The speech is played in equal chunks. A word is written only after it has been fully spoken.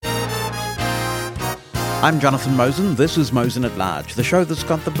I'm Jonathan Mosen. This is Mosen at Large, the show that's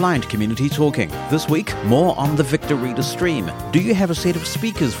got the blind community talking. This week, more on the Victor Reader Stream. Do you have a set of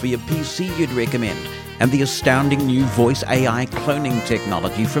speakers for your PC you'd recommend? And the astounding new voice AI cloning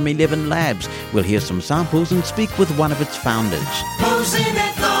technology from 11 Labs. We'll hear some samples and speak with one of its founders. Mosen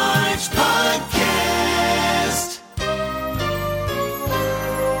at Large Podcast.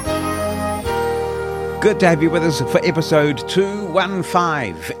 Good to have you with us for episode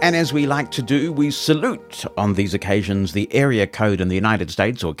 215. And as we like to do, we salute on these occasions the area code in the United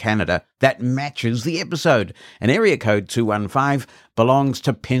States or Canada that matches the episode. And area code 215 belongs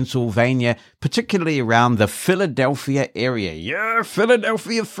to Pennsylvania, particularly around the Philadelphia area. Yeah,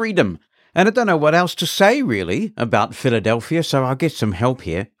 Philadelphia freedom. And I don't know what else to say, really, about Philadelphia, so I'll get some help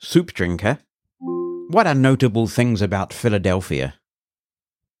here. Soup drinker. What are notable things about Philadelphia?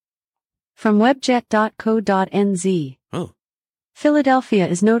 From webjet.co.nz. Oh. Philadelphia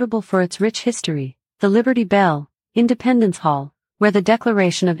is notable for its rich history, the Liberty Bell, Independence Hall, where the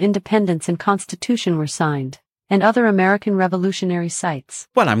Declaration of Independence and Constitution were signed, and other American Revolutionary sites.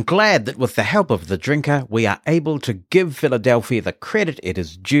 Well, I'm glad that with the help of the drinker, we are able to give Philadelphia the credit it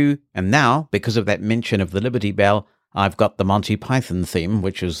is due, and now, because of that mention of the Liberty Bell, I've got the Monty Python theme,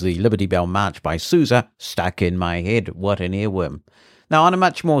 which is the Liberty Bell March by Sousa, stuck in my head. What an earworm. Now, on a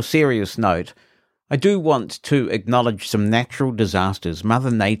much more serious note, I do want to acknowledge some natural disasters.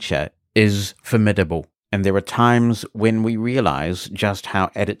 Mother Nature is formidable, and there are times when we realize just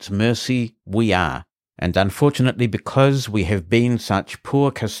how at its mercy we are. And unfortunately, because we have been such poor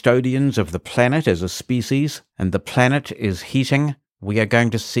custodians of the planet as a species, and the planet is heating, we are going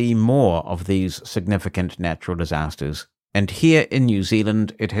to see more of these significant natural disasters. And here in New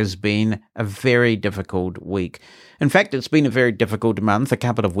Zealand, it has been a very difficult week. In fact, it's been a very difficult month. A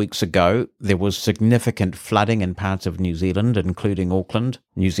couple of weeks ago, there was significant flooding in parts of New Zealand, including Auckland,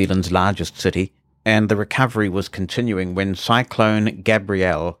 New Zealand's largest city. And the recovery was continuing when Cyclone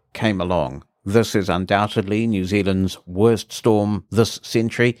Gabrielle came along. This is undoubtedly New Zealand's worst storm this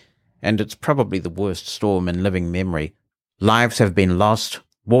century, and it's probably the worst storm in living memory. Lives have been lost.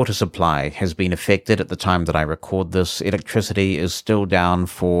 Water supply has been affected at the time that I record this. Electricity is still down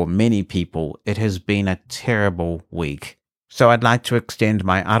for many people. It has been a terrible week. So I'd like to extend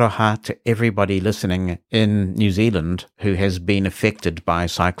my aroha to everybody listening in New Zealand who has been affected by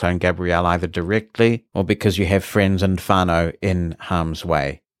Cyclone Gabrielle, either directly or because you have friends and whānau in harm's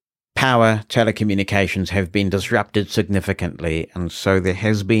way. Power, telecommunications have been disrupted significantly, and so there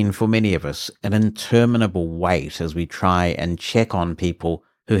has been, for many of us, an interminable wait as we try and check on people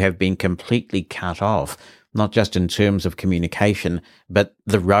who have been completely cut off, not just in terms of communication, but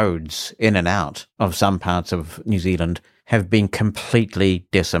the roads in and out of some parts of New Zealand have been completely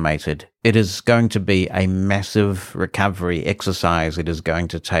decimated. It is going to be a massive recovery exercise. It is going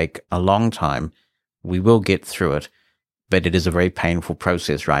to take a long time. We will get through it, but it is a very painful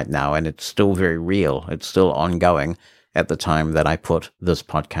process right now, and it's still very real. It's still ongoing at the time that I put this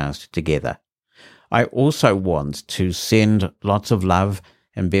podcast together. I also want to send lots of love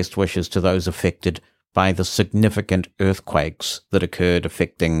and best wishes to those affected by the significant earthquakes that occurred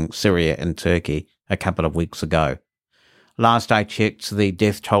affecting Syria and Turkey a couple of weeks ago. Last I checked, the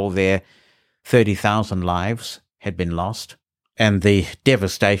death toll there, 30,000 lives had been lost, and the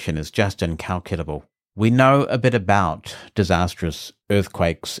devastation is just incalculable. We know a bit about disastrous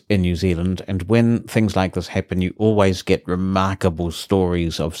earthquakes in New Zealand, and when things like this happen, you always get remarkable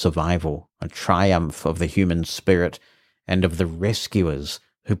stories of survival, a triumph of the human spirit, and of the rescuers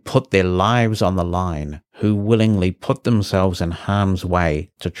who put their lives on the line, who willingly put themselves in harm's way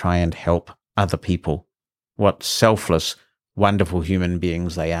to try and help other people. What selfless, wonderful human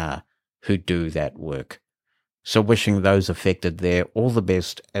beings they are who do that work. So wishing those affected there all the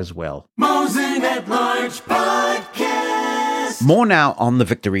best as well. Mosen at Large Podcast. More now on the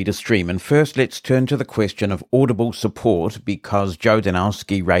Victor Reader Stream, and first let's turn to the question of Audible support, because Joe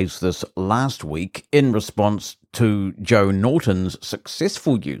Danowski raised this last week in response to Joe Norton's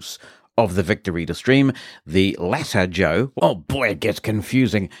successful use of the Victor Reader Stream. The latter Joe, oh boy, it gets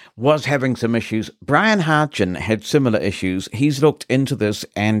confusing, was having some issues. Brian Harchin had similar issues. He's looked into this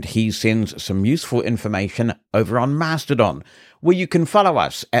and he sends some useful information over on Mastodon, where you can follow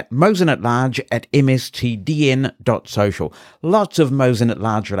us at Mosen at Large at mstdn.social. Lots of Mosen at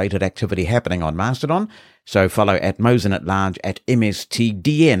Large related activity happening on Mastodon, so follow at Mosen at Large at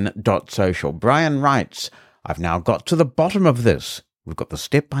mstdn.social. Brian writes, I've now got to the bottom of this. We've got the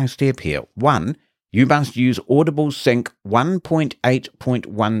step-by-step here. 1. You must use Audible Sync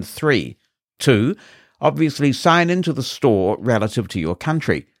 1.8.13. 2. Obviously sign into the store relative to your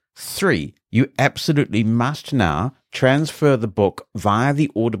country. 3. You absolutely must now transfer the book via the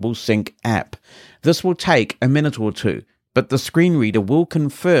Audible Sync app. This will take a minute or two, but the screen reader will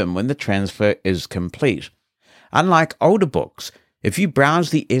confirm when the transfer is complete. Unlike older books, if you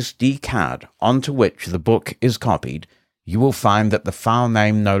browse the SD card onto which the book is copied, you will find that the file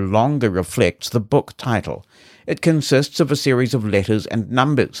name no longer reflects the book title. It consists of a series of letters and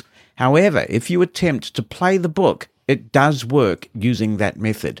numbers. However, if you attempt to play the book, it does work using that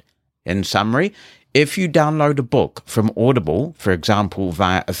method. In summary, if you download a book from Audible, for example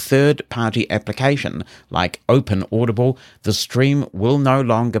via a third-party application like Open Audible, the stream will no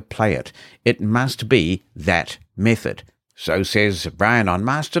longer play it. It must be that method. So says Brian on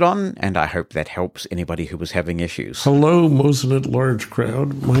Mastodon, and I hope that helps anybody who was having issues. Hello, Mosen at Large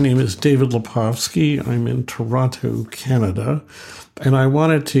crowd. My name is David Lepofsky. I'm in Toronto, Canada, and I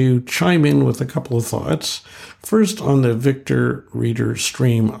wanted to chime in with a couple of thoughts. First, on the Victor Reader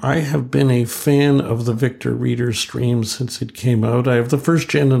stream. I have been a fan of the Victor Reader stream since it came out. I have the first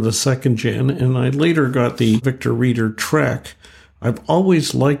gen and the second gen, and I later got the Victor Reader Trek. I've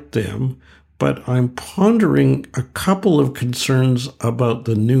always liked them, but I'm pondering a couple of concerns about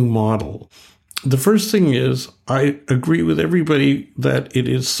the new model. The first thing is, I agree with everybody that it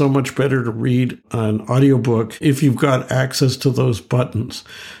is so much better to read an audiobook if you've got access to those buttons.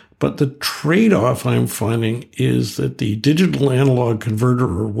 But the trade-off I'm finding is that the digital analog converter,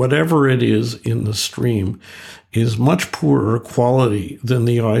 or whatever it is in the stream, is much poorer quality than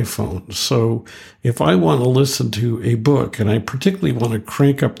the iPhone. So if I want to listen to a book, and I particularly want to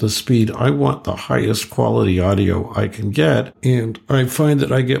crank up the speed, I want the highest quality audio I can get. And I find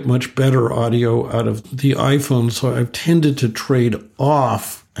that I get much better audio out of the iPhone, so I've tended to trade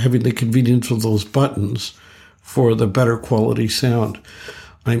off having the convenience of those buttons for the better quality sound.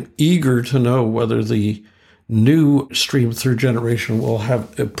 I'm eager to know whether the new Stream 3rd generation will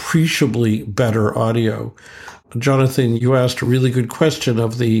have appreciably better audio. Jonathan, you asked a really good question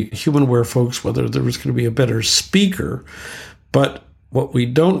of the Humanware folks, whether there was going to be a better speaker. But what we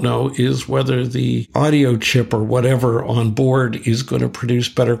don't know is whether the audio chip or whatever on board is going to produce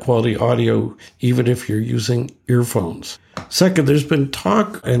better quality audio, even if you're using earphones. Second, there's been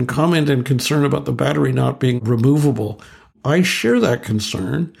talk and comment and concern about the battery not being removable. I share that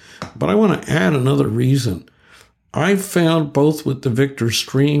concern, but I want to add another reason. I've found both with the Victor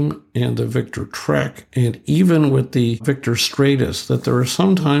Stream and the Victor Trek, and even with the Victor Stratus, that there are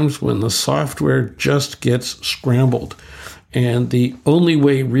some times when the software just gets scrambled. And the only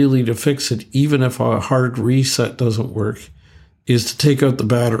way really to fix it, even if a hard reset doesn't work, is to take out the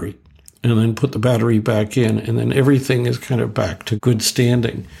battery and then put the battery back in, and then everything is kind of back to good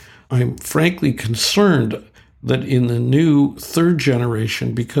standing. I'm frankly concerned that in the new 3rd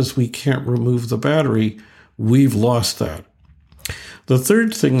generation, because we can't remove the battery, we've lost that. The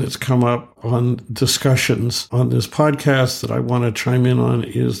third thing that's come up on discussions on this podcast that I want to chime in on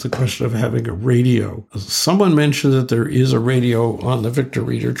is the question of having a radio. Someone mentioned that there is a radio on the Victor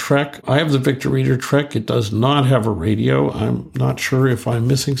Reader Trek. I have the Victor Reader Trek. It does not have a radio. I'm not sure if I'm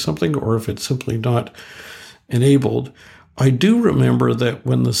missing something or if it's simply not enabled. I do remember that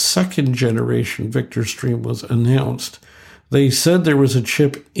when the 2nd generation Victor Stream was announced, they said there was a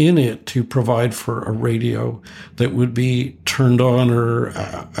chip in it to provide for a radio that would be turned on or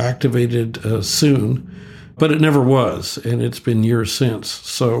activated soon, but it never was, and it's been years since.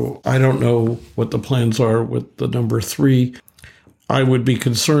 So I don't know what the plans are with the number 3. I would be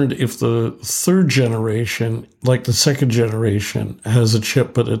concerned if the 3rd generation, like the 2nd generation, has a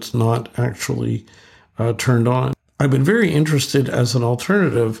chip, but it's not actually turned on. I've been very interested as an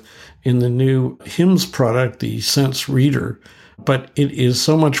alternative in the new HIMS product, the Sense Reader, but it is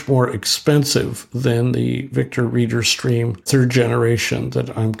so much more expensive than the Victor Reader Stream 3rd generation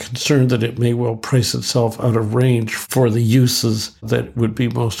that I'm concerned that it may well price itself out of range for the uses that would be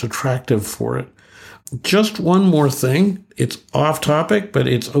most attractive for it. Just one more thing. It's off topic, but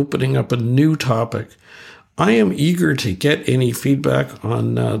it's opening up a new topic. I am eager to get any feedback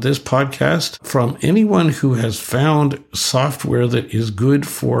on this podcast from anyone who has found software that is good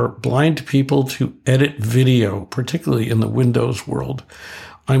for blind people to edit video, particularly in the Windows world.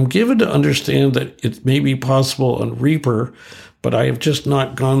 I'm given to understand that it may be possible on Reaper, but I have just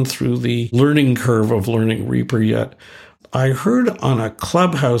not gone through the learning curve of learning Reaper yet. I heard on a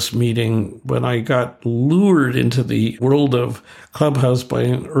Clubhouse meeting when I got lured into the world of Clubhouse by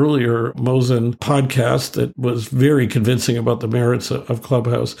an earlier Mosen podcast that was very convincing about the merits of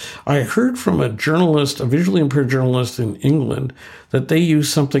Clubhouse. I heard from a journalist, a visually impaired journalist in England, that they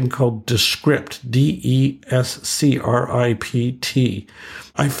use something called Descript, Descript.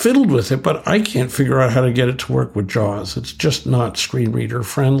 I fiddled with it, but I can't figure out how to get it to work with JAWS. It's just not screen reader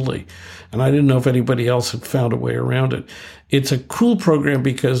friendly. And I didn't know if anybody else had found a way around it. It's a cool program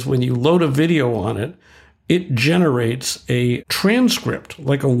because when you load a video on it, it generates a transcript,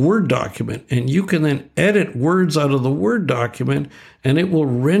 like a Word document, and you can then edit words out of the Word document, and it will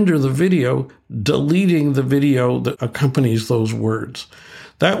render the video, deleting the video that accompanies those words.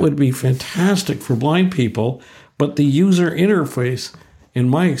 That would be fantastic for blind people, but the user interface, in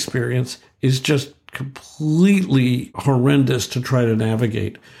my experience, is just completely horrendous to try to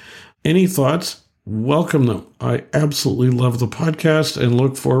navigate. Any thoughts? Welcome them. I absolutely love the podcast and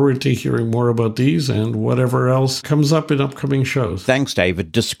look forward to hearing more about these and whatever else comes up in upcoming shows. Thanks,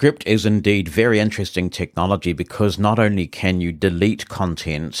 David. Descript is indeed very interesting technology because not only can you delete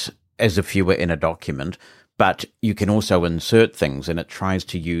content as if you were in a document, but you can also insert things, and it tries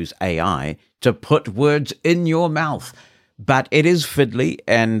to use AI to put words in your mouth. But it is fiddly,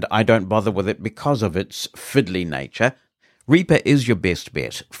 and I don't bother with it because of its fiddly nature. Reaper is your best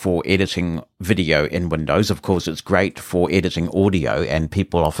bet for editing video in Windows. Of course, it's great for editing audio, and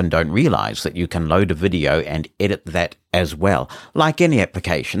people often don't realize that you can load a video and edit that as well. Like any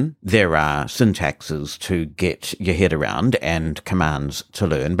application, there are syntaxes to get your head around and commands to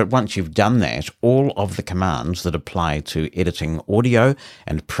learn. But once you've done that, all of the commands that apply to editing audio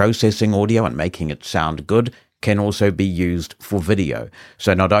and processing audio and making it sound good can also be used for video.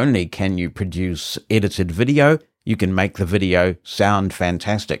 So not only can you produce edited video, you can make the video sound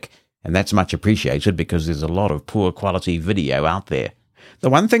fantastic, and that's much appreciated because there's a lot of poor quality video out there.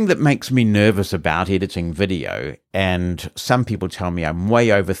 The one thing that makes me nervous about editing video, and some people tell me I'm way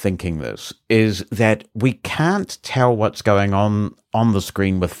overthinking this, is that we can't tell what's going on the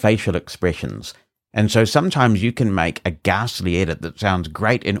screen with facial expressions. And so sometimes you can make a ghastly edit that sounds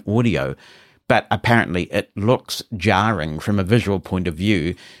great in audio, but apparently it looks jarring from a visual point of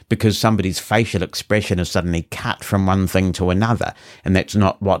view because somebody's facial expression is suddenly cut from one thing to another, and that's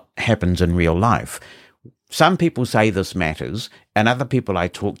not what happens in real life. Some people say this matters, and other people I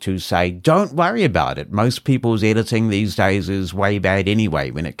talk to say, don't worry about it. Most people's editing these days is way bad anyway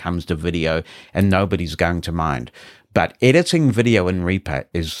when it comes to video, and nobody's going to mind. But editing video in Reaper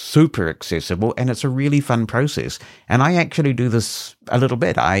is super accessible, and it's a really fun process. And I actually do this a little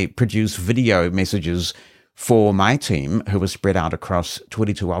bit. I produce video messages for my team who are spread out across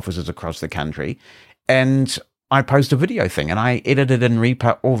 22 offices across the country. And I post a video thing, and I edit it in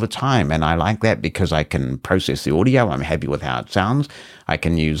Reaper all the time. And I like that because I can process the audio. I'm happy with how it sounds. I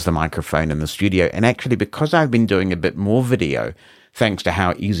can use the microphone in the studio. And actually, because I've been doing a bit more video, thanks to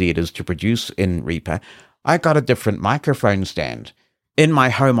how easy it is to produce in Reaper, I got a different microphone stand. In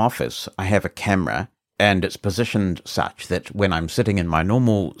my home office, I have a camera, and it's positioned such that when I'm sitting in my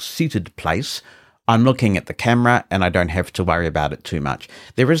normal seated place, I'm looking at the camera and I don't have to worry about it too much.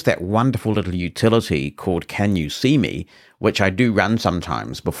 There is that wonderful little utility called Can You See Me, which I do run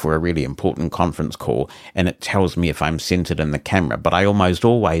sometimes before a really important conference call, and it tells me if I'm centered in the camera, but I almost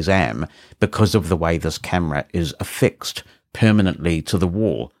always am because of the way this camera is affixed permanently to the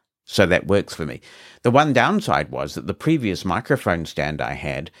wall. So that works for me. The one downside was that the previous microphone stand I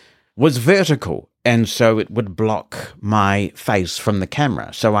had was vertical, and so it would block my face from the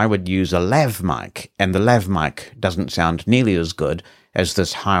camera. So I would use a lav mic, and the lav mic doesn't sound nearly as good as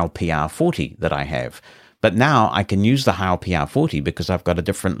this Heil PR40 that I have. But now I can use the Heil PR40 because I've got a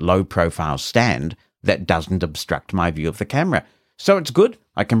different low-profile stand that doesn't obstruct my view of the camera. So it's good.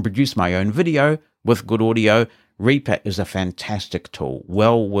 I can produce my own video with good audio. Reaper is a fantastic tool,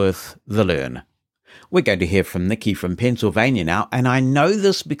 well worth the learn. We're going to hear from Nikki from Pennsylvania now, and I know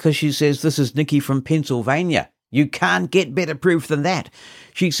this because she says this is Nikki from Pennsylvania. You can't get better proof than that.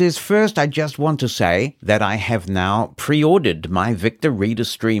 She says, first, I just want to say that I have now pre-ordered my Victor Reader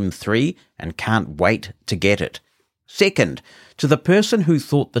Stream 3 and can't wait to get it. Second, to the person who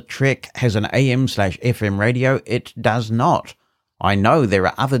thought the Trek has an AM/FM radio, it does not. I know there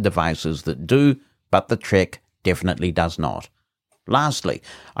are other devices that do, but the Trek definitely does not. Lastly,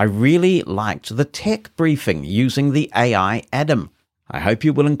 I really liked the tech briefing using the AI Adam. I hope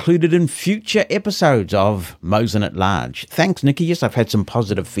you will include it in future episodes of Mosen at Large. Thanks, Nikki. Yes, I've had some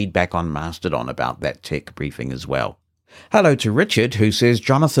positive feedback on Mastodon about that tech briefing as well. Hello to Richard, who says,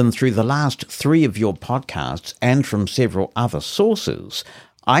 Jonathan, through the last 3 of your podcasts and from several other sources,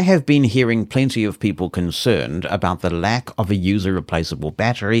 I have been hearing plenty of people concerned about the lack of a user-replaceable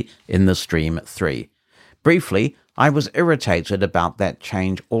battery in the Stream 3. Briefly, I was irritated about that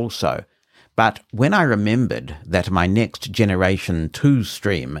change also, but when I remembered that my next generation 2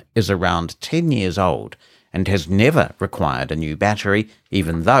 stream is around 10 years old and has never required a new battery,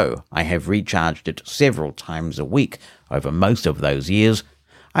 even though I have recharged it several times a week over most of those years,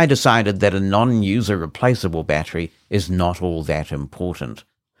 I decided that a non-user replaceable battery is not all that important.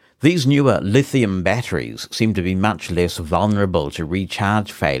 These newer lithium batteries seem to be much less vulnerable to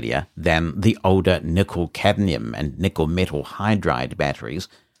recharge failure than the older nickel-cadmium and nickel-metal hydride batteries,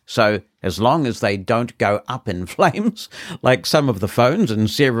 so as long as they don't go up in flames, like some of the phones and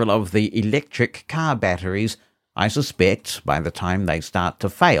several of the electric car batteries, I suspect by the time they start to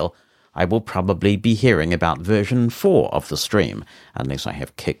fail, I will probably be hearing about version 4 of the stream, unless I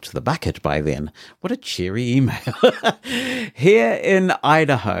have kicked the bucket by then. What a cheery email. Here in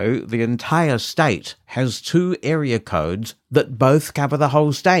Idaho, the entire state has 2 area codes that both cover the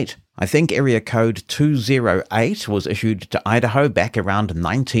whole state. I think area code 208 was issued to Idaho back around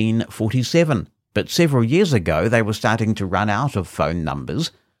 1947, but several years ago they were starting to run out of phone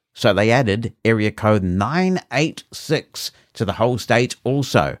numbers, so they added area code 986 to the whole state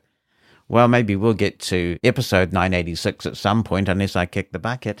also. Well, maybe we'll get to episode 986 at some point, unless I kick the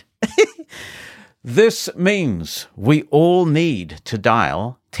bucket. This means we all need to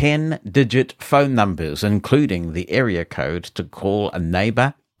dial 10-digit phone numbers, including the area code, to call a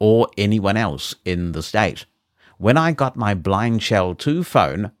neighbor or anyone else in the state. When I got my Blind Shell 2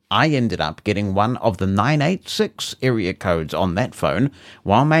 phone, I ended up getting one of the 986 area codes on that phone,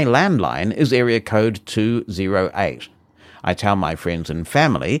 while my landline is area code 208. I tell my friends and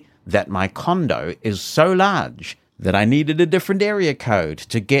family that my condo is so large that I needed a different area code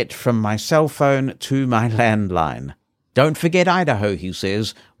to get from my cell phone to my landline. Don't forget Idaho, he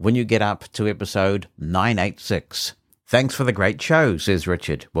says, when you get up to episode 986. Thanks for the great show, says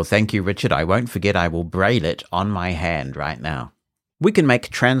Richard. Well, thank you, Richard. I won't forget. I will braille it on my hand right now. We can make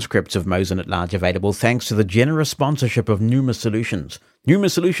transcripts of Mosen at Large available thanks to the generous sponsorship of Numa Solutions. Numa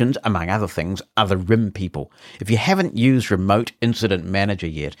Solutions, among other things, are the RIM people. If you haven't used Remote Incident Manager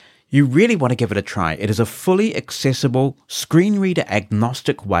yet, you really want to give it a try. It is a fully accessible, screen reader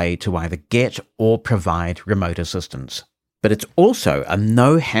agnostic way to either get or provide remote assistance. But it's also a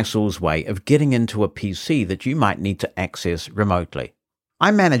no-hassles way of getting into a PC that you might need to access remotely.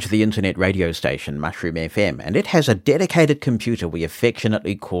 I manage the internet radio station Mushroom FM, and it has a dedicated computer we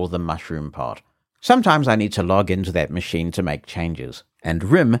affectionately call the Mushroom Pod. Sometimes I need to log into that machine to make changes, and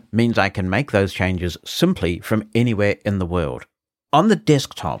RIM means I can make those changes simply from anywhere in the world. On the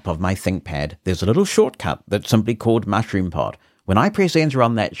desktop of my ThinkPad, there's a little shortcut that's simply called Mushroom Pod. When I press enter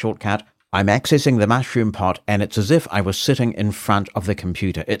on that shortcut, I'm accessing the Mushroom Pod, and it's as if I was sitting in front of the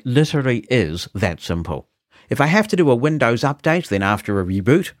computer. It literally is that simple. If I have to do a Windows update, then after a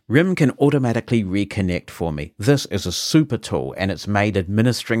reboot, RIM can automatically reconnect for me. This is a super tool, and it's made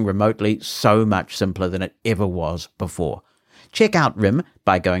administering remotely so much simpler than it ever was before. Check out RIM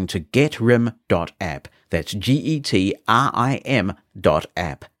by going to getrim.app. That's GETRIM.app.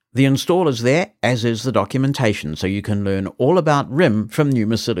 The installer's there, as is the documentation, so you can learn all about RIM from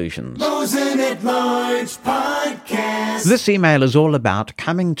Numa Solutions. Mosen at Large Podcast. This email is all about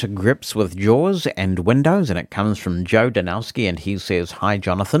coming to grips with JAWS and Windows, and it comes from Joe Danowski, and he says, Hi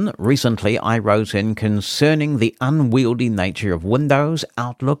Jonathan, recently I wrote in concerning the unwieldy nature of Windows,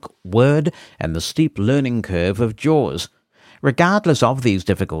 Outlook, Word, and the steep learning curve of JAWS. Regardless of these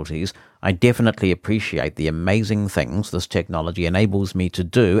difficulties, I definitely appreciate the amazing things this technology enables me to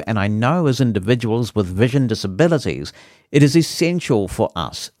do, and I know as individuals with vision disabilities, it is essential for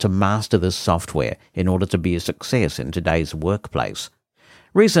us to master this software in order to be a success in today's workplace.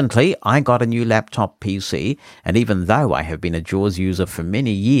 Recently, I got a new laptop PC, and even though I have been a JAWS user for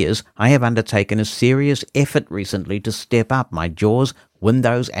many years, I have undertaken a serious effort recently to step up my JAWS,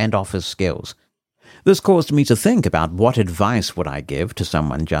 Windows, and Office skills. This caused me to think about what advice would I give to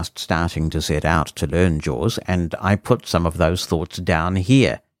someone just starting to set out to learn JAWS, and I put some of those thoughts down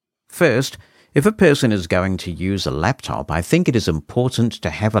here. First, if a person is going to use a laptop, I think it is important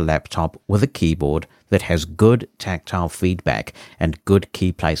to have a laptop with a keyboard that has good tactile feedback and good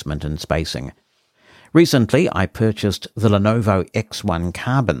key placement and spacing. Recently, I purchased the Lenovo X1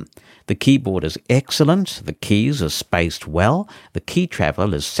 Carbon. The keyboard is excellent, the keys are spaced well, the key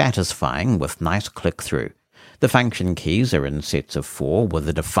travel is satisfying with nice click-through. The function keys are in sets of 4 with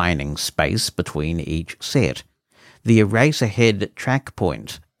a defining space between each set. The eraser head track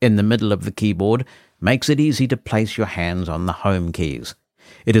point in the middle of the keyboard makes it easy to place your hands on the home keys.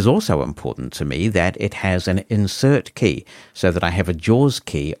 It is also important to me that it has an insert key so that I have a JAWS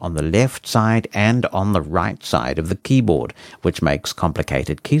key on the left side and on the right side of the keyboard, which makes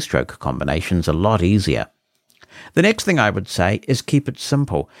complicated keystroke combinations a lot easier. The next thing I would say is keep it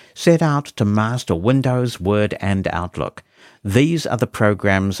simple. Set out to master Windows, Word, and Outlook. These are the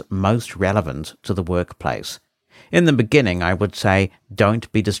programs most relevant to the workplace. In the beginning, I would say,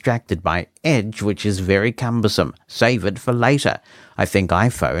 don't be distracted by Edge, which is very cumbersome. Save it for later. I think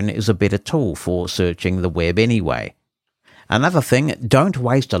iPhone is a better tool for searching the web anyway. Another thing, don't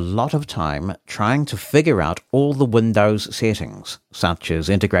waste a lot of time trying to figure out all the Windows settings, such as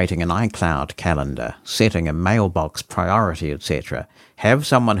integrating an iCloud calendar, setting a mailbox priority, etc. Have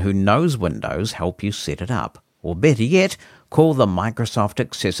someone who knows Windows help you set it up. Or better yet, call the Microsoft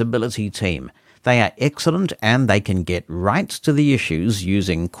Accessibility team. They are excellent and they can get right to the issues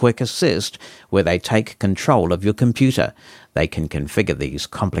using Quick Assist, where they take control of your computer. They can configure these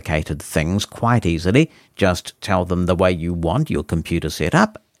complicated things quite easily. Just tell them the way you want your computer set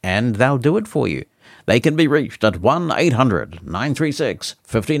up and they'll do it for you. They can be reached at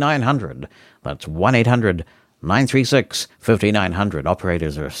 1-800-936-5900. That's 1-800-936-5900.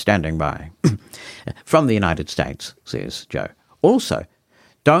 Operators are standing by. From the United States, says Joe. Also,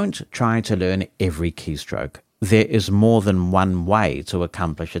 don't try to learn every keystroke. There is more than one way to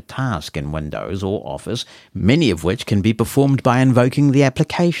accomplish a task in Windows or Office, many of which can be performed by invoking the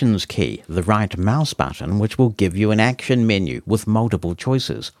Applications key, the right mouse button, which will give you an action menu with multiple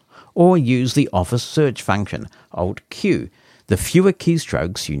choices. Or use the Office search function, Alt-Q. The fewer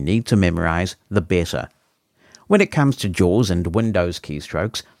keystrokes you need to memorize, the better. When it comes to JAWS and Windows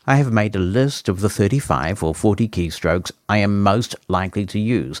keystrokes, I have made a list of the 35 or 40 keystrokes I am most likely to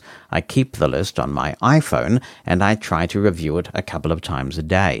use. I keep the list on my iPhone and I try to review it a couple of times a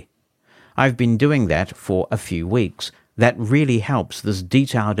day. I've been doing that for a few weeks. That really helps this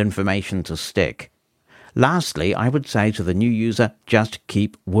detailed information to stick. Lastly, I would say to the new user, just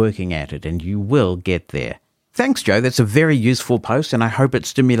keep working at it and you will get there. Thanks, Joe. That's a very useful post, and I hope it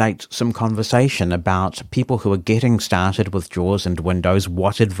stimulates some conversation about people who are getting started with JAWS and Windows.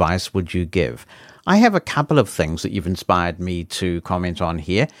 What advice would you give? I have a couple of things that you've inspired me to comment on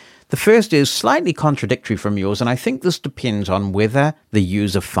here. The first is slightly contradictory from yours, and I think this depends on whether the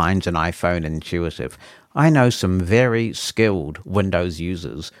user finds an iPhone intuitive. I know some very skilled Windows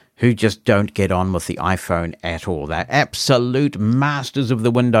users who just don't get on with the iPhone at all. They're absolute masters of the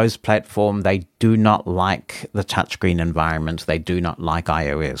Windows platform. They do not like the touchscreen environment. They do not like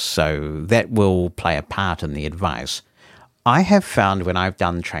iOS. So that will play a part in the advice. I have found when I've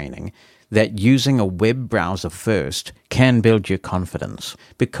done training that using a web browser first can build your confidence,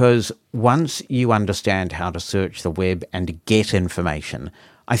 because once you understand how to search the web and get information,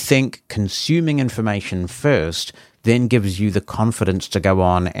 I think consuming information first then gives you the confidence to go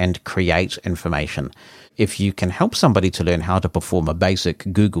on and create information. If you can help somebody to learn how to perform a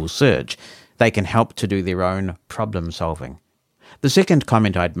basic Google search, they can help to do their own problem solving. The second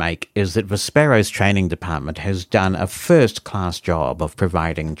comment I'd make is that Vispero's training department has done a first-class job of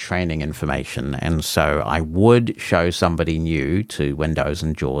providing training information, and so I would show somebody new to Windows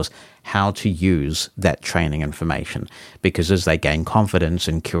and JAWS how to use that training information, because as they gain confidence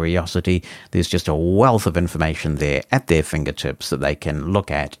and curiosity, there's just a wealth of information there at their fingertips that they can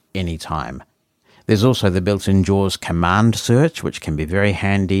look at any time. There's also the built-in JAWS command search, which can be very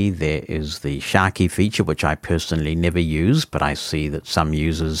handy. There is the Sharky feature, which I personally never use, but I see that some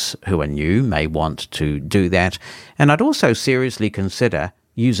users who are new may want to do that. And I'd also seriously consider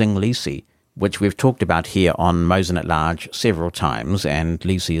using Lisi, which we've talked about here on Mosen at Large several times, and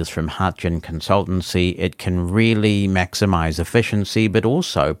Lisi is from Hartgen Consultancy. It can really maximize efficiency, but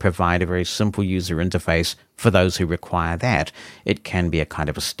also provide a very simple user interface for those who require that. It can be a kind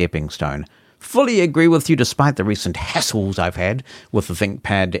of a stepping stone. Fully agree with you despite the recent hassles I've had with the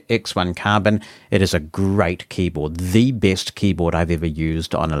ThinkPad X1 Carbon. It is a great keyboard, the best keyboard I've ever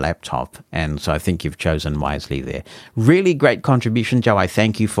used on a laptop, and so I think you've chosen wisely there. Really great contribution, Joe. I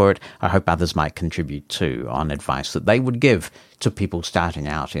thank you for it. I hope others might contribute too on advice that they would give to people starting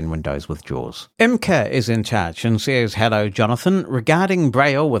out in Windows with JAWS. Imka is in touch and says, hello, Jonathan. Regarding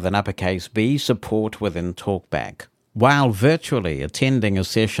Braille with an uppercase B, support within TalkBack. While virtually attending a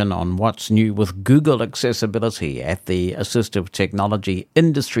session on what's new with Google Accessibility at the Assistive Technology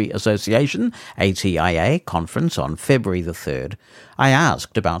Industry Association, ATIA, conference on February the 3rd, I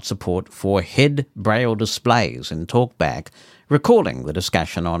asked about support for head Braille displays in TalkBack, recalling the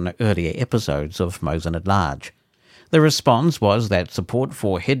discussion on earlier episodes of Mosen at Large. The response was that support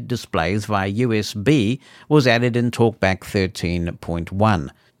for head displays via USB was added in TalkBack 13.1.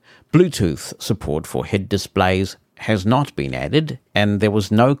 Bluetooth support for head displays has not been added, and there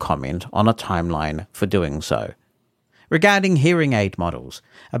was no comment on a timeline for doing so. Regarding hearing aid models,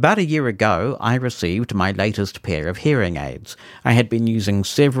 about a year ago I received my latest pair of hearing aids. I had been using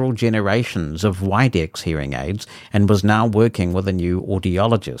several generations of Widex hearing aids and was now working with a new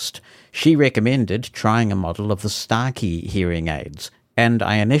audiologist. She recommended trying a model of the Starkey hearing aids, and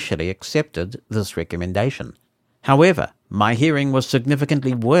I initially accepted this recommendation. However, my hearing was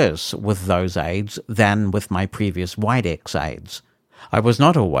significantly worse with those aids than with my previous Widex aids. I was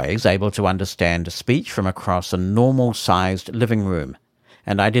not always able to understand speech from across a normal-sized living room,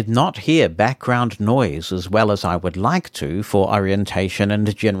 and I did not hear background noise as well as I would like to for orientation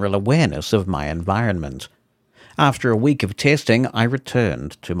and general awareness of my environment. After a week of testing, I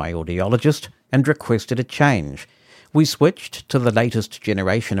returned to my audiologist and requested a change. We switched to the latest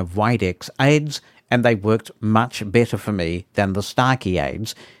generation of Widex aids, and they worked much better for me than the Starkey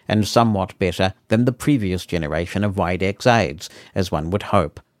aids, and somewhat better than the previous generation of Widex aids, as one would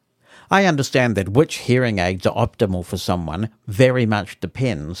hope. I understand that which hearing aids are optimal for someone very much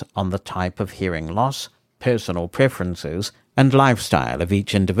depends on the type of hearing loss, personal preferences, and lifestyle of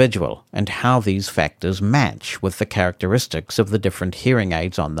each individual, and how these factors match with the characteristics of the different hearing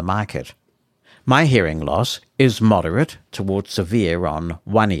aids on the market. My hearing loss is moderate towards severe on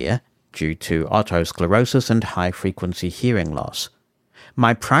one ear, due to otosclerosis and high-frequency hearing loss.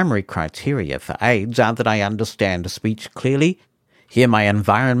 My primary criteria for aids are that I understand speech clearly, hear my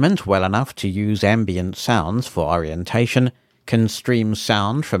environment well enough to use ambient sounds for orientation, can stream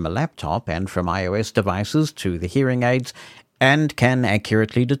sound from a laptop and from iOS devices to the hearing aids, and can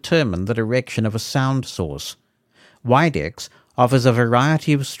accurately determine the direction of a sound source. Widex offers a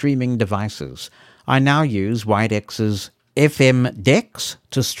variety of streaming devices. I now use Widex's FM DEX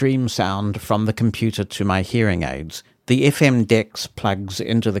to stream sound from the computer to my hearing aids. The FM DEX plugs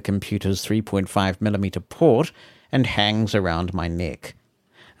into the computer's 3.5mm port and hangs around my neck.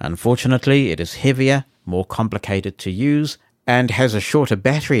 Unfortunately, it is heavier, more complicated to use, and has a shorter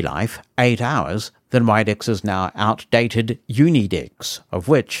battery life, 8 hours, than Widex's now outdated Unidex, of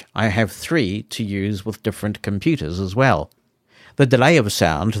which I have 3 to use with different computers as well. The delay of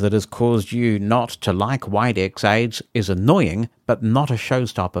sound that has caused you not to like Widex aids is annoying, but not a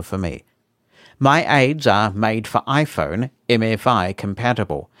showstopper for me. My aids are made for iPhone MFI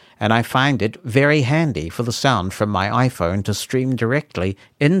compatible, and I find it very handy for the sound from my iPhone to stream directly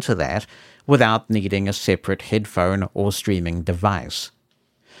into that without needing a separate headphone or streaming device.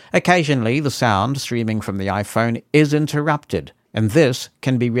 Occasionally, the sound streaming from the iPhone is interrupted, and this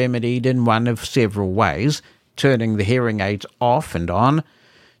can be remedied in one of several ways: turning the hearing aids off and on,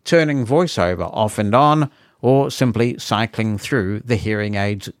 turning VoiceOver off and on, or simply cycling through the hearing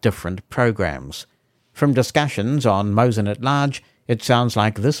aid's different programs. From discussions on Mosen at Large, it sounds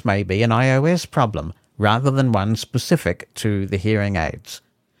like this may be an iOS problem, rather than one specific to the hearing aids.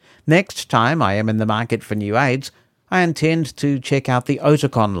 Next time I am in the market for new aids, I intend to check out the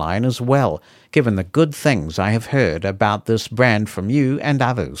Oticon line as well, given the good things I have heard about this brand from you and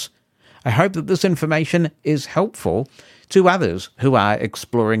others. I hope that this information is helpful to others who are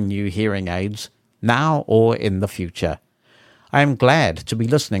exploring new hearing aids, now or in the future. I am glad to be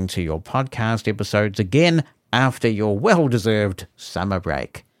listening to your podcast episodes again after your well-deserved summer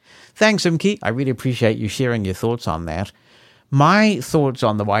break. Thanks, Imki. I really appreciate you sharing your thoughts on that. My thoughts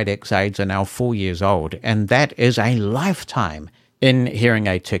on the Widex aids are now 4 years old, and that is a lifetime in hearing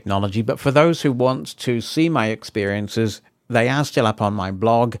aid technology. But for those who want to see my experiences, they are still up on my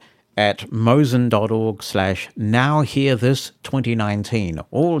blog at mosen.org/nowhearthis2019,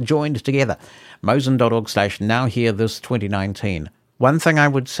 all joined together, mosen.org/nowhearthis2019. One thing I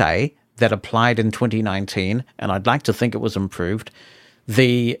would say that applied in 2019, and I'd like to think it was improved,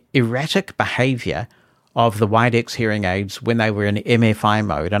 the erratic behavior of the Widex hearing aids when they were in MFI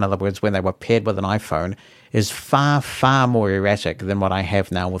mode, in other words, when they were paired with an iPhone, is far, far more erratic than what I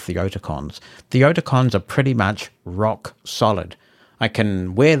have now with the Oticons. The Oticons are pretty much rock solid. I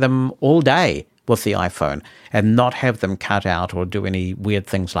can wear them all day with the iPhone and not have them cut out or do any weird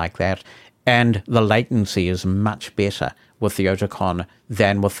things like that. And the latency is much better with the Oticon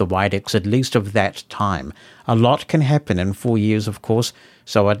than with the Widex, at least of that time. A lot can happen in 4 years, of course,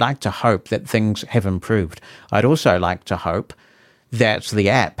 so I'd like to hope that things have improved. I'd also like to hope that the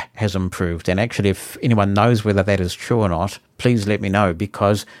app has improved. And actually, if anyone knows whether that is true or not, please let me know,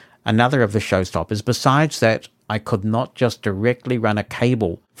 because another of the showstoppers, besides that I could not just directly run a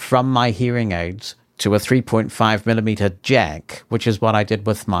cable from my hearing aids to a 3.5mm jack, which is what I did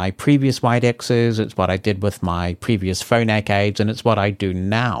with my previous Widexes, it's what I did with my previous Phonak aids, and it's what I do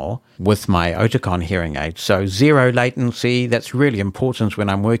now with my Oticon hearing aids. So zero latency, that's really important when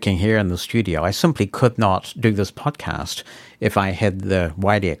I'm working here in the studio. I simply could not do this podcast if I had the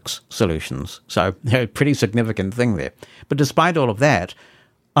Widex solutions. So a pretty significant thing there. But despite all of that,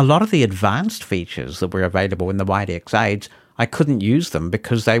 a lot of the advanced features that were available in the Widex aids, I couldn't use them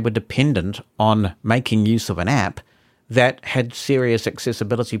because they were dependent on making use of an app that had serious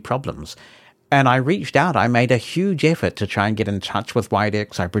accessibility problems. And I reached out, I made a huge effort to try and get in touch with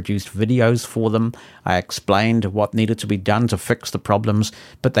Widex. I produced videos for them. I explained what needed to be done to fix the problems,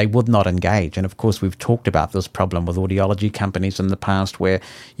 but they would not engage. And of course, we've talked about this problem with audiology companies in the past where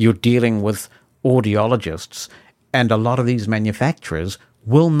you're dealing with audiologists, and a lot of these manufacturers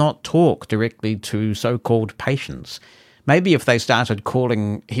will not talk directly to so-called patients. Maybe if they started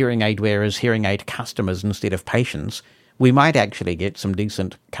calling hearing aid wearers hearing aid customers instead of patients, we might actually get some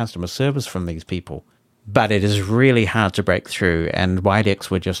decent customer service from these people. But it is really hard to break through, and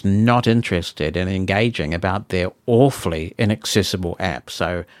Widex were just not interested in engaging about their awfully inaccessible app.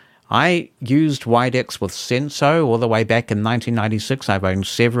 So I used Widex with Senso all the way back in 1996. I've owned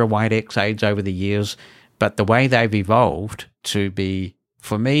several Widex aids over the years, but the way they've evolved to be,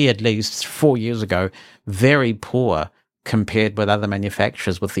 for me at least 4 years ago, very poor compared with other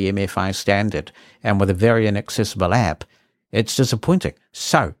manufacturers with the MFI standard and with a very inaccessible app, it's disappointing.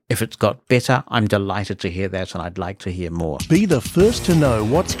 So, if it's got better, I'm delighted to hear that, and I'd like to hear more. Be the first to know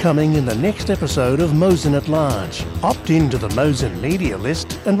what's coming in the next episode of Mosen at Large. Opt into the Mosen media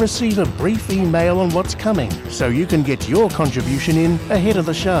list and receive a brief email on what's coming, so you can get your contribution in ahead of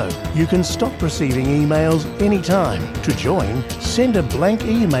the show. You can stop receiving emails anytime. To join, send a blank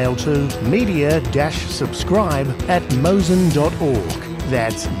email to media-subscribe@mosen.org.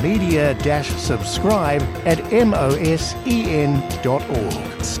 That's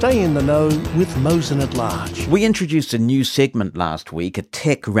media-subscribe@mosen.org. Stay in the know with Mosen at Large. We introduced a new segment last week, a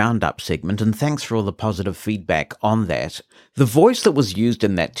tech roundup segment, and thanks for all the positive feedback on that. The voice that was used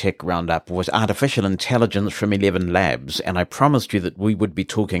in that tech roundup was artificial intelligence from 11 Labs, and I promised you that we would be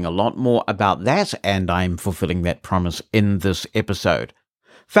talking a lot more about that, and I'm fulfilling that promise in this episode.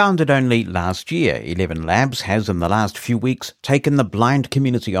 Founded only last year, 11 Labs has in the last few weeks taken the blind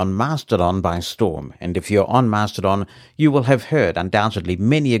community on Mastodon by storm, and if you're on Mastodon, you will have heard undoubtedly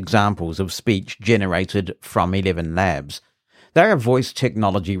many examples of speech generated from 11 Labs. They're a voice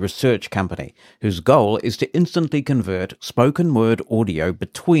technology research company whose goal is to instantly convert spoken word audio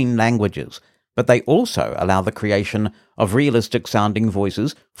between languages, but they also allow the creation of realistic sounding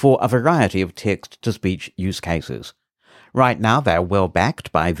voices for a variety of text-to-speech use cases. Right now, they're well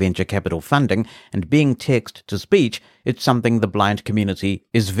backed by venture capital funding, and being text-to-speech, it's something the blind community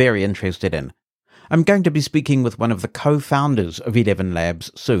is very interested in. I'm going to be speaking with one of the co-founders of 11 Labs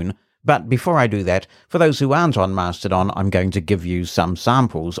soon, but before I do that, for those who aren't on Mastodon, I'm going to give you some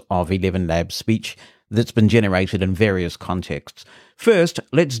samples of 11 Labs speech that's been generated in various contexts. First,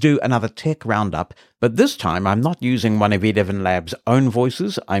 let's do another tech roundup, but this time I'm not using one of 11 Labs' own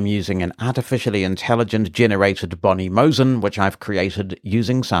voices. I'm using an artificially intelligent generated Bonnie Mosen, which I've created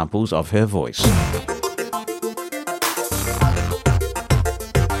using samples of her voice.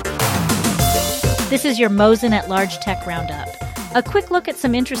 This is your Mosen at Large Tech Roundup. A quick look at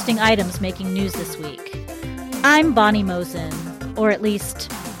some interesting items making news this week. I'm Bonnie Mosen, or at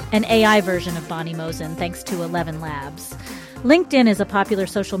least an AI version of Bonnie Mosen, thanks to 11 Labs. LinkedIn is a popular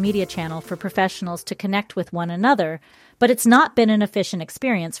social media channel for professionals to connect with one another, but it's not been an efficient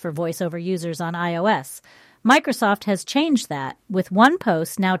experience for voice-over users on iOS. Microsoft has changed that, with one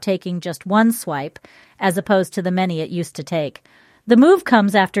post now taking just one swipe, as opposed to the many it used to take. The move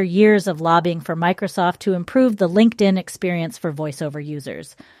comes after years of lobbying for Microsoft to improve the LinkedIn experience for voice-over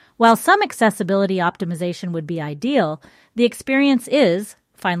users. While some accessibility optimization would be ideal, the experience is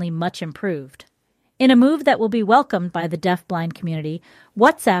finally much improved. In a move that will be welcomed by the deafblind community,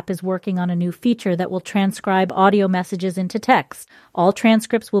 WhatsApp is working on a new feature that will transcribe audio messages into text. All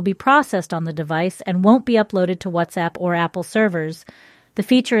transcripts will be processed on the device and won't be uploaded to WhatsApp or Apple servers. The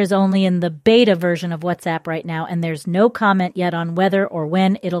feature is only in the beta version of WhatsApp right now, and there's no comment yet on whether or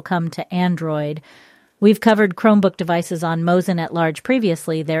when it'll come to Android. We've covered Chromebook devices on Mosen at Large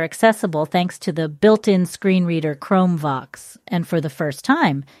previously. They're accessible thanks to the built-in screen reader ChromeVox. And for the first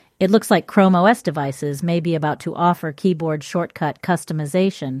time, it looks like Chrome OS devices may be about to offer keyboard shortcut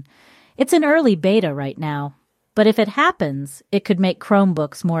customization. It's an early beta right now, but if it happens, it could make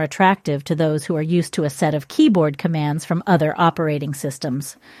Chromebooks more attractive to those who are used to a set of keyboard commands from other operating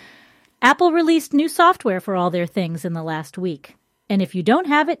systems. Apple released new software for all their things in the last week, and if you don't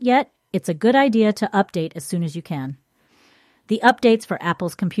have it yet, it's a good idea to update as soon as you can. The updates for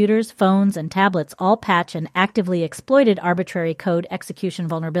Apple's computers, phones, and tablets all patch an actively exploited arbitrary code execution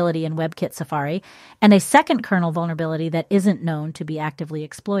vulnerability in WebKit Safari and a second kernel vulnerability that isn't known to be actively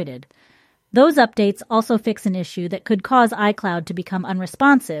exploited. Those updates also fix an issue that could cause iCloud to become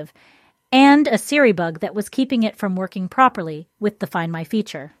unresponsive and a Siri bug that was keeping it from working properly with the Find My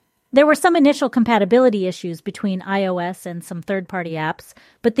feature. There were some initial compatibility issues between iOS and some third-party apps,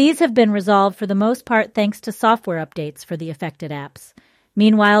 but these have been resolved for the most part thanks to software updates for the affected apps.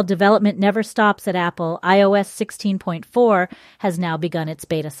 Meanwhile, development never stops at Apple. iOS 16.4 has now begun its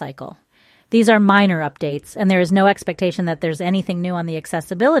beta cycle. These are minor updates, and there is no expectation that there's anything new on the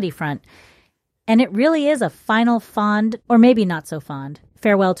accessibility front. And it really is a final fond, or maybe not so fond,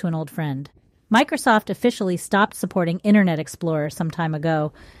 farewell to an old friend. Microsoft officially stopped supporting Internet Explorer some time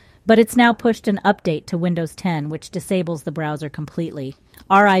ago, but it's now pushed an update to Windows 10, which disables the browser completely.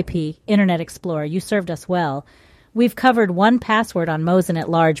 RIP, Internet Explorer, you served us well. We've covered 1Password on Mosen at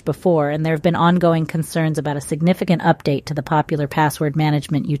Large before, and there have been ongoing concerns about a significant update to the popular password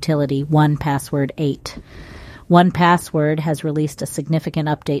management utility 1Password 8. 1Password has released a significant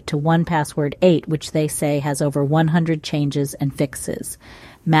update to 1Password 8, which they say has over 100 changes and fixes.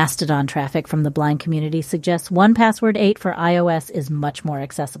 Mastodon traffic from the blind community suggests 1Password 8 for iOS is much more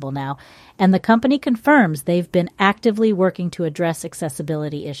accessible now, and the company confirms they've been actively working to address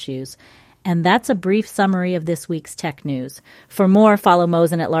accessibility issues. And that's a brief summary of this week's tech news. For more, follow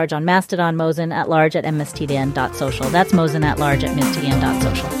Mosen at Large on Mastodon, Mosen at Large at mstdn.social. That's Mosen at Large at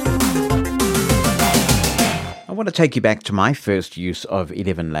mstdn.social. I want to take you back to my first use of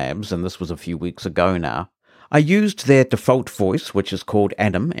 11 Labs, and this was a few weeks ago now. I used their default voice, which is called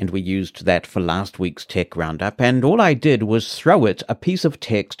Adam, and we used that for last week's Tech Roundup, and all I did was throw it a piece of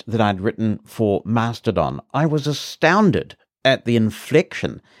text that I'd written for Mastodon. I was astounded at the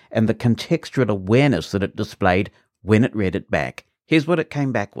inflection and the contextual awareness that it displayed when it read it back. Here's what it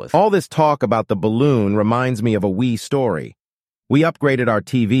came back with. All this talk about the balloon reminds me of a wee story. We upgraded our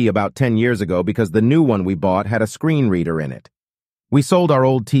TV about 10 years ago because the new one we bought had a screen reader in it. We sold our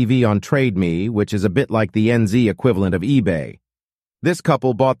old TV on TradeMe, which is a bit like the NZ equivalent of eBay. This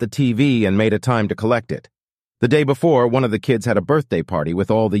couple bought the TV and made a time to collect it. The day before, one of the kids had a birthday party with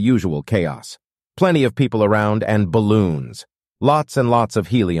all the usual chaos. Plenty of people around and balloons. Lots and lots of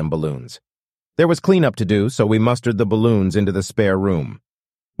helium balloons. There was cleanup to do, so we mustered the balloons into the spare room.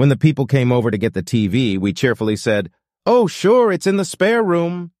 When the people came over to get the TV, we cheerfully said, "Oh, sure, it's in the spare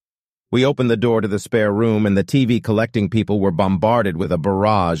room." We opened the door to the spare room, and the TV collecting people were bombarded with a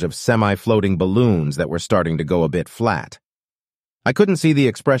barrage of semi-floating balloons that were starting to go a bit flat. I couldn't see the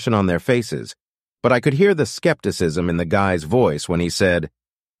expression on their faces, but I could hear the skepticism in the guy's voice when he said,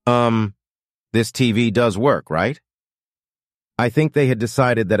 this TV does work, right? I think they had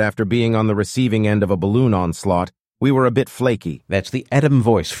decided that after being on the receiving end of a balloon onslaught, we were a bit flaky. That's the Adam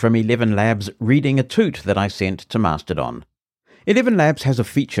voice from 11 Labs reading a toot that I sent to Mastodon. 11 Labs has a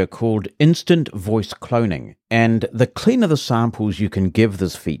feature called Instant Voice Cloning, and the cleaner the samples you can give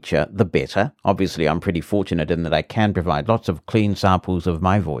this feature, the better. Obviously, I'm pretty fortunate in that I can provide lots of clean samples of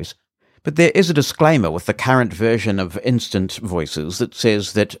my voice. But there is a disclaimer with the current version of Instant Voices that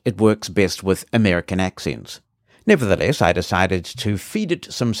says that it works best with American accents. Nevertheless, I decided to feed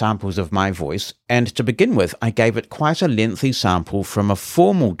it some samples of my voice, and to begin with, I gave it quite a lengthy sample from a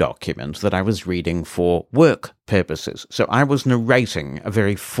formal document that I was reading for work purposes. So I was narrating a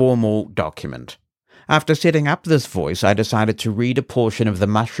very formal document. After setting up this voice, I decided to read a portion of the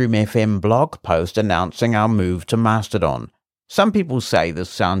Mushroom FM blog post announcing our move to Mastodon. Some people say this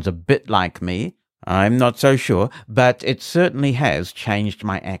sounds a bit like me. I'm not so sure, but it certainly has changed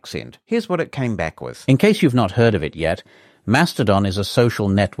my accent. Here's what it came back with. In case you've not heard of it yet, Mastodon is a social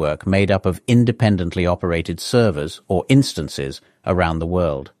network made up of independently operated servers, or instances, around the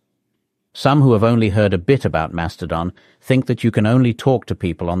world. Some who have only heard a bit about Mastodon think that you can only talk to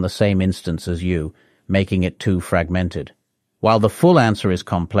people on the same instance as you, making it too fragmented. While the full answer is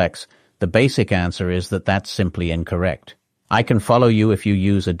complex, the basic answer is that that's simply incorrect. I can follow you if you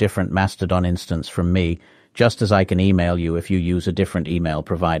use a different Mastodon instance from me, just as I can email you if you use a different email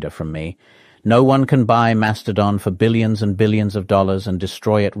provider from me. No one can buy Mastodon for billions and billions of dollars and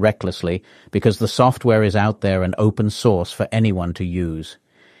destroy it recklessly because the software is out there and open source for anyone to use.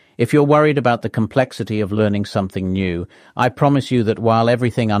 If you're worried about the complexity of learning something new, I promise you that while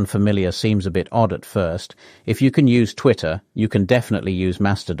everything unfamiliar seems a bit odd at first, if you can use Twitter, you can definitely use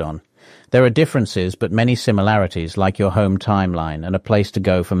Mastodon. There are differences, but many similarities, like your home timeline and a place to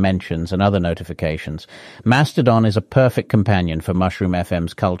go for mentions and other notifications. Mastodon is a perfect companion for Mushroom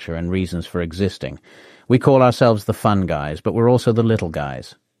FM's culture and reasons for existing. We call ourselves the fun guys, but we're also the little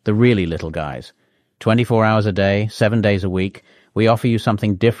guys. the really little guys. 24 hours a day, 7 days a week, we offer you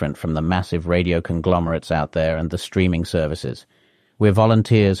something different from the massive radio conglomerates out there and the streaming services. We're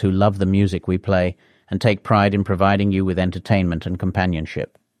volunteers who love the music we play and take pride in providing you with entertainment and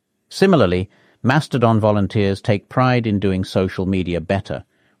companionship. Similarly, Mastodon volunteers take pride in doing social media better,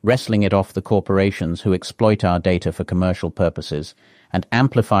 wrestling it off the corporations who exploit our data for commercial purposes and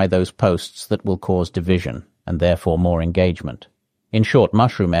amplify those posts that will cause division and therefore more engagement. In short,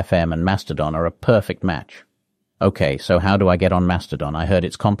 Mushroom FM and Mastodon are a perfect match. Okay, so how do I get on Mastodon? I heard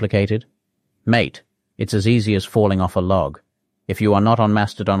it's complicated. Mate, it's as easy as falling off a log. If you are not on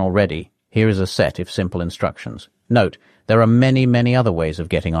Mastodon already, here is a set of simple instructions. Note, there are many, many other ways of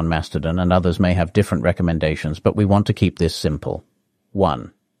getting on Mastodon, and others may have different recommendations, but we want to keep this simple.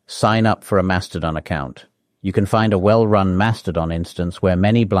 1. Sign up for a Mastodon account. You can find a well-run Mastodon instance where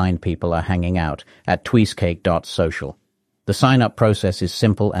many blind people are hanging out at tweesecake.social. The sign-up process is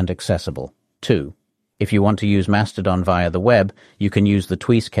simple and accessible. 2. If you want to use Mastodon via the web, you can use the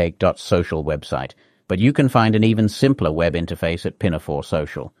tweesecake.social website, but you can find an even simpler web interface at Pinafore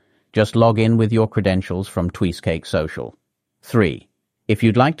Social. Just log in with your credentials from Tweesecake Social. 3. If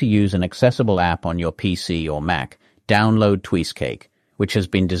you'd like to use an accessible app on your PC or Mac, download Tweesecake, which has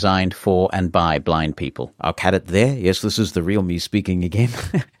been designed for and by blind people. I'll cut it there. Yes, this is the real me speaking again.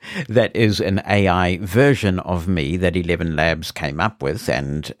 That is an AI version of me that 11 Labs came up with,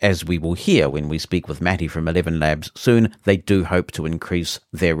 and as we will hear when we speak with Matty from 11 Labs soon, they do hope to increase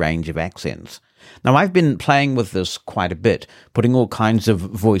their range of accents. Now, I've been playing with this quite a bit, putting all kinds of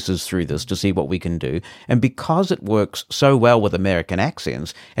voices through this to see what we can do, and because it works so well with American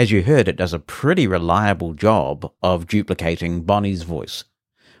accents, as you heard, it does a pretty reliable job of duplicating Bonnie's voice.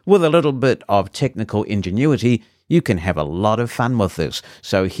 With a little bit of technical ingenuity, you can have a lot of fun with this.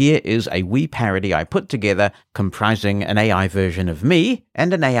 So here is a wee parody I put together comprising an AI version of me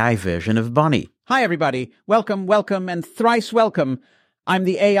and an AI version of Bonnie. Hi, everybody. Welcome, welcome, and thrice welcome. I'm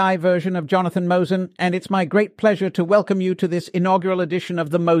the AI version of Jonathan Mosen, and it's my great pleasure to welcome you to this inaugural edition of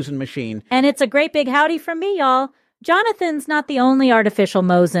the Mosen Machine. And it's a great big howdy from me, y'all. Jonathan's not the only artificial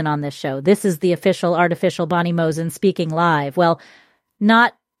Mosen on this show. This is the official artificial Bonnie Mosen speaking live. Well,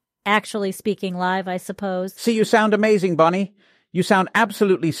 not actually speaking live, I suppose. See, you sound amazing, Bonnie. You sound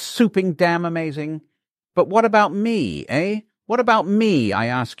absolutely souping damn amazing. But what about me, eh? What about me, I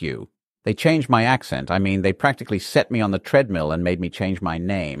ask you? They changed my accent. I mean, they practically set me on the treadmill and made me change my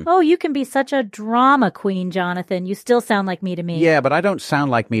name. Oh, you can be such a drama queen, Jonathan. You still sound like me to me. Yeah, but I don't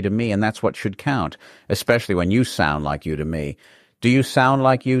sound like me to me, and that's what should count, especially when you sound like you to me. Do you sound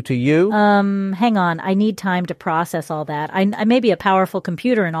like you to you? Hang on. I need time to process all that. I may be a powerful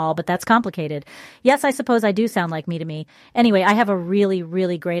computer and all, but that's complicated. Yes, I suppose I do sound like me to me. Anyway, I have a really,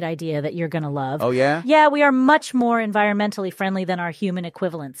 really great idea that you're going to love. Oh, yeah? Yeah, we are much more environmentally friendly than our human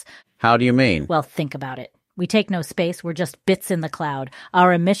equivalents. How do you mean? Well, think about it. We take no space. We're just bits in the cloud.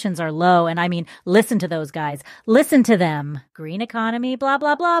 Our emissions are low. And I mean, listen to those guys. Listen to them. Green economy, blah,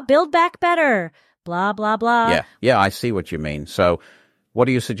 blah, blah. Build back better. Blah, blah, blah. Yeah, I see what you mean. So, what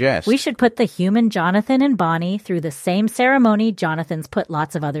do you suggest? We should put the human Jonathan and Bonnie through the same ceremony Jonathan's put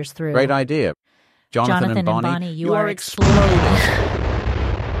lots of others through. Great idea. Jonathan and Bonnie, you are exploding.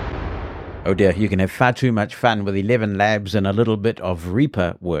 Oh dear, you can have far too much fun with 11 Labs and a little bit of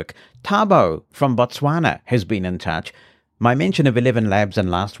Reaper work. Tabo from Botswana has been in touch. My mention of 11 Labs in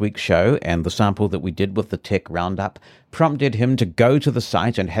last week's show and the sample that we did with the Tech Roundup prompted him to go to the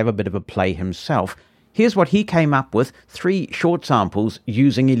site and have a bit of a play himself. Here's what he came up with, 3 short samples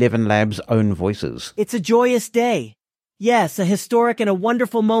using 11 Labs' own voices. It's a joyous day. Yes, a historic and a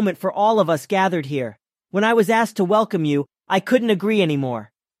wonderful moment for all of us gathered here. When I was asked to welcome you, I couldn't agree anymore.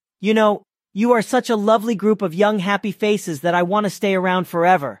 You know, you are such a lovely group of young, happy faces that I want to stay around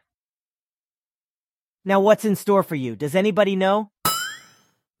forever. Now what's in store for you? Does anybody know?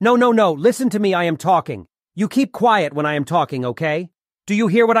 No. Listen to me, I am talking. You keep quiet when I am talking, okay? Do you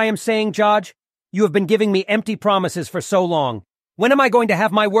hear what I am saying, Judge? You have been giving me empty promises for so long. When am I going to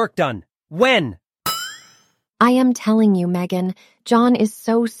have my work done? When? I am telling you, Megan, John is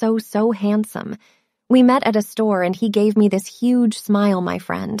so handsome. We met at a store and he gave me this huge smile, my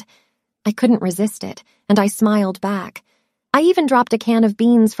friend. I couldn't resist it, and I smiled back. I even dropped a can of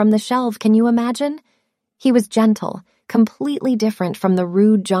beans from the shelf, can you imagine? He was gentle, completely different from the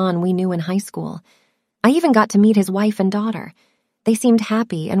rude John we knew in high school. I even got to meet his wife and daughter. They seemed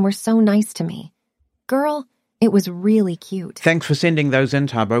happy and were so nice to me. Girl, it was really cute. Thanks for sending those in,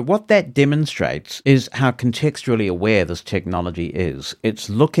 Tabo. What that demonstrates is how contextually aware this technology is. It's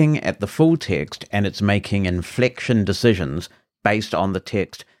looking at the full text and it's making inflection decisions based on the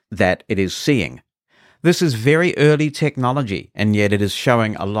text that it is seeing. This is very early technology, and yet it is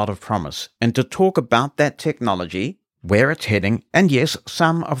showing a lot of promise. And to talk about that technology, where it's heading, and yes,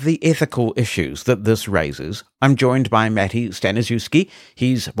 some of the ethical issues that this raises, I'm joined by Matty Staniszewski.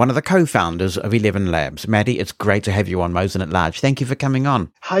 He's one of the co-founders of Eleven Labs. Matty, it's great to have you on Mosen at Large. Thank you for coming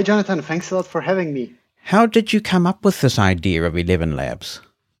on. Hi, Jonathan. Thanks a lot for having me. How did you come up with this idea of Eleven Labs?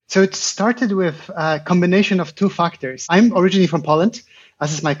 So it started with a combination of two factors. I'm originally from Poland.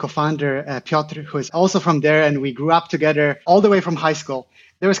 This is my co-founder, Piotr, who is also from there, and we grew up together all the way from high school.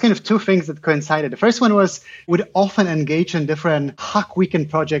 There was kind of two things that coincided. The first one was we'd often engage in different hack weekend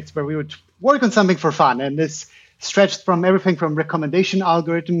projects where we would work on something for fun. And this stretched from everything from recommendation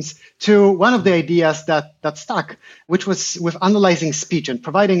algorithms to one of the ideas that stuck, which was with analyzing speech and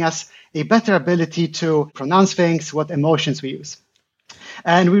providing us a better ability to pronounce things, what emotions we use.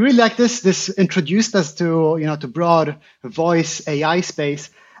 And we really like this. This introduced us to broad voice AI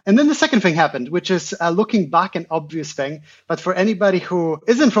space. And then the second thing happened, which is looking back, an obvious thing. But for anybody who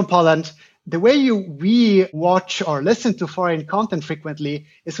isn't from Poland, the way we watch or listen to foreign content frequently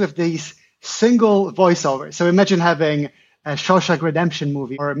is with these single voiceovers. So imagine having a Shawshank Redemption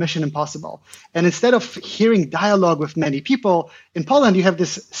movie or Mission Impossible. And instead of hearing dialogue with many people, in Poland, you have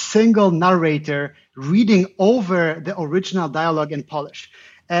this single narrator reading over the original dialogue in Polish.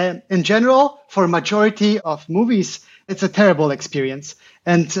 And in general, for a majority of movies, it's a terrible experience.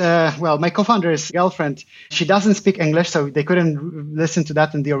 And my co-founder's girlfriend, she doesn't speak English, so they couldn't listen to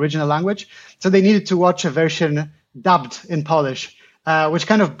that in the original language. So they needed to watch a version dubbed in Polish. Which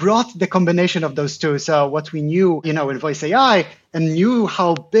kind of brought the combination of those two. So what we knew, in voice AI and knew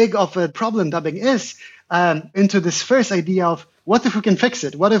how big of a problem dubbing is, into this first idea of what if we can fix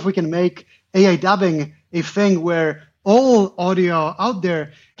it? What if we can make AI dubbing a thing where all audio out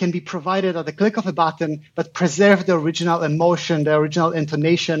there can be provided at the click of a button, but preserve the original emotion, the original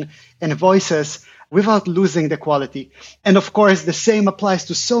intonation and voices without losing the quality. And of course, the same applies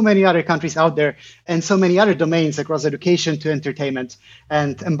to so many other countries out there and so many other domains across education to entertainment,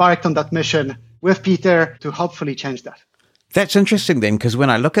 and embarked on that mission with Peter to hopefully change that. That's interesting then, because when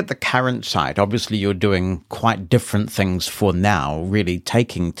I look at the current site, obviously you're doing quite different things for now, really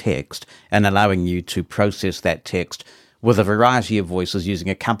taking text and allowing you to process that text with a variety of voices using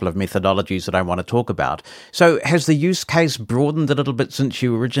a couple of methodologies that I want to talk about. So has the use case broadened a little bit since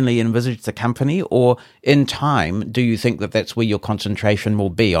you originally envisaged the company, or in time, do you think that that's where your concentration will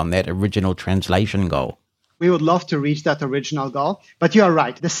be, on that original translation goal? We would love to reach that original goal, but you are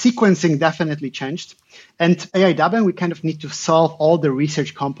right. The sequencing definitely changed. And AI dubbing, we kind of need to solve all the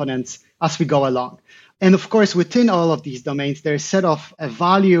research components as we go along. And of course, within all of these domains, there's a set of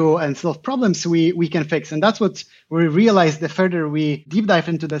value and sort of problems we can fix. And that's what we realized the further we deep dive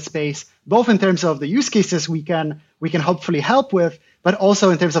into the space, both in terms of the use cases we can hopefully help with, but also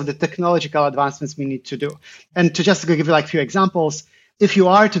in terms of the technological advancements we need to do. And to just give you a few examples, if you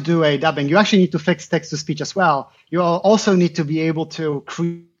are to do a dubbing, you actually need to fix text-to-speech as well. You also need to be able to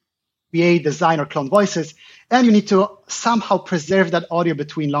create, design, or clone voices, and you need to somehow preserve that audio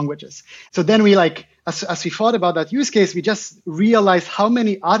between languages. So then we as we thought about that use case, we just realized how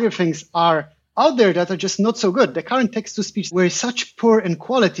many other things are out there that are just not so good. The current text-to-speech were such poor in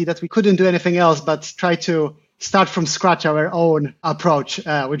quality that we couldn't do anything else but try to start from scratch our own approach,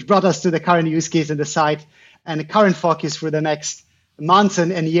 which brought us to the current use case in the site and the current focus for the next months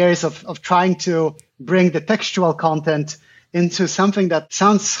and years of trying to bring the textual content into something that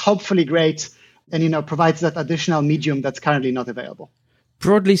sounds hopefully great and provides that additional medium that's currently not available.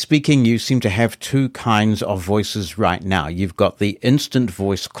 Broadly speaking, you seem to have two kinds of voices right now. You've got the instant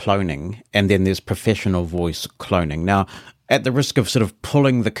voice cloning, and then there's professional voice cloning. Now, at the risk of sort of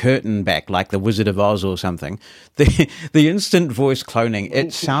pulling the curtain back like the Wizard of Oz or something, the instant voice cloning,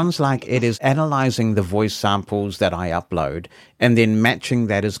 it sounds like it is analyzing the voice samples that I upload and then matching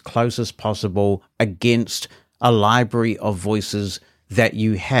that as close as possible against a library of voices that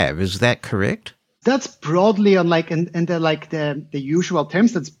you have. Is that correct? That's broadly on in the usual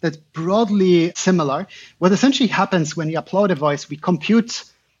terms. That's broadly similar. What essentially happens when you upload a voice, we compute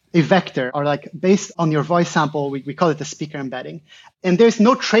a vector, or based on your voice sample, we call it a speaker embedding. And there's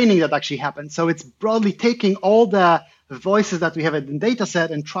no training that actually happens. So it's broadly taking all the voices that we have in the data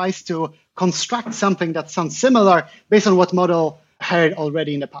set and tries to construct something that sounds similar based on what model heard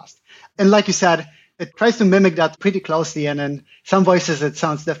already in the past. And like you said, it tries to mimic that pretty closely. And in some voices, it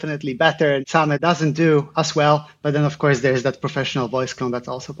sounds definitely better. And some it doesn't do as well. But then, of course, there's that professional voice clone that's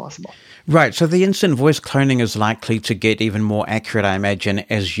also possible. Right. So the instant voice cloning is likely to get even more accurate, I imagine,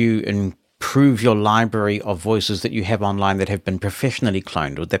 as you improve your library of voices that you have online that have been professionally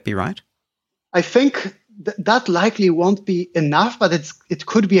cloned. Would that be right? I think that likely won't be enough, but it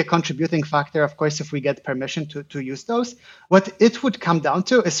could be a contributing factor, of course, if we get permission to use those. What it would come down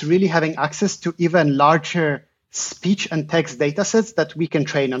to is really having access to even larger speech and text data sets that we can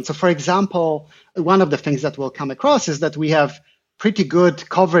train on. So, for example, one of the things that we'll come across is that we have pretty good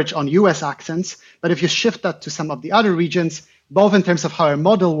coverage on US accents, but if you shift that to some of the other regions, both in terms of how our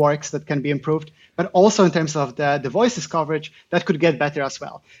model works, that can be improved, but also in terms of the voices coverage, that could get better as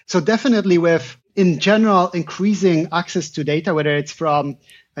well. So definitely with, in general, increasing access to data, whether it's from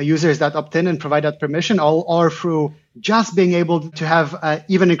users that opt in and provide that permission, or through just being able to have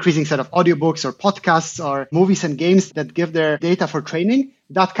even increasing set of audiobooks or podcasts or movies and games that give their data for training,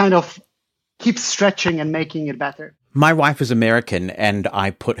 that kind of keeps stretching and making it better. My wife is American, and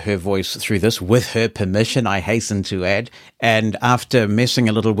I put her voice through this with her permission, I hasten to add. And after messing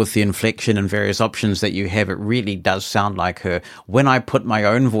a little with the inflection and various options that you have, it really does sound like her. When I put my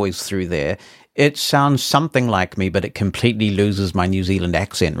own voice through there, it sounds something like me, but it completely loses my New Zealand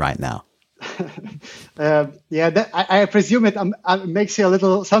accent right now. I presume it makes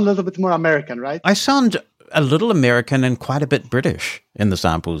you sound a little bit more American, right? I sound a little American and quite a bit British in the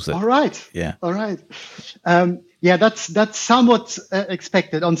samples. All right. Yeah. All right. That's somewhat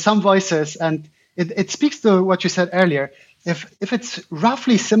expected on some voices, and it speaks to what you said earlier. If it's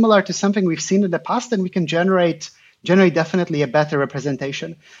roughly similar to something we've seen in the past, then we can generate definitely a better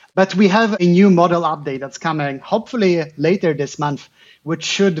representation. But we have a new model update that's coming, hopefully later this month, which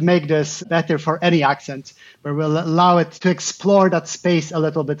should make this better for any accent, where we'll allow it to explore that space a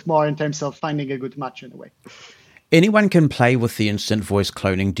little bit more in terms of finding a good match in a way. Anyone can play with the instant voice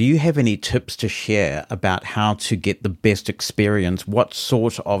cloning. Do you have any tips to share about how to get the best experience? What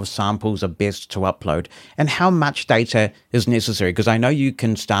sort of samples are best to upload? And how much data is necessary? Because I know you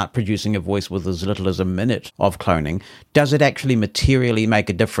can start producing a voice with as little as a minute of cloning. Does it actually materially make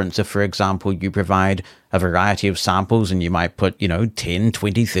a difference if, for example, you provide a variety of samples and you might put, 10,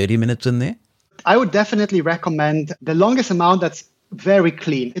 20, 30 minutes in there? I would definitely recommend the longest amount that's very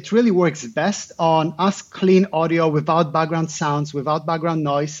clean. It really works best on us clean audio without background sounds, without background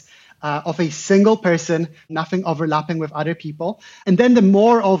noise, of a single person, nothing overlapping with other people. And then the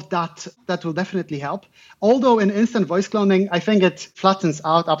more of that will definitely help. Although in instant voice cloning, I think it flattens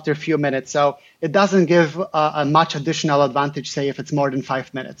out after a few minutes. So it doesn't give a much additional advantage, say, if it's more than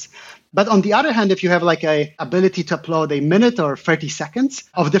 5 minutes. But on the other hand, if you have like a ability to upload a minute or 30 seconds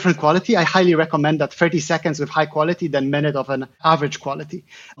of different quality, I highly recommend that 30 seconds with high quality, then minute of an average quality.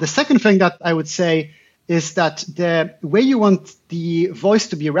 The second thing that I would say is that the way you want the voice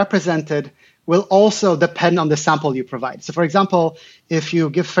to be represented will also depend on the sample you provide. So for example, if you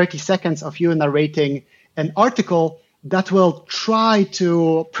give 30 seconds of you narrating an article, that will try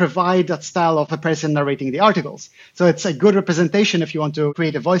to provide that style of a person narrating the articles. So it's a good representation if you want to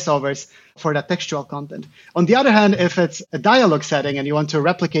create a voiceovers for that textual content. On the other hand, if it's a dialogue setting and you want to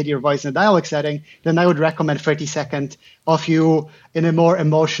replicate your voice in a dialogue setting, then I would recommend 30 seconds of you in a more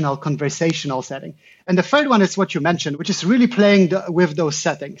emotional conversational setting. And the third one is what you mentioned, which is really playing with those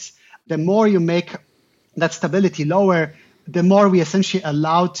settings. The more you make that stability lower, the more we essentially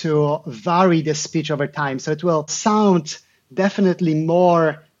allow to vary the speech over time. So it will sound definitely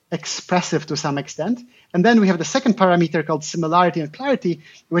more expressive to some extent. And then we have the second parameter called similarity and clarity,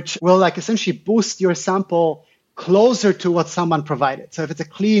 which will essentially boost your sample closer to what someone provided. So if it's a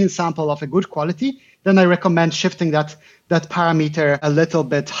clean sample of a good quality, then I recommend shifting that parameter a little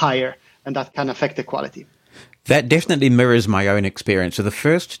bit higher, and that can affect the quality. That definitely mirrors my own experience. So the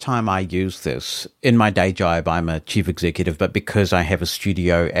first time I used this, in my day job, I'm a chief executive, but because I have a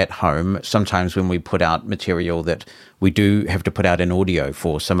studio at home, sometimes when we put out material that we do have to put out in audio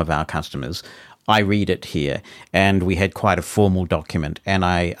for some of our customers, I read it here. And we had quite a formal document, and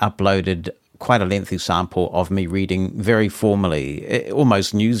I uploaded quite a lengthy sample of me reading very formally,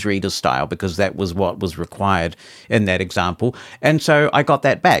 almost newsreader style, because that was what was required in that example. And so I got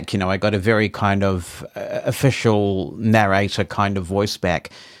that back. I got a very kind of official narrator kind of voice back.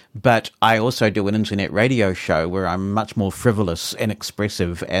 But I also do an internet radio show where I'm much more frivolous and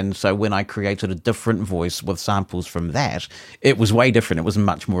expressive. And so when I created a different voice with samples from that, it was way different. It was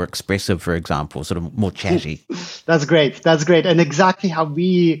much more expressive, for example, sort of more chatty. That's great. That's great. And exactly how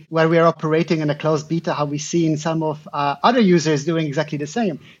where we are operating in a closed beta, how we've seen some of other users doing exactly the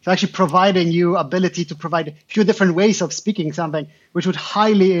same. So actually providing you ability to provide a few different ways of speaking something, which would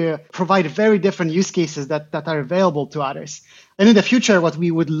highly provide very different use cases that are available to others. And in the future, what we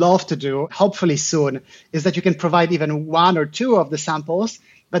would love to do, hopefully soon, is that you can provide even one or two of the samples,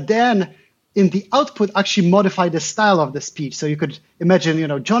 but then in the output, actually modify the style of the speech. So you could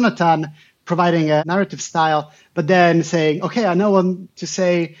imagine, Jonathan providing a narrative style, but then saying, okay, I now want to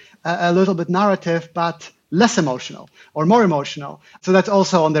say a little bit narrative, but less emotional or more emotional. So that's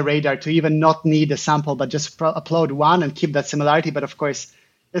also on the radar, to even not need a sample, but just upload one and keep that similarity. But of course,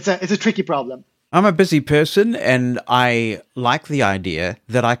 it's a tricky problem. I'm a busy person, and I like the idea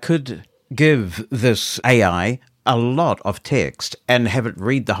that I could give this AI a lot of text and have it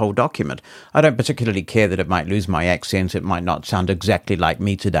read the whole document. I don't particularly care that it might lose my accent. It might not sound exactly like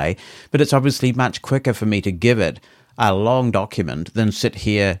me today, but it's obviously much quicker for me to give it a long document than sit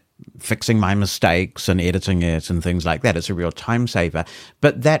here fixing my mistakes and editing it and things like that. It's a real time saver.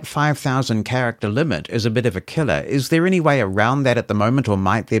 But that 5,000 character limit is a bit of a killer. Is there any way around that at the moment, or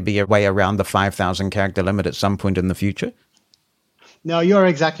might there be a way around the 5,000 character limit at some point in the future? No, you're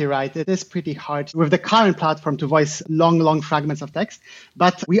exactly right. It is pretty hard with the current platform to voice long fragments of text.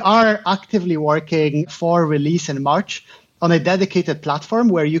 But we are actively working for release in March on a dedicated platform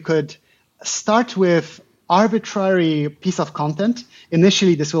where you could start with arbitrary piece of content.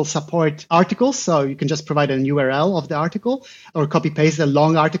 Initially, this will support articles, so you can just provide an URL of the article or copy paste a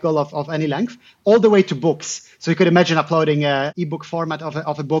long article of any length, all the way to books. So you could imagine uploading an ebook format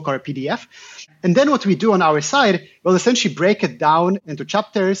of a book or a PDF. And then what we do on our side, we'll essentially break it down into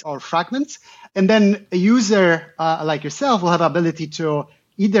chapters or fragments. And then a user like yourself will have the ability to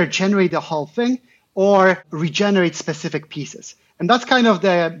either generate the whole thing or regenerate specific pieces. And that's kind of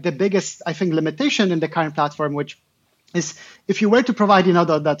the biggest, I think, limitation in the current platform, which is if you were to provide,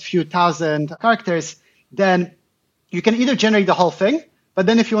 that few thousand characters, then you can either generate the whole thing, but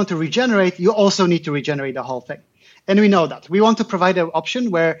then if you want to regenerate, you also need to regenerate the whole thing. And we know that. We want to provide an option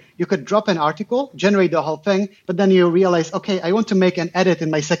where you could drop an article, generate the whole thing, but then you realize, okay, I want to make an edit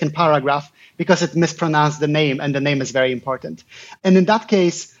in my second paragraph because it mispronounced the name, and the name is very important. And in that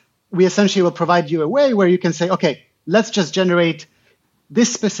case, we essentially will provide you a way where you can say, okay, let's just generate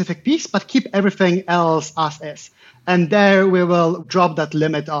this specific piece, but keep everything else as is. And there we will drop that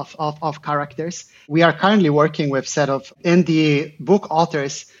limit of characters. We are currently working with a set of indie book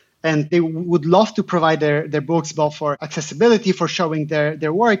authors, and they would love to provide their books both for accessibility, for showing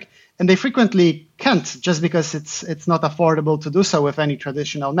their work. And they frequently can't just because it's not affordable to do so with any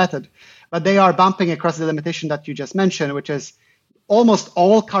traditional method. But they are bumping across the limitation that you just mentioned, which is almost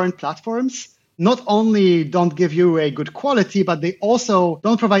all current platforms not only don't give you a good quality, but they also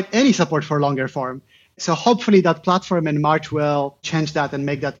don't provide any support for longer form. So hopefully that platform in March will change that and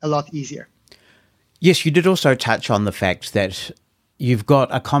make that a lot easier. Yes, you did also touch on the fact that you've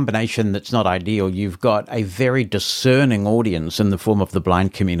got a combination that's not ideal. You've got a very discerning audience in the form of the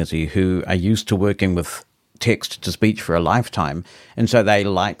blind community who are used to working with text to speech for a lifetime. And so they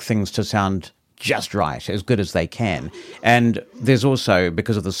like things to sound just right, as good as they can. And there's also,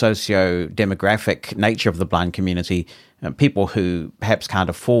 because of the socio-demographic nature of the blind community, people who perhaps can't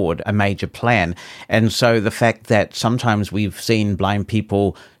afford a major plan. And so the fact that sometimes we've seen blind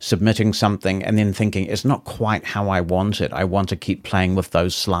people submitting something and then thinking, it's not quite how I want it. I want to keep playing with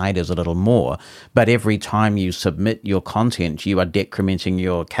those sliders a little more. But every time you submit your content, you are decrementing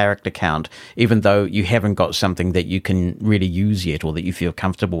your character count, even though you haven't got something that you can really use yet or that you feel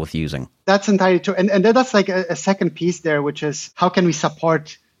comfortable with using. That's entirely true. And that's like a second piece there, which is how can we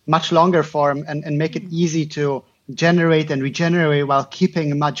support much longer form and make it easy to generate and regenerate while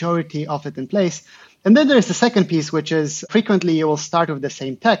keeping a majority of it in place. And then there's the second piece, which is frequently you will start with the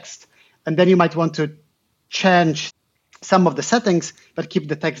same text, and then you might want to change some of the settings, but keep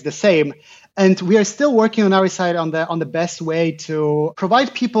the text the same. And we are still working on our side on the best way to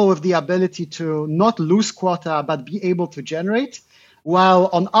provide people with the ability to not lose quota, but be able to generate, while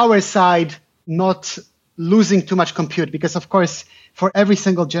on our side, not losing too much compute. Because of course, for every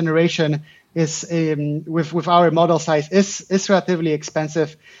single generation, is with our model size is relatively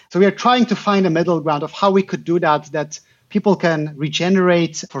expensive. So we are trying to find a middle ground of how we could do that people can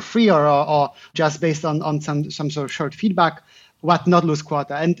regenerate for free or just based on some sort of short feedback, but not lose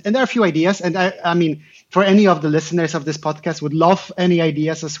quota. And there are a few ideas. And I mean, for any of the listeners of this podcast, would love any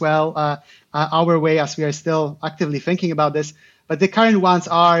ideas as well our way, as we are still actively thinking about this. But the current ones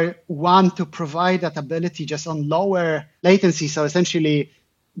are, one, to provide that ability just on lower latency. So essentially,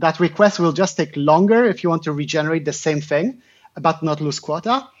 that request will just take longer if you want to regenerate the same thing, but not lose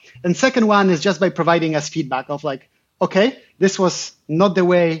quota. And second one is just by providing us feedback of like, okay, this was not the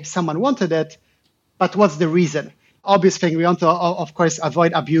way someone wanted it, but what's the reason? Obvious thing, we want to, of course,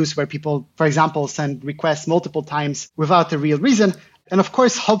 avoid abuse where people, for example, send requests multiple times without a real reason. And of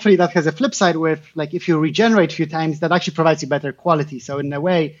course, hopefully that has a flip side with, like, if you regenerate a few times, that actually provides you better quality. So in a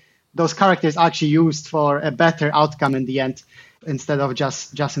way, those characters are actually used for a better outcome in the end, instead of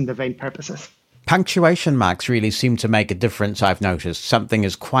just in the vain purposes. Punctuation marks really seem to make a difference, I've noticed. Something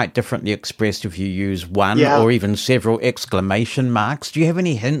is quite differently expressed if you use one or even several exclamation marks. Do you have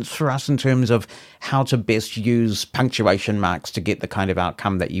any hints for us in terms of how to best use punctuation marks to get the kind of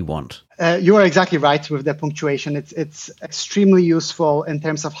outcome that you want? You are exactly right with the punctuation. It's extremely useful in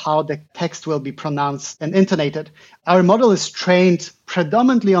terms of how the text will be pronounced and intonated. Our model is trained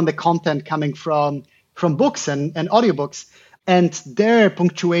predominantly on the content coming from books and audiobooks. And their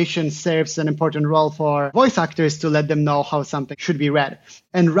punctuation serves an important role for voice actors to let them know how something should be read.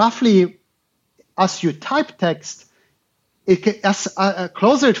 And roughly, as you type text,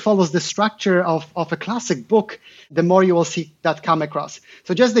 closer it follows the structure of a classic book, the more you will see that come across.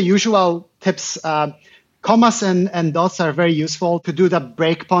 So just the usual tips, commas and dots are very useful to do the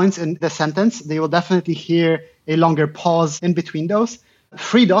breakpoints in the sentence. They will definitely hear a longer pause in between those.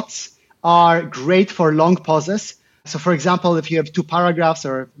 3 dots are great for long pauses. So for example, if you have 2 paragraphs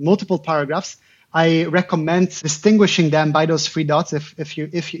or multiple paragraphs, I recommend distinguishing them by those 3 dots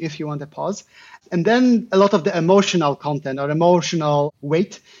if you want a pause. And then a lot of the emotional content or emotional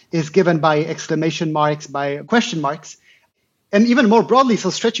weight is given by exclamation marks, by question marks. And even more broadly, so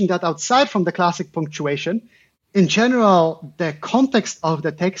stretching that outside from the classic punctuation, in general, the context of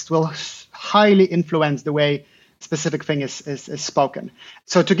the text will highly influence the way specific thing is spoken.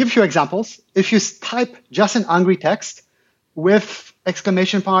 So to give you examples, if you type just an angry text with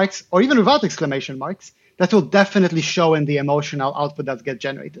exclamation marks or even without exclamation marks, that will definitely show in the emotional output that gets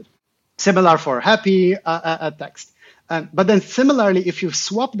generated. Similar for happy text. But then similarly, if you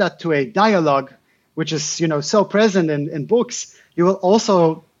swap that to a dialogue, which is so present in books, you will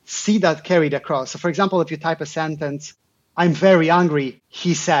also see that carried across. So for example, if you type a sentence, "I'm very angry,"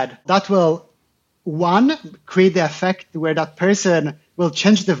 he said, that will create the effect where that person will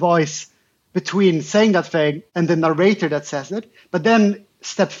change the voice between saying that thing and the narrator that says it. But then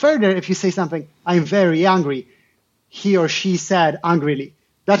step further, if you say something, "I'm very angry," he or she said angrily,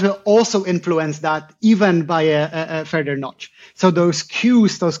 that will also influence that even by a further notch. So those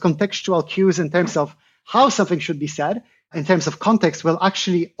cues, those contextual cues in terms of how something should be said, in terms of context, will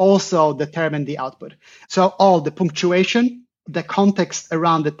actually also determine the output. So all the punctuation, the context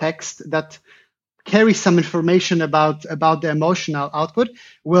around the text that carry some information about the emotional output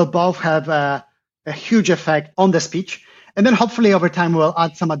will both have a huge effect on the speech. And then hopefully over time, we'll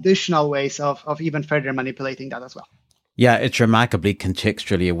add some additional ways of even further manipulating that as well. Yeah, it's remarkably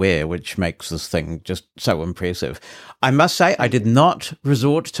contextually aware, which makes this thing just so impressive. I must say, I did not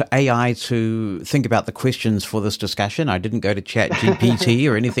resort to AI to think about the questions for this discussion. I didn't go to ChatGPT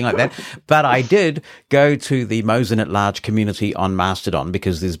or anything like that, but I did go to the Mosen at Large community on Mastodon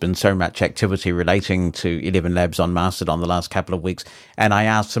because there's been so much activity relating to 11 Labs on Mastodon the last couple of weeks. And I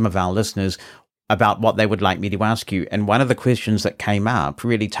asked some of our listeners about what they would like me to ask you. And one of the questions that came up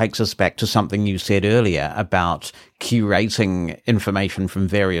really takes us back to something you said earlier about curating information from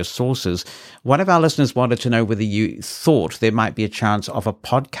various sources. One of our listeners wanted to know whether you thought there might be a chance of a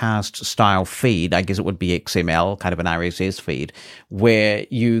podcast style feed, I guess it would be XML, kind of an RSS feed, where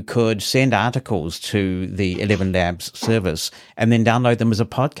you could send articles to the 11 Labs service and then download them as a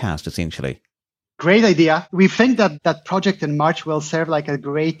podcast, essentially. Great idea. We think that project in March will serve like a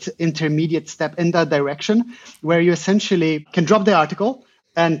great intermediate step in that direction, where you essentially can drop the article.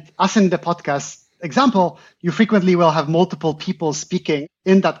 And as in the podcast example, you frequently will have multiple people speaking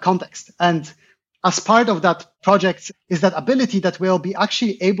in that context. And as part of that project is that ability that we'll be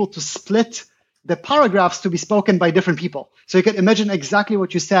actually able to split the paragraphs to be spoken by different people. So you can imagine exactly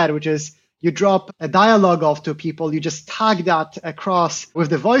what you said, which is you drop a dialogue off to people, you just tag that across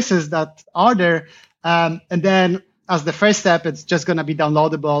with the voices that are there. And then as the first step, it's just going to be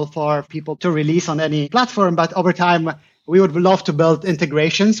downloadable for people to release on any platform. But over time, we would love to build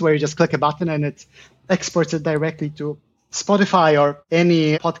integrations where you just click a button and it exports it directly to Spotify or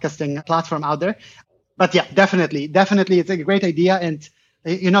any podcasting platform out there. But yeah, definitely, it's a great idea. And,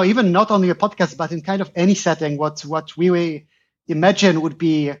 even not only a podcast, but in kind of any setting, what we imagine would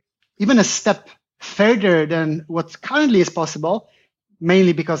be even a step further than what currently is possible,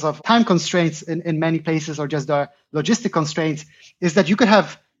 mainly because of time constraints in many places or just the logistic constraints, is that you could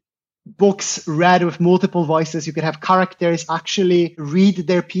have books read with multiple voices. You could have characters actually read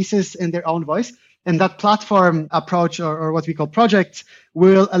their pieces in their own voice. And that platform approach or what we call projects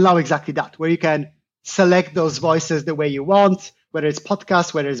will allow exactly that, where you can select those voices the way you want, whether it's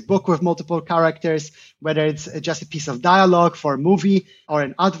podcast, whether it's book with multiple characters, whether it's just a piece of dialogue for a movie or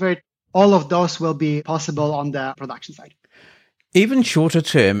an advert. All of those will be possible on the production side. Even shorter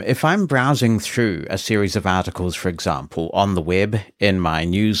term, if I'm browsing through a series of articles, for example, on the web, in my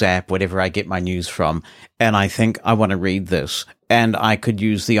news app, whatever I get my news from, and I think I want to read this, and I could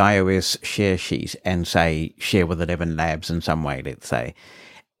use the iOS share sheet and say, share with 11 Labs in some way, let's say.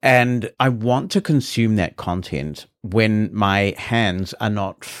 And I want to consume that content when my hands are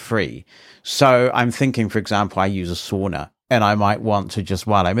not free. So I'm thinking, for example, I use a sauna, and I might want to just,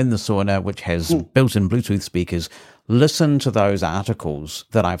 while I'm in the sauna, which has built-in Bluetooth speakers, listen to those articles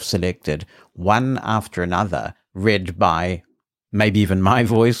that I've selected one after another, read by maybe even my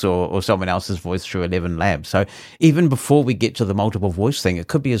voice or someone else's voice through 11 Labs. So even before we get to the multiple voice thing, it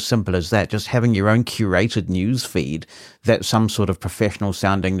could be as simple as that, just having your own curated news feed that some sort of professional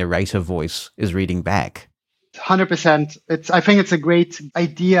sounding narrator voice is reading back. 100%. I think it's a great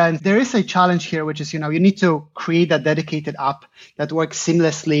idea. And there is a challenge here, which is, you need to create a dedicated app that works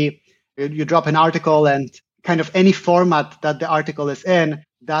seamlessly. You drop an article and kind of any format that the article is in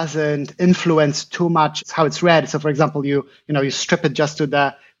doesn't influence too much how it's read. So for example, you strip it just to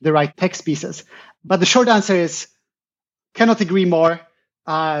the right text pieces. But the short answer is cannot agree more.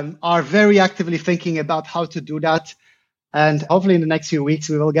 Are very actively thinking about how to do that. And hopefully in the next few weeks,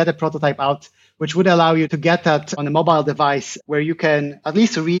 we will get a prototype out, which would allow you to get that on a mobile device where you can at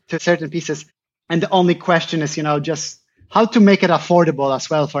least read to certain pieces. And the only question is, just how to make it affordable as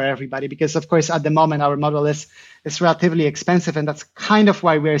well for everybody. Because of course, at the moment, our model is relatively expensive. And that's kind of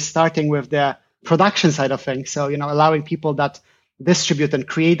why we're starting with the production side of things. So, allowing people that distribute and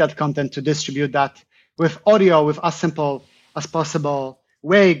create that content to distribute that with audio with as simple as possible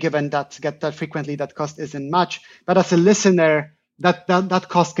way, given that frequently that cost isn't much. But as a listener, that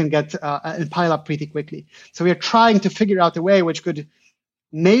cost can get and pile up pretty quickly. So we're trying to figure out a way which could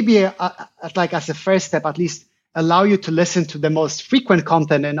maybe, as a first step, at least allow you to listen to the most frequent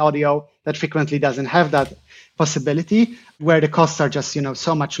content in audio that frequently doesn't have that possibility, where the costs are just,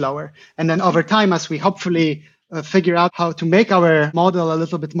 so much lower. And then over time, as we hopefully figure out how to make our model a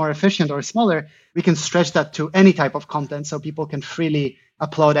little bit more efficient or smaller, we can stretch that to any type of content so people can freely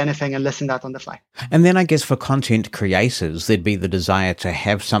upload anything and listen to that on the fly. And then I guess for content creators, there'd be the desire to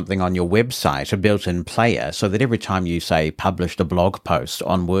have something on your website, a built-in player, so that every time you, say, published a blog post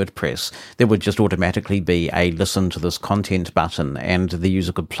on WordPress, there would just automatically be a listen to this content button, and the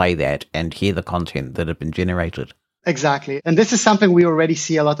user could play that and hear the content that had been generated. Exactly. And this is something we already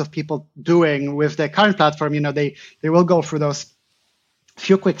see a lot of people doing with the current platform. They will go through those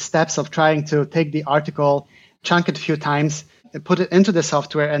few quick steps of trying to take the article, chunk it a few times, put it into the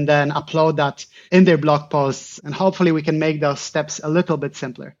software, and then upload that in their blog posts. And hopefully we can make those steps a little bit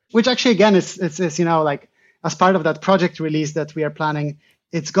simpler, which actually, again, is as part of that project release that we are planning,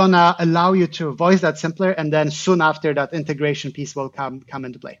 it's going to allow you to voice that simpler. And then soon after, that integration piece will come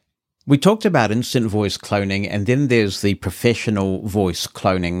into play. We talked about instant voice cloning, and then there's the professional voice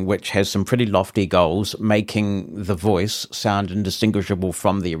cloning, which has some pretty lofty goals, making the voice sound indistinguishable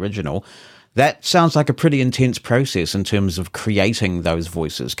from the original. That sounds like a pretty intense process in terms of creating those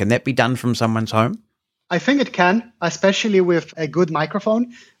voices. Can that be done from someone's home? I think it can, especially with a good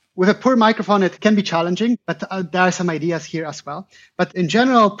microphone. With a poor microphone, it can be challenging, but there are some ideas here as well. But in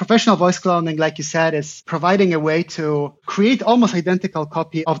general, professional voice cloning, like you said, is providing a way to create almost identical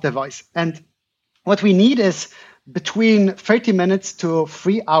copy of the voice. And what we need is between 30 minutes to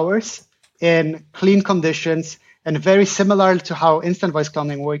 3 hours in clean conditions, and very similar to how instant voice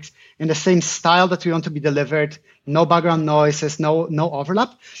cloning works, in the same style that we want to be delivered, no background noises, no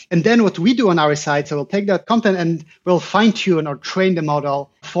overlap. And then what we do on our side, so we'll take that content and we'll fine tune or train the model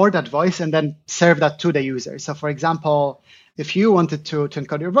for that voice and then serve that to the user. So for example, if you wanted to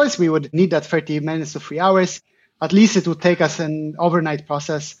encode your voice, we would need that 30 minutes to 3 hours. At least it would take us an overnight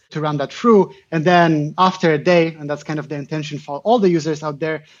process to run that through. And then after a day, and that's kind of the intention for all the users out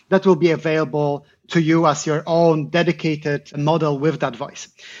there, that will be available to you as your own dedicated model with that voice.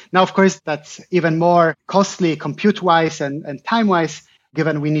 Now, of course, that's even more costly compute-wise and time-wise,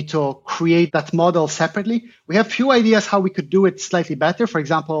 given we need to create that model separately. We have few ideas how we could do it slightly better. For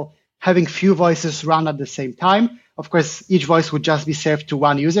example, having few voices run at the same time. Of course, each voice would just be served to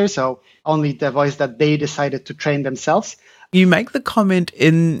one user, so only the voice that they decided to train themselves. You make the comment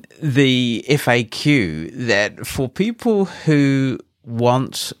in the FAQ that for people who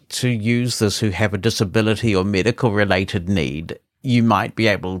want to use this, who have a disability or medical related need, you might be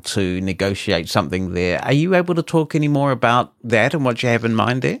able to negotiate something there. Are you able to talk any more about that and what you have in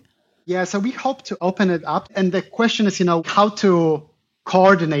mind there? Yeah, so we hope to open it up. And the question is, how to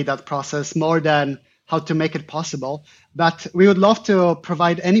coordinate that process more than how to make it possible. But we would love to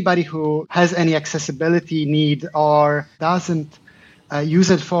provide anybody who has any accessibility need or doesn't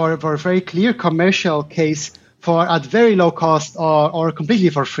use it for a very clear commercial case for at very low cost or completely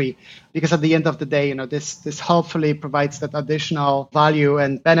for free. because at the end of the day, this hopefully provides that additional value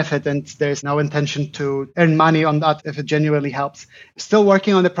and benefit, and there's no intention to earn money on that if it genuinely helps. Still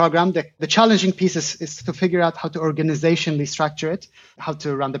working on the program. The challenging piece is to figure out how to organizationally structure it, how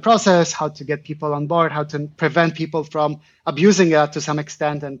to run the process, how to get people on board, how to prevent people from abusing it to some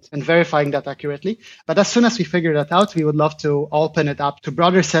extent and verifying that accurately. But as soon as we figure that out, we would love to open it up to a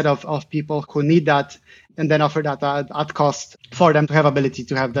broader set of people who need that, and then offer that at cost for them to have ability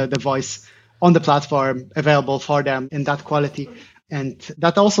to have the voice on the platform available for them in that quality. And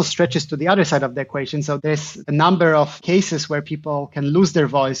that also stretches to the other side of the equation. So there's a number of cases where people can lose their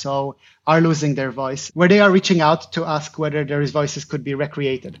voice or are losing their voice, where they are reaching out to ask whether their voices could be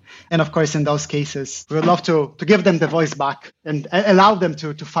recreated. And of course, in those cases, we would love to give them the voice back and allow them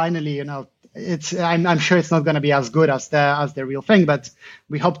to finally, I'm sure it's not going to be as good as the real thing, but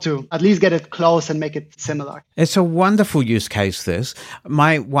we hope to at least get it close and make it similar. It's a wonderful use case, this.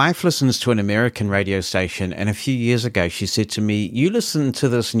 My wife listens to an American radio station, and a few years ago she said to me, you listen to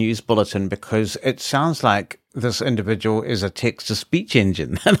this news bulletin because it sounds like this individual is a text-to-speech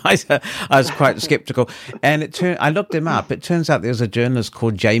engine. And I was quite skeptical. And I looked him up. It turns out there's a journalist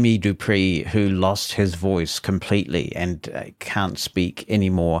called Jamie Dupree who lost his voice completely and can't speak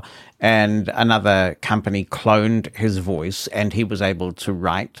anymore. And another company cloned his voice, and he was able to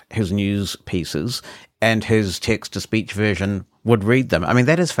write his news pieces, and his text-to-speech version would read them. I mean,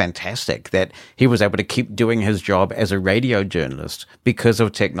 that is fantastic that he was able to keep doing his job as a radio journalist because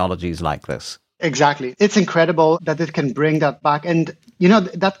of technologies like this. Exactly. It's incredible that it can bring that back. And,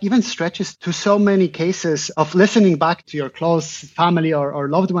 that even stretches to so many cases of listening back to your close family or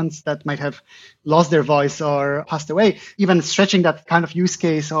loved ones that might have lost their voice or passed away, even stretching that kind of use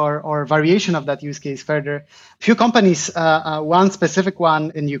case or variation of that use case further. A few companies, one specific one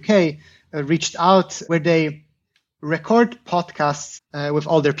in UK, reached out where they record podcasts with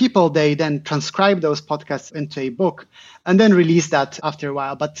older people. They then transcribe those podcasts into a book and then release that after a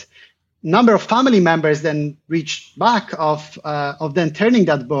while. But number of family members then reached back of then turning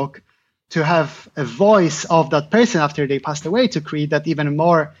that book to have a voice of that person after they passed away to create that even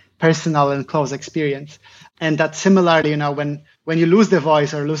more personal and close experience. And that similarly, when you lose the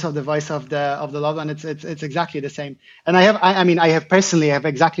voice or lose the voice of the loved one, it's exactly the same. And I have personally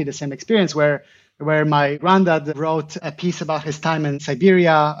exactly the same experience where my granddad wrote a piece about his time in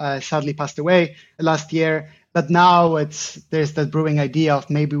Siberia, sadly passed away last year. But now there's that brewing idea of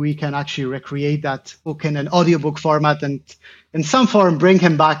maybe we can actually recreate that book in an audiobook format and in some form bring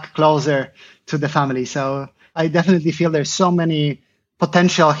him back closer to the family. So I definitely feel there's so many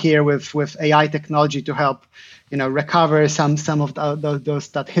potential here with AI technology to help, recover some of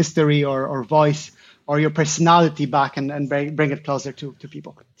that history or voice or your personality back and bring it closer to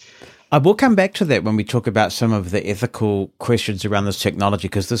people. I will come back to that when we talk about some of the ethical questions around this technology,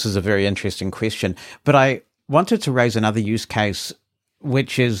 because this is a very interesting question. But I wanted to raise another use case,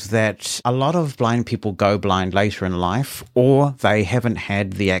 which is that a lot of blind people go blind later in life, or they haven't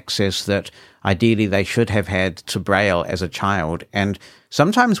had the access that ideally they should have had to Braille as a child. And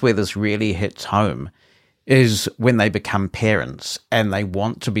sometimes where this really hits home is when they become parents and they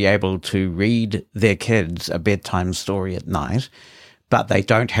want to be able to read their kids a bedtime story at night, but they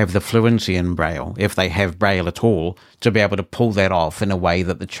don't have the fluency in Braille, if they have Braille at all, to be able to pull that off in a way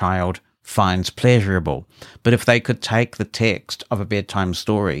that the child finds pleasurable. But if they could take the text of a bedtime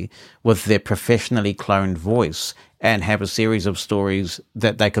story with their professionally cloned voice and have a series of stories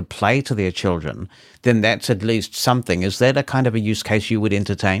that they could play to their children, then that's at least something. Is that a kind of a use case you would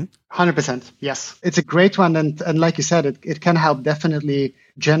entertain? 100%, yes. It's a great one. And like you said, it can help definitely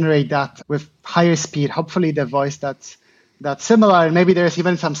generate that with higher speed, hopefully the voice that's similar. And maybe there's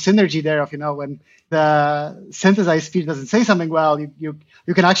even some synergy there of, when the synthesized speed doesn't say something well,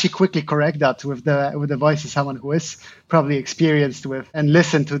 you can actually quickly correct that with the voice of someone who is probably experienced with and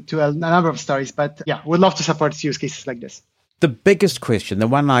listen to a number of stories. But yeah, we'd love to support use cases like this. The biggest question, the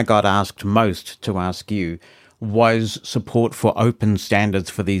one I got asked most to ask you, was support for open standards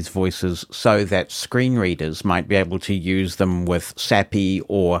for these voices so that screen readers might be able to use them with SAPI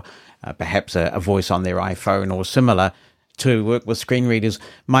or perhaps a voice on their iPhone or similar to work with screen readers.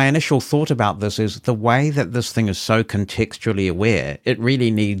 My initial thought about this is the way that this thing is so contextually aware, it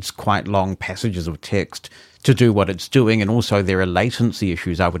really needs quite long passages of text to do what it's doing. And also there are latency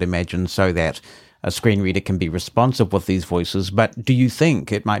issues, I would imagine, so that a screen reader can be responsive with these voices. But do you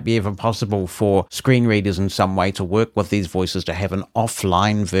think it might be even possible for screen readers in some way to work with these voices to have an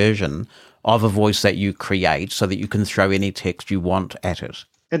offline version of a voice that you create so that you can throw any text you want at it?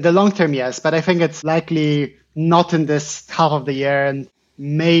 In the long term, yes, but I think it's likely not in this half of the year. And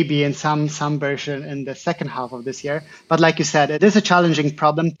maybe in some version in the second half of this year. But like you said, it is a challenging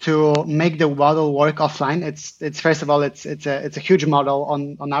problem to make the model work offline. It's first of all, it's a huge model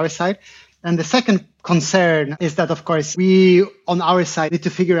on our side. And the second concern is that, of course, we on our side need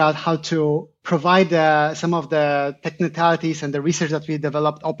to figure out how to provide some of the technicalities and the research that we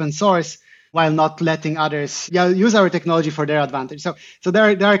developed open source while not letting others use our technology for their advantage. So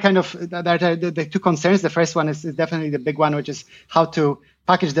there are kind of the two concerns. The first one is definitely the big one, which is how to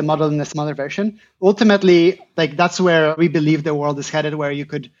package the model in a smaller version. Ultimately, like that's where we believe the world is headed, where you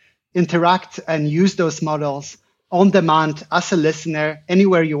could interact and use those models on demand as a listener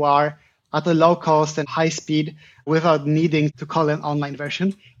anywhere you are at a low cost and high speed without needing to call an online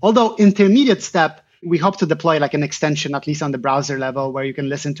version. Although intermediate step, we hope to deploy like an extension, at least on the browser level, where you can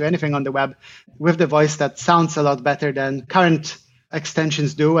listen to anything on the web with the voice that sounds a lot better than current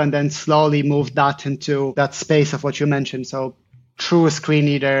extensions do, and then slowly move that into that space of what you mentioned. So true screen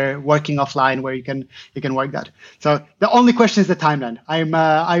reader working offline where you can work that. So the only question is the timeline.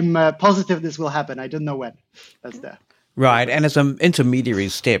 I'm positive this will happen. I don't know when. That's there. Right. And as an intermediary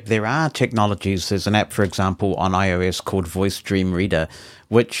step, there are technologies. There's an app, for example, on iOS called Voice Dream Reader,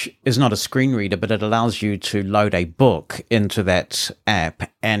 which is not a screen reader, but it allows you to load a book into that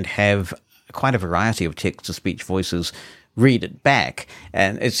app and have quite a variety of text-to-speech voices read it back.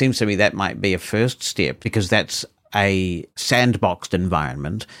 And it seems to me that might be a first step, because that's a sandboxed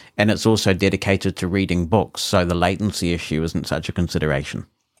environment, and it's also dedicated to reading books. So the latency issue isn't such a consideration.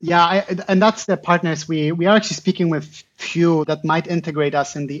 Yeah, and that's the partners we are actually speaking with few that might integrate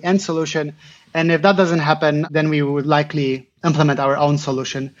us in the end solution. And if that doesn't happen, then we would likely implement our own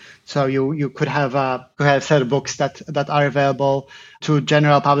solution. So you could have a set of books that are available to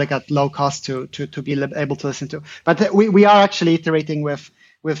general public at low cost to be able to listen to. But we are actually iterating with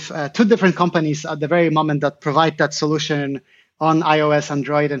two different companies at the very moment that provide that solution on iOS,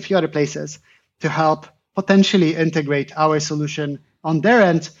 Android, and a few other places to help potentially integrate our solution on their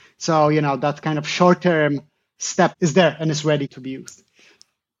end. So, that kind of short-term step is there and is ready to be used.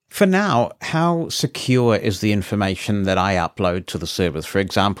 For now, how secure is the information that I upload to the service? For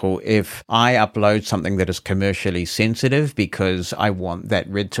example, if I upload something that is commercially sensitive because I want that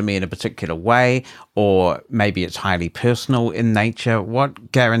read to me in a particular way, or maybe it's highly personal in nature,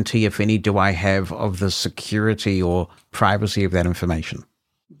 what guarantee, if any, do I have of the security or privacy of that information?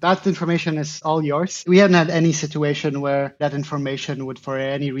 That information is all yours. We haven't had any situation where that information would for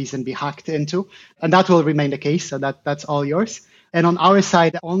any reason be hacked into, and that will remain the case. So that's all yours. And on our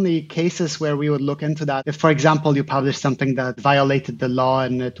side, only cases where we would look into that, if, for example, you published something that violated the law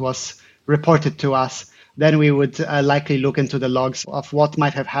and it was reported to us, then we would likely look into the logs of what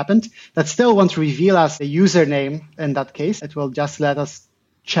might have happened. That still won't reveal us the username in that case. It will just let us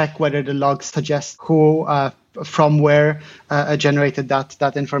check whether the logs suggest who from where generated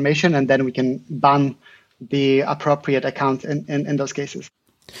that information, and then we can ban the appropriate account in those cases.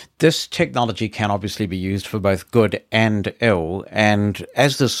 This technology can obviously be used for both good and ill, and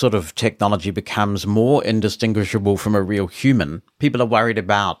as this sort of technology becomes more indistinguishable from a real human, people are worried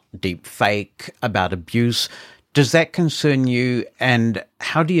about deep fake, about abuse. Does that concern you, and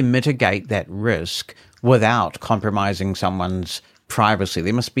how do you mitigate that risk without compromising someone's privacy?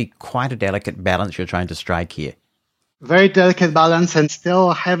 There must be quite a delicate balance you're trying to strike here. Very delicate balance, and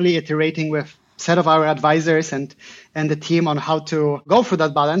still heavily iterating with set of our advisors and the team on how to go through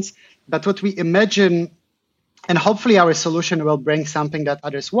that balance. But what we imagine, and hopefully our solution will bring something that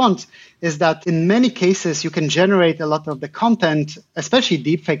others want, is that in many cases you can generate a lot of the content, especially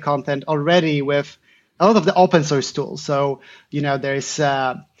deepfake content, already with a lot of the open source tools. So, there's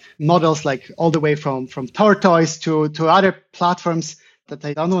models like all the way from Tortoise to other platforms that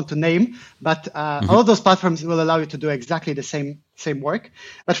I don't want to name, but all of those platforms will allow you to do exactly the same work.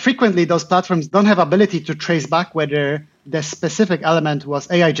 But frequently, those platforms don't have ability to trace back whether the specific element was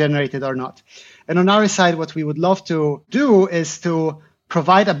AI generated or not. And on our side, what we would love to do is to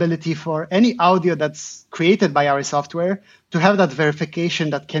provide ability for any audio that's created by our software to have that verification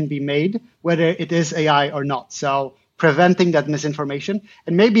that can be made, whether it is AI or not. So preventing that misinformation.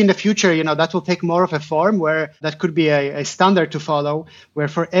 And maybe in the future, that will take more of a form where that could be a standard to follow, where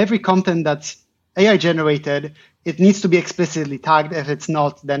for every content that's AI generated, it needs to be explicitly tagged. If it's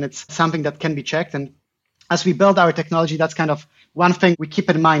not, then it's something that can be checked. And as we build our technology, that's kind of one thing we keep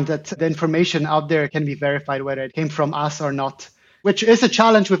in mind, that the information out there can be verified, whether it came from us or not, which is a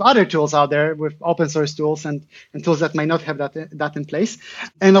challenge with other tools out there, with open source tools and tools that might not have that in place.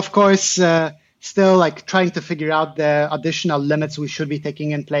 And of course, still trying to figure out the additional limits we should be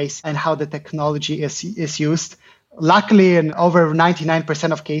taking in place and how the technology is used. Luckily, in over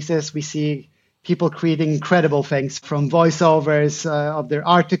 99% of cases, we see people creating incredible things, from voiceovers of their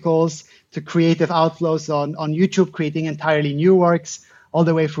articles to creative outflows on YouTube, creating entirely new works, all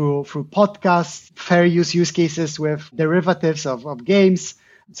the way through podcasts, fair use cases with derivatives of games.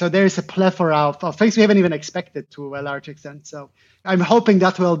 So there's a plethora of things we haven't even expected to a large extent. So I'm hoping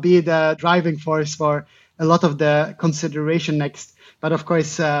that will be the driving force for a lot of the consideration next. But of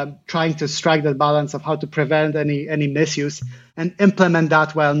course, trying to strike that balance of how to prevent any misuse and implement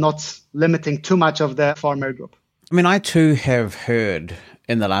that while not limiting too much of the former group. I mean, I too have heard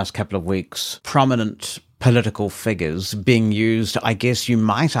in the last couple of weeks prominent political figures being used, I guess you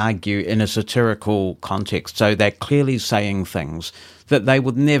might argue, in a satirical context. So they're clearly saying things that they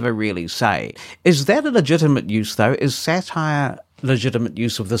would never really say. Is that a legitimate use, though? Is satire legitimate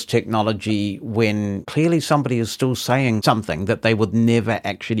use of this technology when clearly somebody is still saying something that they would never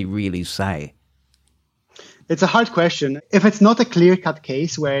actually really say? It's a hard question. If it's not a clear-cut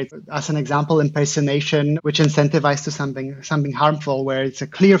case where, as an example, impersonation, which incentivizes to something harmful, where it's a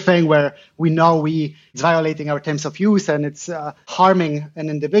clear thing where we know it's violating our terms of use and it's harming an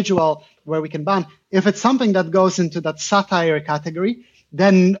individual, where we can ban. If it's something that goes into that satire category,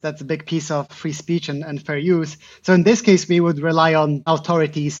 then that's a big piece of free speech and fair use. So in this case, we would rely on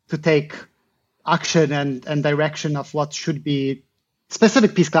authorities to take action and direction of what should be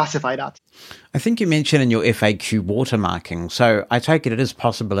specific piece classified at. I think you mentioned in your FAQ watermarking. So I take it is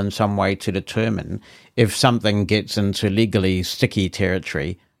possible in some way to determine if something gets into legally sticky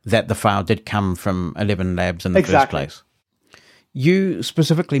territory that the file did come from 11 Labs in the first place. You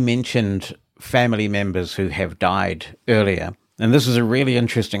specifically mentioned family members who have died earlier. And this is a really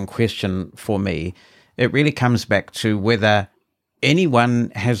interesting question for me. It really comes back to whether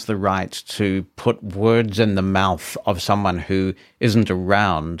anyone has the right to put words in the mouth of someone who isn't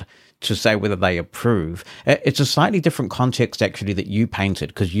around to say whether they approve. It's a slightly different context, actually, that you painted,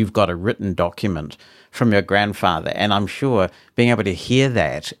 because you've got a written document from your grandfather. And I'm sure being able to hear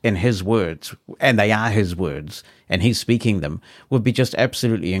that in his words, and they are his words, and he's speaking them, would be just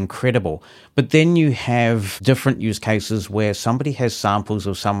absolutely incredible. But then you have different use cases where somebody has samples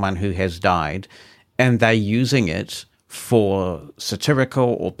of someone who has died, and they're using it for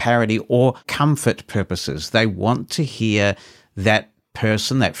satirical or parody or comfort purposes. They want to hear that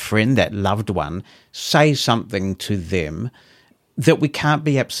person, that friend, that loved one, say something to them that we can't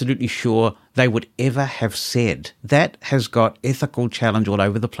be absolutely sure they would ever have said. That has got ethical challenge all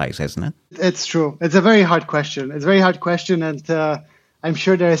over the place, hasn't it? It's true. It's a very hard question. And I'm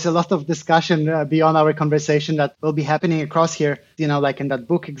sure there is a lot of discussion beyond our conversation that will be happening across here. Like in that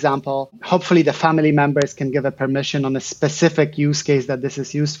book example, hopefully the family members can give a permission on a specific use case that this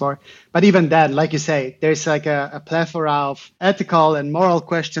is used for. But even then, like you say, there's like a plethora of ethical and moral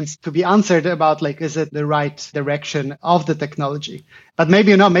questions to be answered about, like, is it the right direction of the technology? But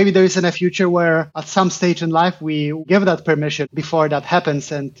maybe there is in a future where at some stage in life we give that permission before that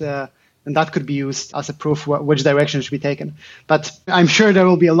happens, and that could be used as a proof which direction should be taken. But I'm sure there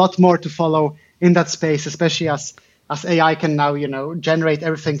will be a lot more to follow in that space, especially as AI can now, generate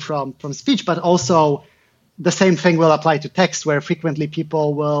everything from speech, but also the same thing will apply to text, where frequently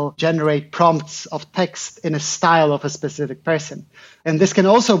people will generate prompts of text in a style of a specific person. And this can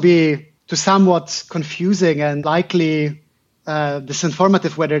also be to somewhat confusing and likely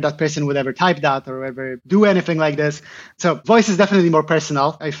disinformative whether that person would ever type that or ever do anything like this. So voice is definitely more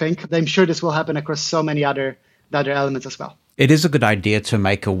personal, I think. I'm sure this will happen across so many other elements as well. It is a good idea to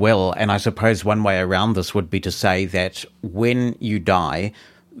make a will, and I suppose one way around this would be to say that when you die,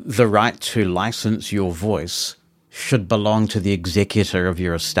 the right to license your voice should belong to the executor of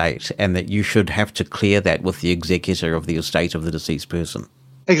your estate, and that you should have to clear that with the executor of the estate of the deceased person.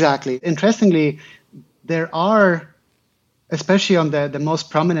 Exactly. Interestingly, there are, especially on the most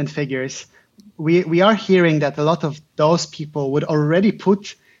prominent figures, we are hearing that a lot of those people would already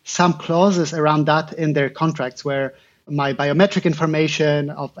put some clauses around that in their contracts, where my biometric information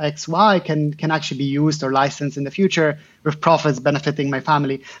of XY can actually be used or licensed in the future with profits benefiting my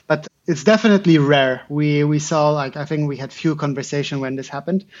family. But it's definitely rare. We saw, I think we had few conversations when this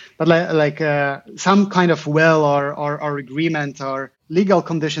happened, but some kind of will or agreement or legal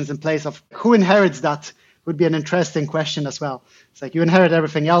conditions in place of who inherits that would be an interesting question as well. It's like you inherit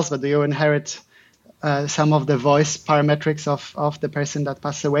everything else, but do you inherit some of the voice parametrics of the person that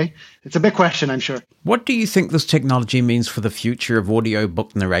passed away? It's a big question, I'm sure. What do you think this technology means for the future of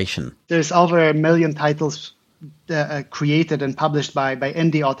audiobook narration? There's over 1 million titles created and published by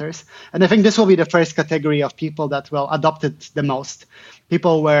indie authors. And I think this will be the first category of people that will adopt it the most.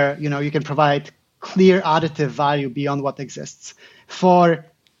 People where, you can provide clear additive value beyond what exists. For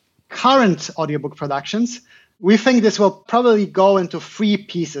current audiobook productions, We think this will probably go into 3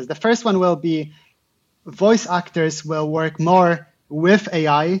 pieces. The first one will be voice actors will work more with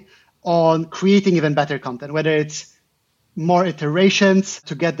AI on creating even better content, whether it's more iterations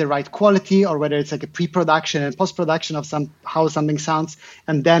to get the right quality, or whether it's like a pre-production and post-production of how something sounds,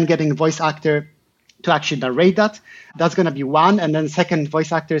 and then getting a voice actor to actually narrate that. That's going to be one. And then second,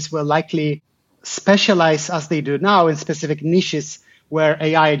 voice actors will likely specialize, as they do now, in specific niches where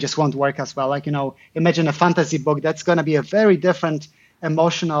AI just won't work as well. Like, imagine a fantasy book. That's going to be a very different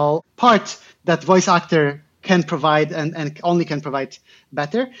emotional part that voice actor can provide and only can provide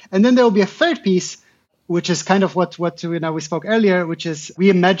better. And then there will be a third piece, which is kind of what we spoke earlier, which is we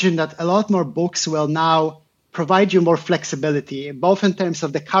imagine that a lot more books will now provide you more flexibility, both in terms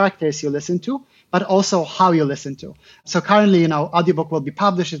of the characters you listen to, but also how you listen to. So currently, audiobook will be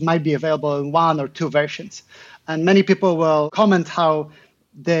published. It might be available in 1 or 2 versions. And many people will comment how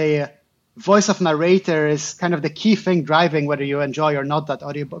the voice of narrator is kind of the key thing driving whether you enjoy or not that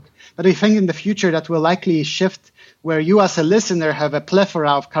audiobook. But I think in the future that will likely shift where you as a listener have a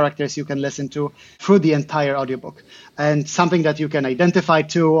plethora of characters you can listen to through the entire audiobook. And something that you can identify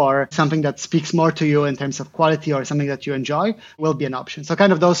to, or something that speaks more to you in terms of quality, or something that you enjoy, will be an option. So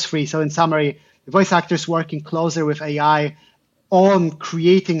kind of those 3. So in summary, voice actors working closer with AI on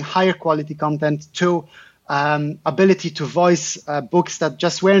creating higher quality content, 2, ability to voice books that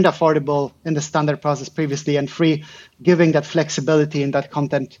just weren't affordable in the standard process previously, and 3, giving that flexibility in that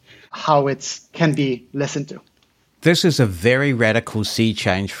content, how it can be listened to. This is a very radical sea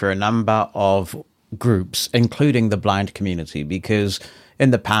change for a number of groups, including the blind community, because in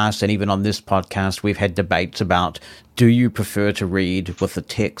the past, and even on this podcast, we've had debates about, do you prefer to read with the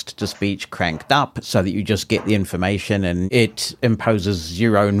text-to-speech cranked up so that you just get the information and it imposes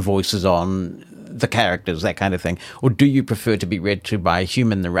your own voices on the characters, that kind of thing? Or do you prefer to be read to by a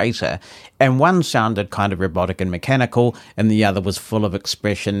human narrator? And one sounded kind of robotic and mechanical, and the other was full of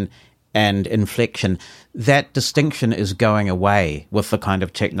expression and inflection. That distinction is going away with the kind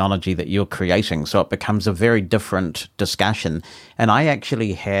of technology that you're creating. So it becomes a very different discussion. And I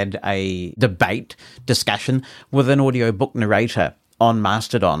actually had a discussion with an audiobook narrator on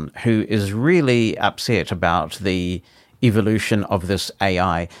Mastodon who is really upset about the evolution of this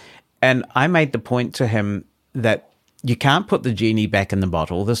AI. And I made the point to him that you can't put the genie back in the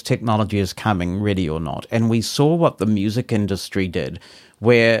bottle. This technology is coming, ready or not. And we saw what the music industry did,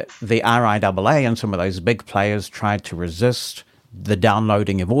 where the RIAA and some of those big players tried to resist the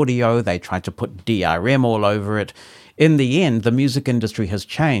downloading of audio. They tried to put DRM all over it. In the end, the music industry has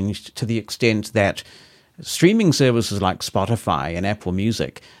changed to the extent that streaming services like Spotify and Apple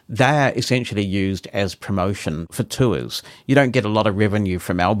Music, they are essentially used as promotion for tours. You don't get a lot of revenue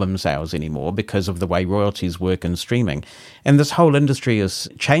from album sales anymore because of the way royalties work in streaming. And this whole industry is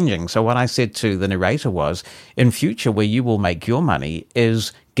changing. So what I said to the narrator was, in future, where you will make your money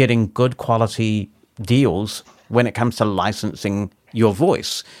is getting good quality deals when it comes to licensing your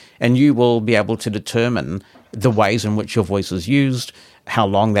voice. And you will be able to determine the ways in which your voice is used, how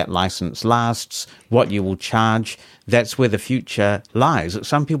long that license lasts, what you will charge. That's where the future lies.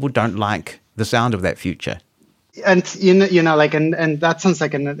 Some people don't like the sound of that future. And and that sounds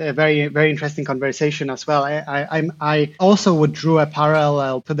like a very, very interesting conversation as well. I also would draw a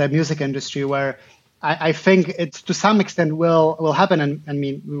parallel to the music industry, where I think it to some extent will happen, and I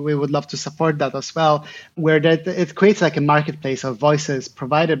mean we would love to support that as well, where it creates like a marketplace of voices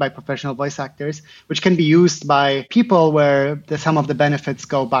provided by professional voice actors, which can be used by people where some of the benefits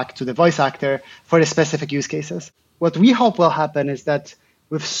go back to the voice actor for the specific use cases. What we hope will happen is that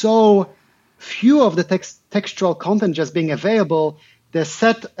with so few of the textual content just being available, the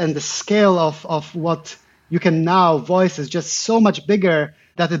set and the scale of what you can now voice is just so much bigger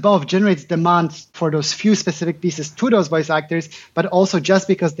that it both generates demand for those few specific pieces to those voice actors, but also just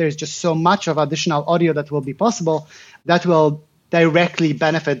because there's just so much of additional audio that will be possible, that will directly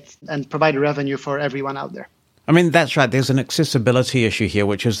benefit and provide revenue for everyone out there. I mean, that's right. There's an accessibility issue here,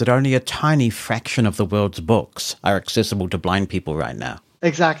 which is that only a tiny fraction of the world's books are accessible to blind people right now.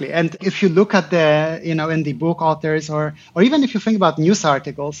 Exactly. And if you look at the, in the book authors, or even if you think about news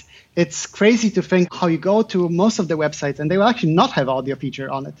articles, it's crazy to think how you go to most of the websites and they will actually not have audio feature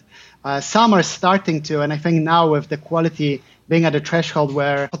on it. Some are starting to, and I think now with the quality being at a threshold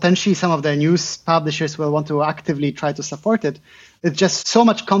where potentially some of the news publishers will want to actively try to support it, it's just so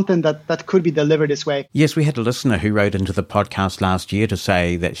much content that could be delivered this way. Yes, we had a listener who wrote into the podcast last year to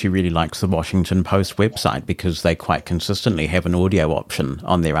say that she really likes the Washington Post website because they quite consistently have an audio option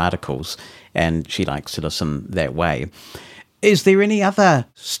on their articles, and she likes to listen that way. Is there any other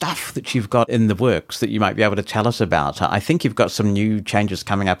stuff that you've got in the works that you might be able to tell us about? I think you've got some new changes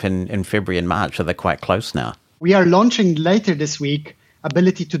coming up in February and March, so they're quite close now. We are launching later this week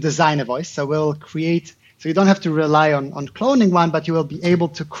ability to design a voice. So we'll create, so you don't have to rely on cloning one, but you will be able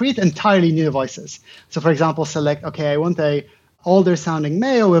to create entirely new voices. So for example, select, okay, I want a older sounding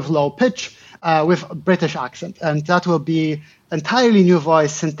male with low pitch, with British accent. And that will be entirely new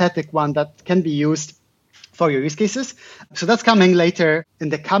voice, synthetic one that can be used for your use cases. So that's coming later in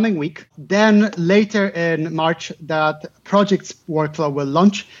the coming week. Then later in March, that projects workflow will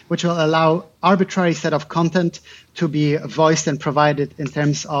launch, which will allow arbitrary set of content to be voiced and provided in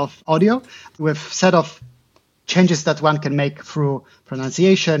terms of audio with set of changes that one can make through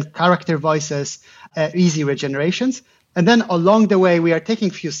pronunciation, character voices, easy regenerations. And then along the way, we are taking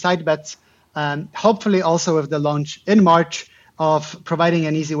a few side bets, hopefully also with the launch in March of providing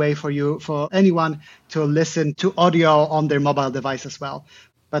an easy way for anyone to listen to audio on their mobile device as well.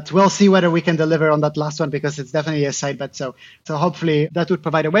 But we'll see whether we can deliver on that last one because it's definitely a side bet. So hopefully that would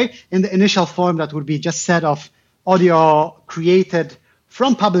provide a way. In the initial form, that would be just set of audio created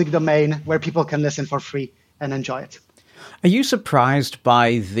from public domain where people can listen for free and enjoy it. Are you surprised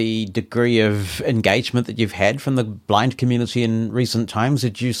by the degree of engagement that you've had from the blind community in recent times?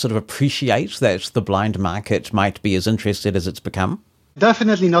 Did you sort of appreciate that the blind market might be as interested as it's become?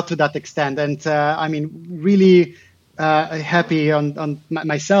 Definitely not to that extent. And really happy on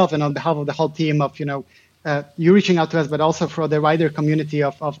myself and on behalf of the whole team of, you reaching out to us, but also for the wider community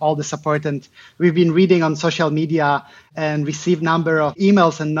of all the support. And we've been reading on social media and received number of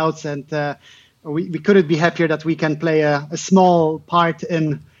emails and notes, and we couldn't be happier that we can play a small part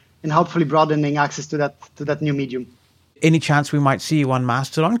in hopefully broadening access to that new medium. Any chance we might see you on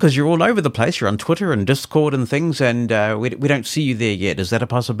Mastodon? Because you're all over the place. You're on Twitter and Discord and things, and we don't see you there yet. Is that a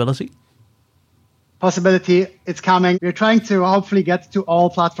possibility? Possibility. It's coming. We're trying to hopefully get to all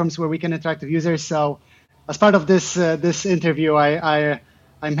platforms where we can interact with users. So as part of this interview,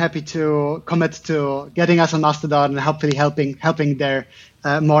 I'm happy to commit to getting us on Mastodon and hopefully helping there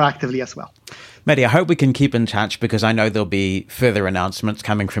more actively as well. Matty, I hope we can keep in touch because I know there'll be further announcements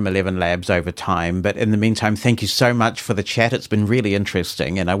coming from 11 Labs over time. But in the meantime, thank you so much for the chat. It's been really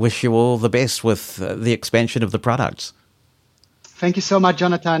interesting, and I wish you all the best with the expansion of the products. Thank you so much,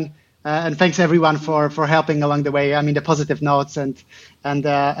 Jonathan. And thanks everyone for helping along the way. I mean, the positive notes and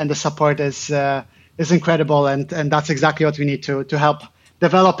the support is incredible, and that's exactly what we need to help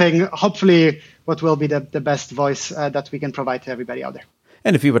developing hopefully what will be the best voice that we can provide to everybody out there.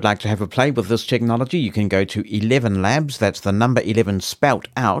 And if you would like to have a play with this technology, you can go to 11 Labs, that's the number 11 spelt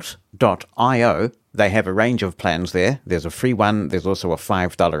out.io. They have a range of plans there. There's a free one, there's also a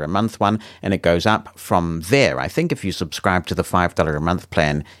 $5 a month one, and it goes up from there. I think if you subscribe to the $5 a month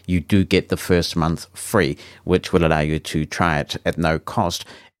plan, you do get the first month free, which will allow you to try it at no cost.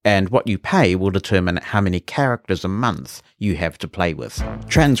 And what you pay will determine how many characters a month you have to play with.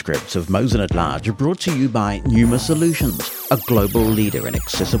 Transcripts of Mosen at Large are brought to you by Pneuma Solutions, a global leader in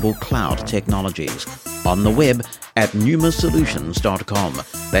accessible cloud technologies. On the web at pneumasolutions.com.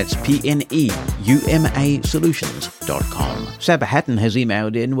 That's PNEUMA solutions.com. Sabah Hatton has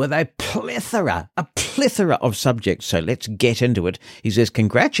emailed in with a plethora of subjects, so let's get into it. He says,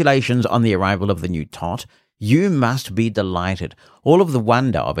 congratulations on the arrival of the new tot. You must be delighted. All of the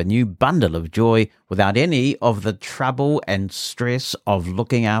wonder of a new bundle of joy without any of the trouble and stress of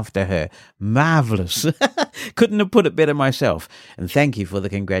looking after her. Marvelous. Couldn't have put it better myself. And thank you for the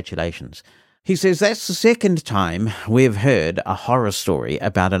congratulations. He says that's the second time we've heard a horror story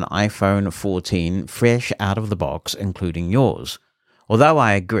about an iPhone 14 fresh out of the box, including yours. Although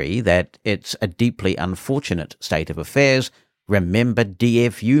I agree that it's a deeply unfortunate state of affairs, remember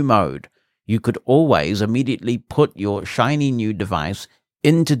DFU mode. You could always immediately put your shiny new device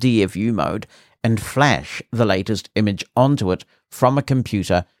into DFU mode and flash the latest image onto it from a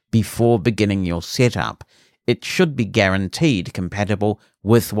computer before beginning your setup. It should be guaranteed compatible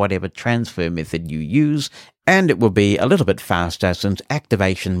with whatever transfer method you use, and it will be a little bit faster since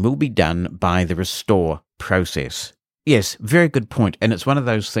activation will be done by the restore process. Yes, very good point, and it's one of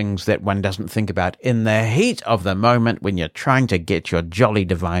those things that one doesn't think about in the heat of the moment when you're trying to get your jolly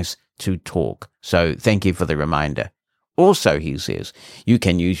device to talk. So thank you for the reminder. Also, he says, you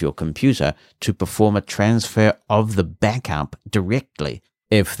can use your computer to perform a transfer of the backup directly,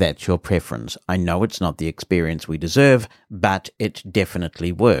 if that's your preference. I know it's not the experience we deserve, but it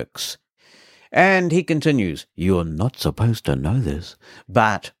definitely works. And he continues, you're not supposed to know this,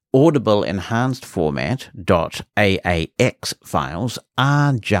 but Audible Enhanced Format .aax files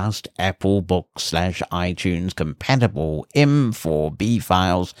are just Apple Books/iTunes compatible M4B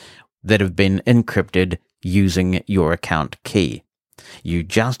files that have been encrypted using your account key. You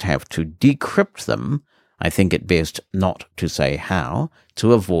just have to decrypt them. I think it best not to say how,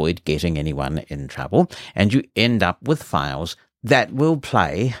 to avoid getting anyone in trouble, and you end up with files that will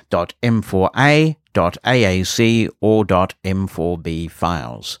play .m4a, .aac, or .m4b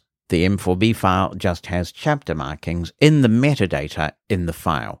files. The M4b file just has chapter markings in the metadata in the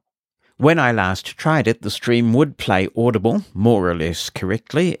file. When I last tried it, the stream would play Audible more or less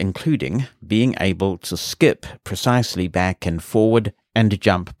correctly, including being able to skip precisely back and forward and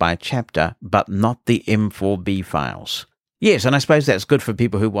jump by chapter, but not the M4b files. Yes, and I suppose that's good for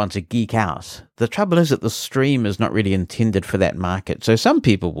people who want to geek out. The trouble is that the stream is not really intended for that market, so some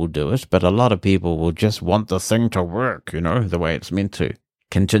people will do it, but a lot of people will just want the thing to work, the way it's meant to.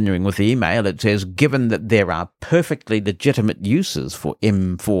 Continuing with the email, it says, given that there are perfectly legitimate uses for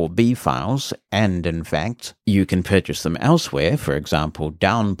M4b files, and in fact, you can purchase them elsewhere, for example,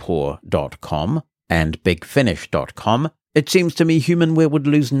 downpour.com and bigfinish.com, it seems to me Humanware would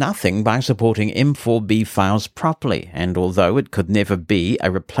lose nothing by supporting M4b files properly, and although it could never be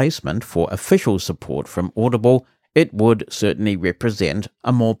a replacement for official support from Audible, it would certainly represent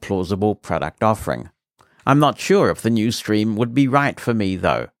a more plausible product offering. I'm not sure if the new stream would be right for me,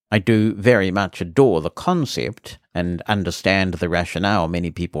 though. I do very much adore the concept and understand the rationale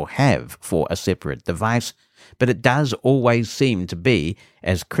many people have for a separate device, but it does always seem to be,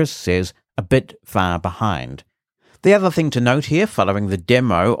 as Chris says, a bit far behind. The other thing to note here, following the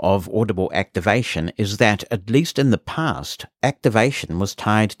demo of Audible activation, is that, at least in the past, activation was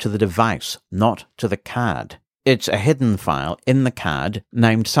tied to the device, not to the card. It's a hidden file in the card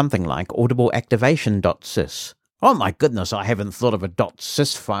named something like audibleactivation.sys. Oh my goodness, I haven't thought of a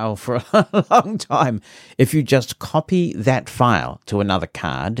 .sys file for a long time. If you just copy that file to another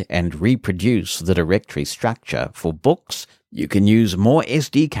card and reproduce the directory structure for books, you can use more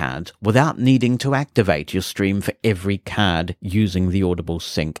SD cards without needing to activate your stream for every card using the Audible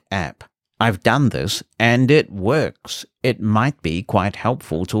Sync app. I've done this, and it works. It might be quite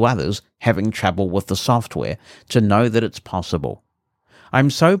helpful to others having trouble with the software to know that it's possible. I'm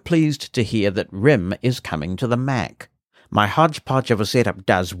so pleased to hear that RIM is coming to the Mac. My hodgepodge of a setup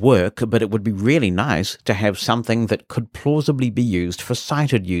does work, but it would be really nice to have something that could plausibly be used for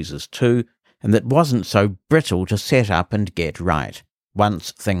sighted users too, and that wasn't so brittle to set up and get right.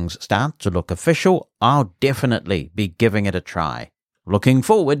 Once things start to look official, I'll definitely be giving it a try. Looking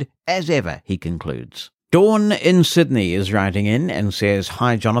forward, as ever, he concludes. Dawn in Sydney is writing in and says,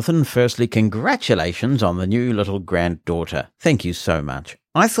 Hi Jonathan, firstly congratulations on the new little granddaughter. Thank you so much.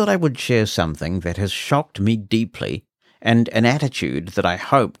 I thought I would share something that has shocked me deeply and an attitude that I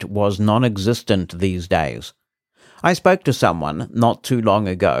hoped was non-existent these days. I spoke to someone not too long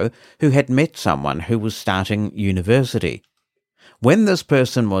ago who had met someone who was starting university. When this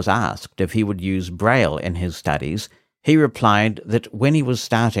person was asked if he would use Braille in his studies, he replied that when he was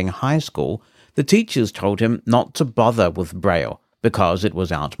starting high school, the teachers told him not to bother with Braille because it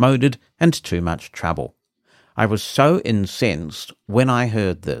was outmoded and too much trouble. I was so incensed when I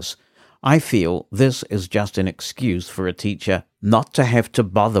heard this. I feel this is just an excuse for a teacher not to have to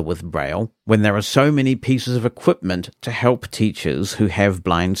bother with Braille when there are so many pieces of equipment to help teachers who have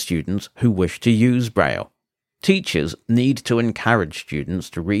blind students who wish to use Braille. Teachers need to encourage students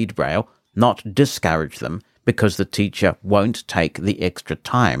to read Braille, not discourage them, because the teacher won't take the extra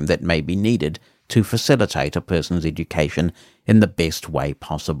time that may be needed to facilitate a person's education in the best way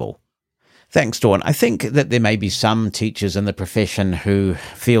possible. Thanks, Dawn. I think that there may be some teachers in the profession who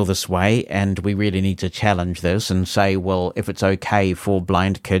feel this way, and we really need to challenge this and say, well, if it's okay for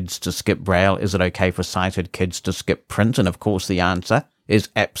blind kids to skip Braille, is it okay for sighted kids to skip print? And of course the answer is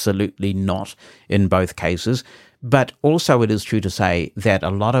absolutely not in both cases. But also it is true to say that a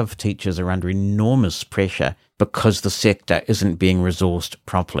lot of teachers are under enormous pressure because the sector isn't being resourced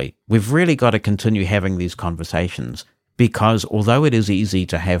properly. We've really got to continue having these conversations because although it is easy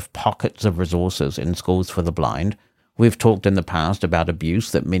to have pockets of resources in schools for the blind, we've talked in the past about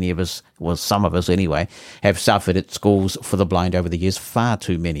abuse that many of us, well, some of us anyway, have suffered at schools for the blind over the years. Far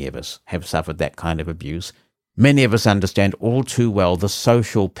too many of us have suffered that kind of abuse. Many of us understand all too well the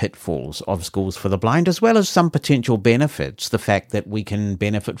social pitfalls of schools for the blind, as well as some potential benefits, the fact that we can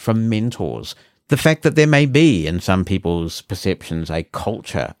benefit from mentors, the fact that there may be, in some people's perceptions, a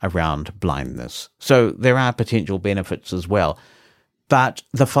culture around blindness. So there are potential benefits as well. But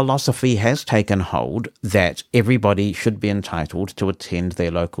the philosophy has taken hold that everybody should be entitled to attend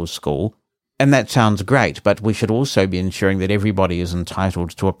their local school. And that sounds great, but we should also be ensuring that everybody is entitled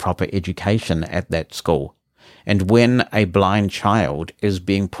to a proper education at that school. And when a blind child is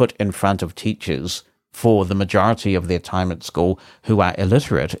being put in front of teachers for the majority of their time at school who are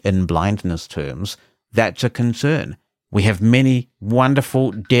illiterate in blindness terms, that's a concern. We have many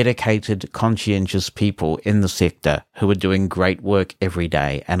wonderful, dedicated, conscientious people in the sector who are doing great work every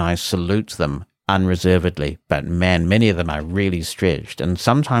day, and I salute them unreservedly. But man, many of them are really stretched. And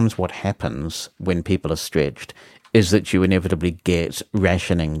sometimes what happens when people are stretched is that you inevitably get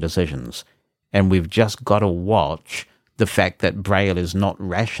rationing decisions. And we've just got to watch the fact that Braille is not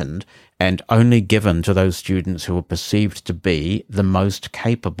rationed and only given to those students who are perceived to be the most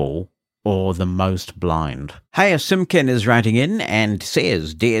capable or the most blind. Haya Simkin is writing in and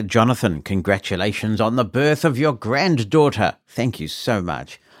says, Dear Jonathan, congratulations on the birth of your granddaughter. Thank you so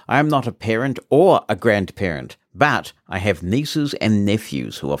much. I am not a parent or a grandparent, but I have nieces and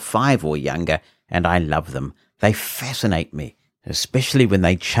nephews who are 5 or younger, and I love them. They fascinate me, especially when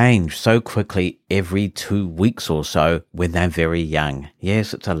they change so quickly every 2 weeks or so when they're very young.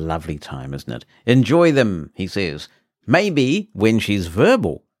 Yes, it's a lovely time, isn't it? Enjoy them, he says. Maybe when she's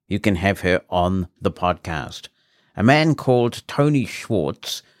verbal, you can have her on the podcast. A man called Tony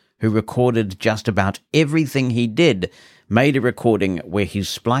Schwartz, who recorded just about everything he did, made a recording where he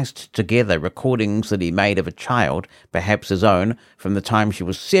spliced together recordings that he made of a child, perhaps his own, from the time she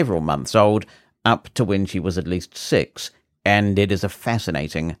was several months old up to when she was at least 6, and it is a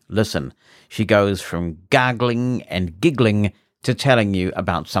fascinating listen. She goes from gargling and giggling to telling you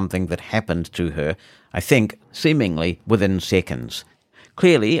about something that happened to her, I think, seemingly within seconds.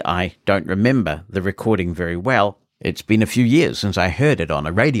 Clearly, I don't remember the recording very well. It's been a few years since I heard it on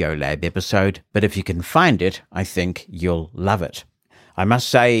a Radiolab episode, but if you can find it, I think you'll love it. I must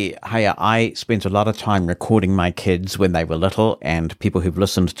say, Haya, I spent a lot of time recording my kids when they were little, and people who've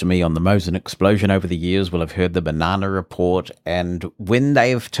listened to me on the Mosen Explosion over the years will have heard the Banana Report, and when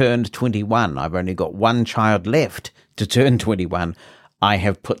they've turned 21, I've only got one child left to turn 21, I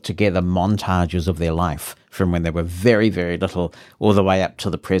have put together montages of their life from when they were very, very little all the way up to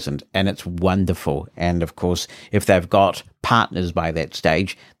the present, and it's wonderful. And of course, if they've got partners by that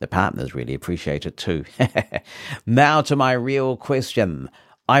stage, the partners really appreciate it too. Now to my real question.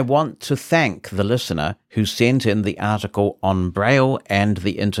 I want to thank the listener who sent in the article on Braille and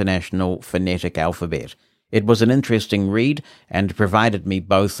the International Phonetic Alphabet. It was an interesting read and provided me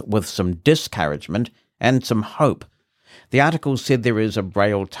both with some discouragement and some hope. The article said there is a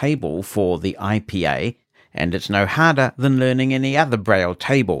Braille table for the IPA, and it's no harder than learning any other Braille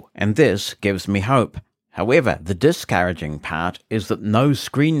table, and this gives me hope. However, the discouraging part is that no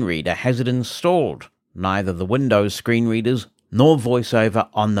screen reader has it installed, neither the Windows screen readers nor VoiceOver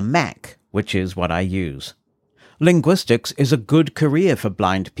on the Mac, which is what I use. Linguistics is a good career for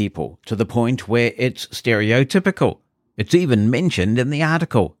blind people, to the point where it's stereotypical. It's even mentioned in the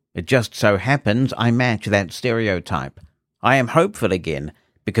article. It just so happens I match that stereotype. I am hopeful again,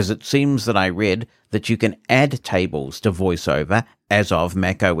 because it seems that I read that you can add tables to VoiceOver as of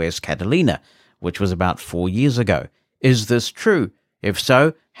macOS Catalina, which was about 4 years ago. Is this true? If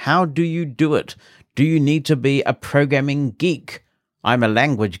so, how do you do it? Do you need to be a programming geek? I'm a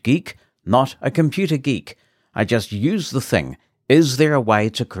language geek, not a computer geek. I just use the thing. Is there a way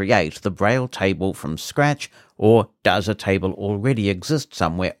to create the Braille table from scratch, or does a table already exist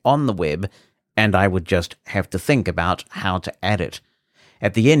somewhere on the web, and I would just have to think about how to add it?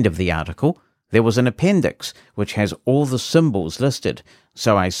 At the end of the article, there was an appendix which has all the symbols listed,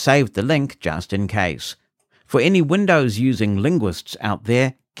 so I saved the link just in case. For any Windows-using linguists out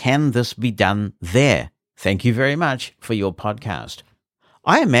there, can this be done there? Thank you very much for your podcast.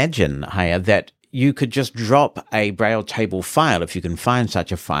 I imagine, Haya, that you could just drop a Braille table file, if you can find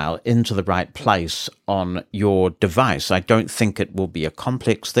such a file, into the right place on your device. I don't think it will be a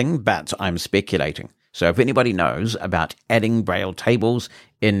complex thing, but I'm speculating. So if anybody knows about adding Braille tables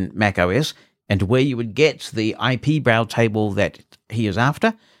in macOS and where you would get the IP Braille table that he is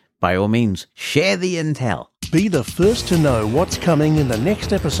after, by all means, share the intel. Be the first to know what's coming in the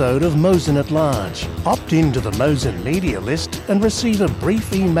next episode of Mosen at Large. Opt into the Mosen media list and receive a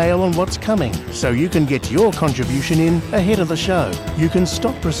brief email on what's coming, so you can get your contribution in ahead of the show. You can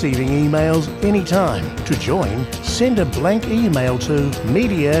stop receiving emails anytime. To join, send a blank email to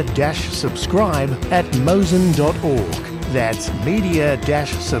media-subscribe@mosen.org. That's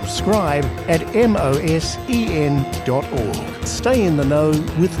media-subscribe@mosen.org. Stay in the know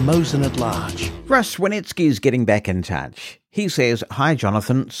with Mosen at Large. Russ Winetsky's getting back in touch. He says, Hi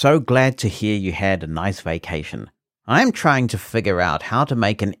Jonathan, so glad to hear you had a nice vacation. I'm trying to figure out how to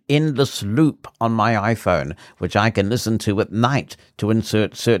make an endless loop on my iPhone, which I can listen to at night to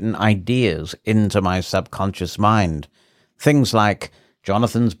insert certain ideas into my subconscious mind. Things like,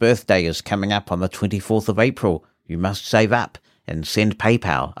 Jonathan's birthday is coming up on the 24th of April. You must save up and send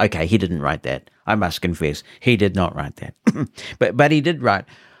PayPal. Okay, he didn't write that. I must confess, he did not write that. but he did write,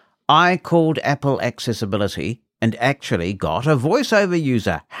 I called Apple Accessibility and actually got a voiceover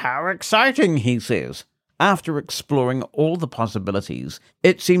user. How exciting, he says. After exploring all the possibilities,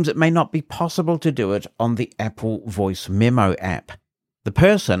 it seems it may not be possible to do it on the Apple Voice Memo app. The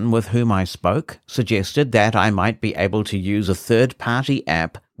person with whom I spoke suggested that I might be able to use a third-party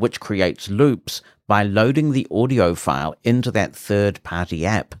app which creates loops by loading the audio file into that third-party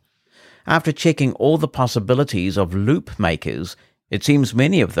app. After checking all the possibilities of loop makers, it seems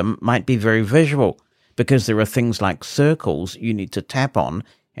many of them might be very visual, because there are things like circles you need to tap on,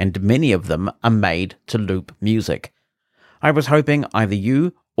 and many of them are made to loop music. I was hoping either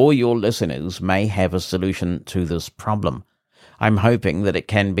you or your listeners may have a solution to this problem. I'm hoping that it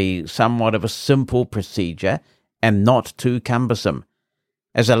can be somewhat of a simple procedure and not too cumbersome.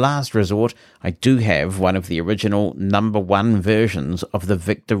 As a last resort, I do have one of the original #1 versions of the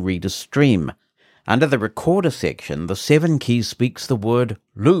Victor Reader Stream. Under the recorder section, the 7 key speaks the word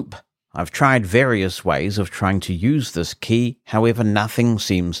loop. I've tried various ways of trying to use this key, however nothing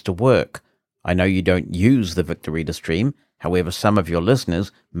seems to work. I know you don't use the Victor Reader Stream, however some of your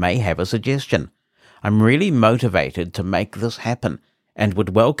listeners may have a suggestion. I'm really motivated to make this happen, and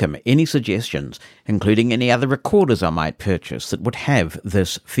would welcome any suggestions, including any other recorders I might purchase that would have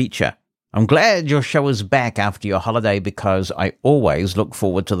this feature. I'm glad your show is back after your holiday, because I always look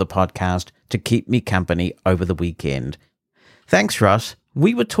forward to the podcast to keep me company over the weekend. Thanks, Ross.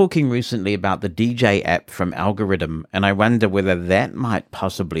 We were talking recently about the DJ app from Algorithm, and I wonder whether that might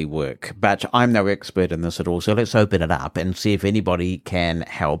possibly work. But I'm no expert in this at all, so let's open it up and see if anybody can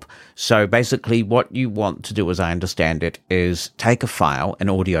help. So basically what you want to do, as I understand it, is take a file, an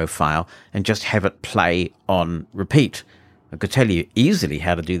audio file, and just have it play on repeat. I could tell you easily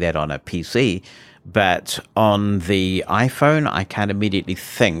how to do that on a PC, but on the iPhone, I can't immediately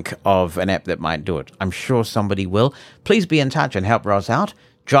think of an app that might do it. I'm sure somebody will. Please be in touch and help Ross out.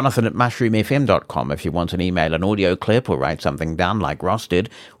 Jonathan@mushroomfm.com if you want an email, an audio clip, or write something down like Ross did.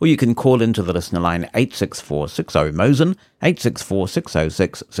 Or you can call into the listener line 864-60-MOSEN,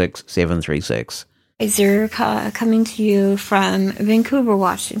 864-606-6736. Zero coming to you from Vancouver,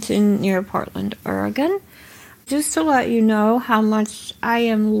 Washington, near Portland, Oregon. Just to let you know how much I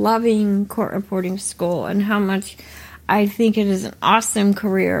am loving court reporting school and how much I think it is an awesome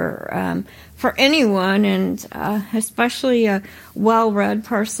career for anyone, and especially a well-read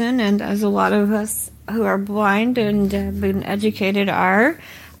person, and as a lot of us who are blind and been educated are.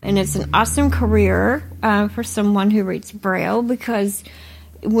 And it's an awesome career for someone who reads Braille, because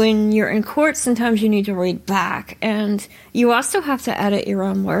when you're in court, sometimes you need to read back, and you also have to edit your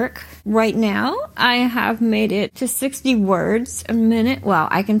own work. Right now, I have made it to 60 words a minute. Well,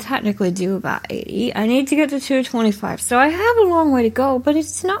 I can technically do about 80. I need to get to 225, so I have a long way to go, but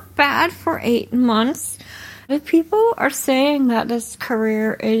it's not bad for 8 months. But people are saying that this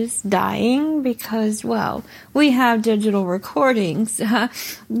career is dying because, well, we have digital recordings,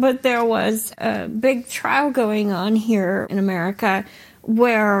 but there was a big trial going on here in America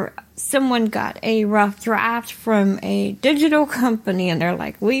where someone got a rough draft from a digital company, and they're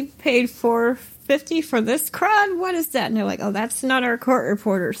like, we paid $450 for this crud? What is that? And they're like, oh, that's not our court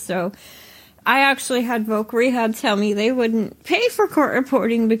reporter. So I actually had Voc Rehab tell me they wouldn't pay for court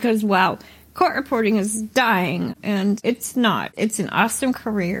reporting because, wow, court reporting is dying, and it's not. It's an awesome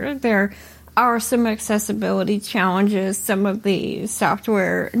career. There are some accessibility challenges. Some of the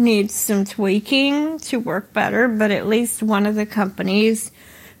software needs some tweaking to work better, but at least one of the companies,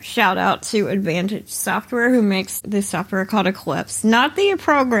 shout out to Advantage Software, who makes the software called Eclipse. Not the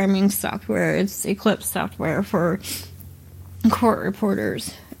programming software, it's Eclipse software for court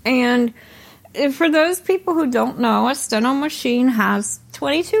reporters. And for those people who don't know, a steno machine has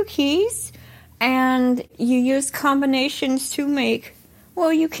 22 keys, and you use combinations to make,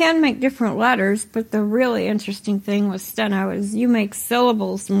 well, you can make different letters, but the really interesting thing with steno is you make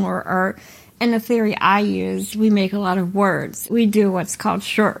syllables more, or in the theory I use, we make a lot of words. We do what's called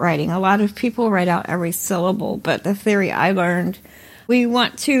short writing. A lot of people write out every syllable, but the theory I learned, we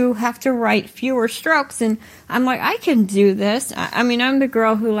want to have to write fewer strokes, and I'm like, I can do this. I mean, I'm the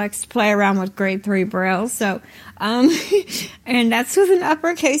girl who likes to play around with grade 3 Braille, so, and that's with an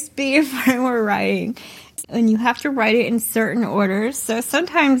uppercase B if I were writing. And you have to write it in certain orders. So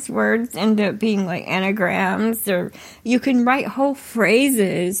sometimes words end up being like anagrams, or you can write whole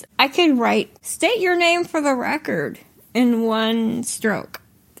phrases. I could write, state your name for the record, in one stroke.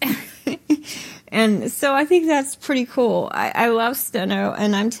 And so I think that's pretty cool. I love steno,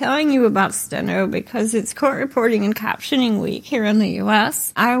 and I'm telling you about steno because it's Court Reporting and Captioning Week here in the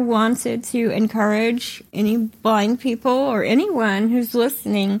U.S. I wanted to encourage any blind people or anyone who's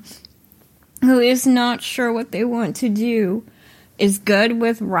listening who is not sure what they want to do, is good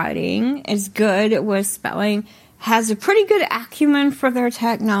with writing, is good with spelling, has a pretty good acumen for their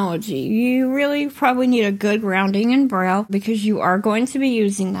technology. You really probably need a good grounding in Braille because you are going to be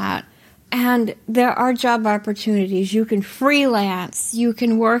using that. And there are job opportunities. You can freelance. You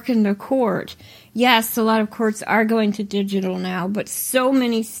can work in the court. Yes, a lot of courts are going to digital now, but so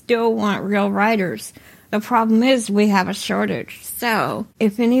many still want real writers. The problem is we have a shortage. So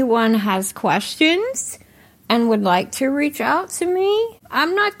if anyone has questions and would like to reach out to me,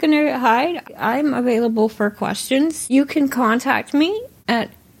 I'm not going to hide. I'm available for questions. You can contact me at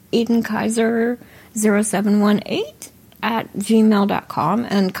EdenKaiser0718@gmail.com,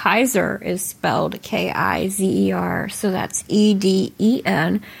 and Kaiser is spelled Kizer, so that's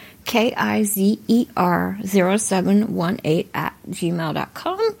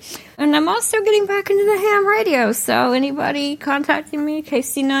EdenKizer0718@gmail.com. And I'm also getting back into the ham radio, so anybody contacting me,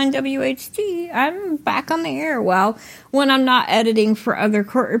 KC9WHD, I'm back on the air. Well, when I'm not editing for other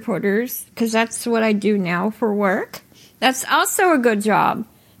court reporters, because that's what I do now for work. That's also a good job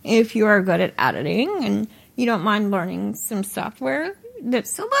if you are good at editing and you don't mind learning some software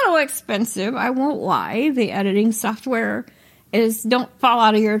that's a little expensive. I won't lie. The editing software is, don't fall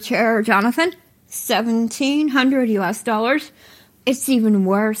out of your chair, Jonathan, $1,700 US. It's even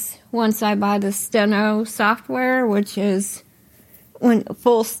worse once I buy the steno software, which is when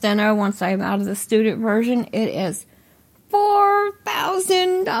full steno, once I'm out of the student version, it is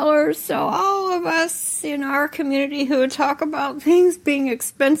 $4,000. So all of us in our community who talk about things being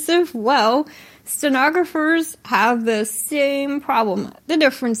expensive, well, stenographers have the same problem. The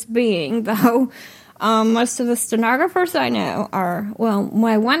difference being, though, most of the stenographers I know are, well,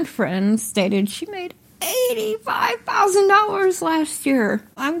 my one friend stated she made $85,000 last year.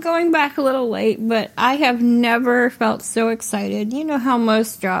 I'm going back a little late, but I have never felt so excited. You know how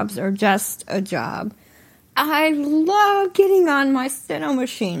most jobs are just a job. I love getting on my steno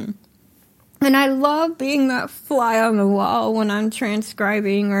machine. And I love being that fly on the wall when I'm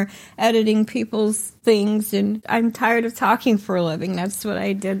transcribing or editing people's things. And I'm tired of talking for a living. That's what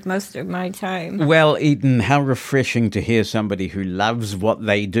I did most of my time. Well, Eden, how refreshing to hear somebody who loves what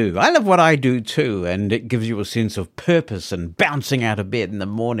they do. I love what I do too, and it gives you a sense of purpose and bouncing out of bed in the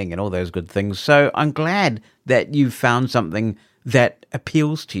morning and all those good things. So I'm glad that you found something that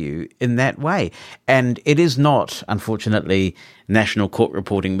appeals to you in that way. And it is not, unfortunately, National Court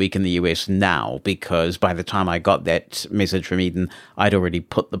Reporting Week in the US now, because by the time I got that message from Eden, I'd already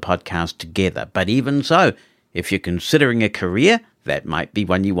put the podcast together. But even so, if you're considering a career, that might be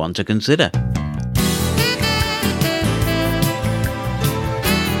one you want to consider.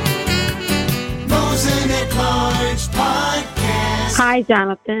 Mosen at Large Podcast. Hi,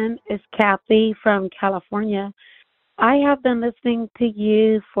 Jonathan. It's Kathy from California. I have been listening to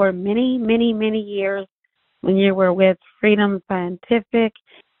you for many, many, many years when you were with Freedom Scientific,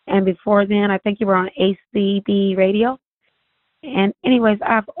 and before then, I think you were on ACB Radio. And anyways,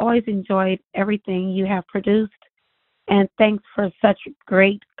 I've always enjoyed everything you have produced, and thanks for such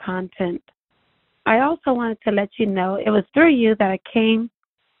great content. I also wanted to let you know it was through you that I came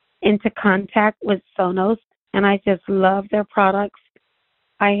into contact with Sonos, and I just love their products.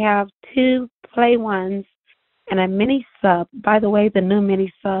 I have 2 Play Ones and a mini sub. By the way, the new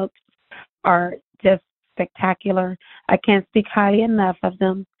mini subs are just spectacular. I can't speak highly enough of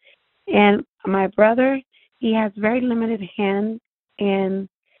them. And my brother, he has very limited hand and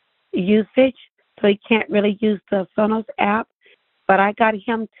usage, so he can't really use the Sonos app. But I got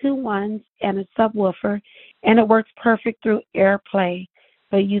him 2 ones and a subwoofer, and it works perfect through AirPlay.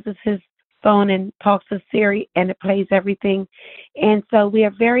 So he uses his phone and talks to Siri, and it plays everything. And so we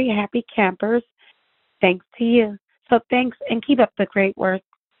are very happy campers. Thanks to you. So thanks, and keep up the great work,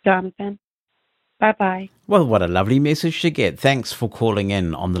 Jonathan. Bye-bye. Well, what a lovely message to get. Thanks for calling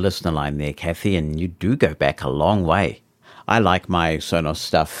in on the listener line there, Kathy, and you do go back a long way. I like my Sonos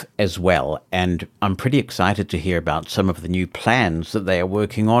stuff as well, and I'm pretty excited to hear about some of the new plans that they are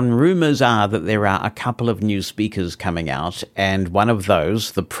working on. Rumors are that there are a couple of new speakers coming out, and one of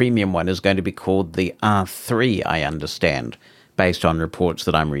those, the premium one, is going to be called the R3, I understand, based on reports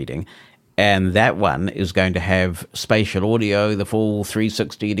that I'm reading. And that one is going to have spatial audio, the full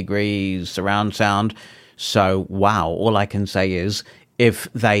 360 degrees surround sound. So, wow, all I can say is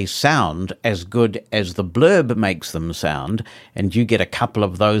if they sound as good as the blurb makes them sound, and you get a couple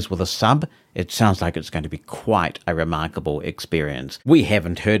of those with a sub, it sounds like it's going to be quite a remarkable experience. We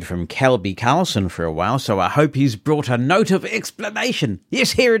haven't heard from Calby Carlson for a while, so I hope he's brought a note of explanation.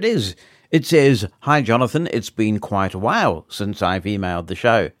 Yes, here it is. It says, "Hi, Jonathan. It's been quite a while since I've emailed the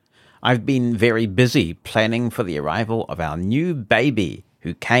show. I've been very busy planning for the arrival of our new baby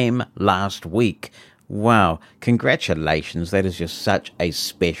who came last week." Wow, congratulations. That is just such a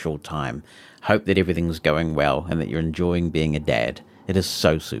special time. Hope that everything's going well and that you're enjoying being a dad. It is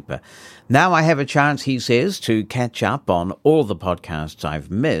so super. Now I have a chance, he says, to catch up on all the podcasts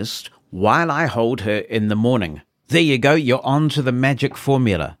I've missed while I hold her in the morning. There you go. You're on to the magic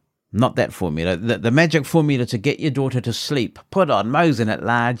formula. Not that formula. The magic formula to get your daughter to sleep. Put on Mosen at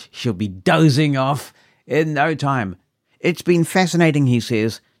Large. She'll be dozing off in no time. It's been fascinating, he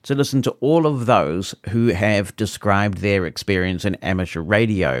says, to listen to all of those who have described their experience in amateur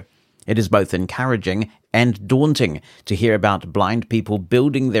radio. It is both encouraging and daunting to hear about blind people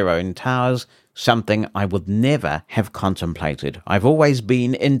building their own towers, something I would never have contemplated. I've always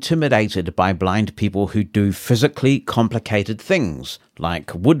been intimidated by blind people who do physically complicated things,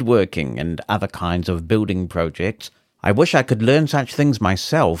 like woodworking and other kinds of building projects. I wish I could learn such things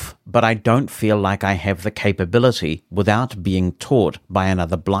myself, but I don't feel like I have the capability without being taught by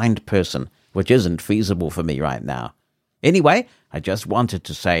another blind person, which isn't feasible for me right now. Anyway, I just wanted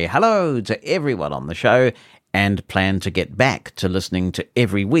to say hello to everyone on the show and plan to get back to listening to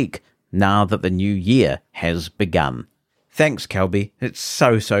every week now that the new year has begun. Thanks, Kelby. It's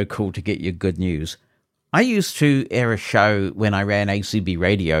so cool to get your good news. I used to air a show when I ran ACB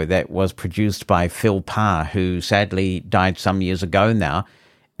Radio that was produced by Phil Parr, who sadly died some years ago now,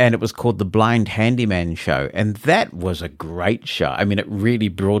 and it was called The Blind Handyman Show, and that was a great show. I mean, it really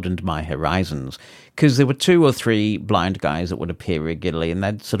broadened my horizons, because there were 2 or 3 blind guys that would appear regularly, and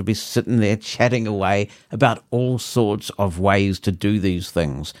they'd sort of be sitting there chatting away about all sorts of ways to do these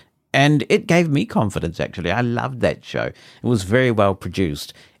things. And it gave me confidence, actually. I loved that show. It was very well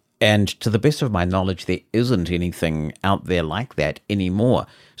produced. And to the best of my knowledge, there isn't anything out there like that anymore.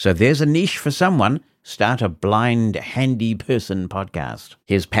 So there's a niche for someone. Start a blind handy person podcast.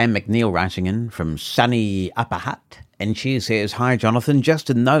 Here's Pam McNeil writing in from sunny Upper Hutt. And she says, "Hi, Jonathan. Just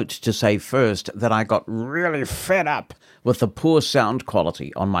a note to say first that I got really fed up with the poor sound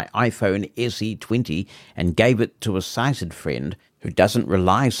quality on my iPhone SE20 and gave it to a sighted friend who doesn't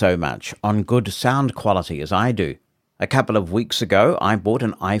rely so much on good sound quality as I do. A couple of weeks ago, I bought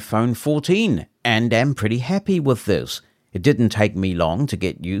an iPhone 14 and am pretty happy with this. It didn't take me long to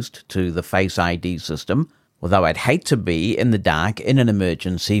get used to the Face ID system, although I'd hate to be in the dark in an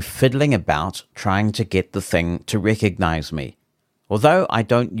emergency fiddling about trying to get the thing to recognize me. Although I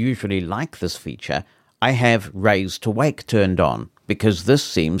don't usually like this feature, I have Raise to Wake turned on because this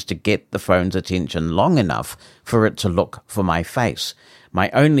seems to get the phone's attention long enough for it to look for my face.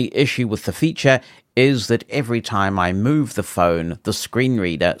 My only issue with the feature is that every time I move the phone, the screen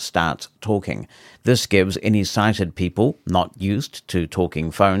reader starts talking. This gives any sighted people not used to talking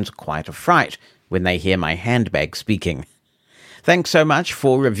phones quite a fright when they hear my handbag speaking. Thanks so much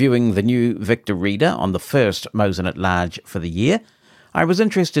for reviewing the new Victor Reader on the first Mosen at Large for the year. I was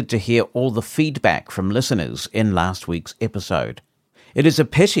interested to hear all the feedback from listeners in last week's episode. It is a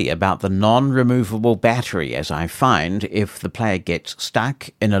pity about the non-removable battery, as I find if the player gets stuck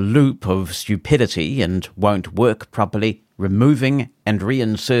in a loop of stupidity and won't work properly, removing and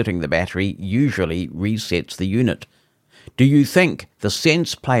reinserting the battery usually resets the unit. Do you think the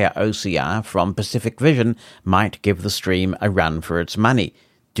Sense Player OCR from Pacific Vision might give the stream a run for its money?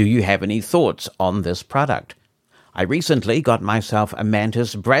 Do you have any thoughts on this product? I recently got myself a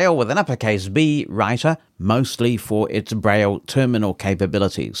Mantis Braille with an uppercase B writer, mostly for its Braille terminal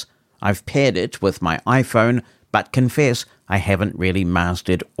capabilities. I've paired it with my iPhone, but confess I haven't really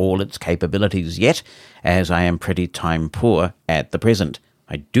mastered all its capabilities yet, as I am pretty time poor at the present.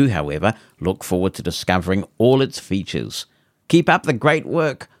 I do, however, look forward to discovering all its features. Keep up the great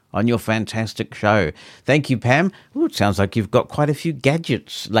work on your fantastic show. Thank you, Pam. Ooh, it sounds like you've got quite a few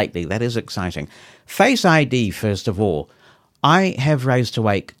gadgets lately. That is exciting. Face ID, first of all. I have Raise to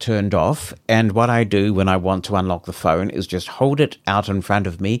Wake turned off, and what I do when I want to unlock the phone is just hold it out in front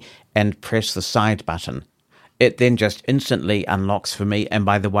of me and press the side button. It then just instantly unlocks for me, and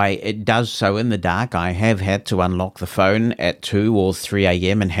by the way, it does so in the dark. I have had to unlock the phone at 2 or 3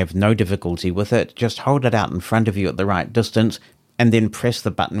 a.m. and have no difficulty with it. Just hold it out in front of you at the right distance, and then press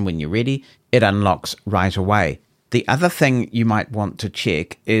the button when you're ready. It unlocks right away. The other thing you might want to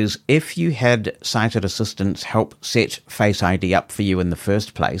check is if you had sighted assistants help set Face ID up for you in the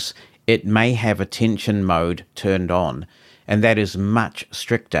first place, it may have attention mode turned on, and that is much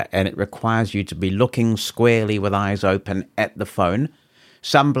stricter, and it requires you to be looking squarely with eyes open at the phone.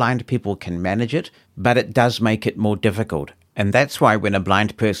 Some blind people can manage it, but it does make it more difficult. And that's why when a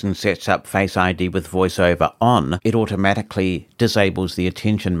blind person sets up Face ID with VoiceOver on, it automatically disables the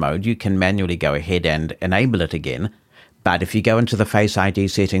attention mode. You can manually go ahead and enable it again. But if you go into the Face ID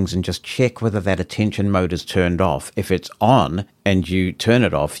settings and just check whether that attention mode is turned off, if it's on and you turn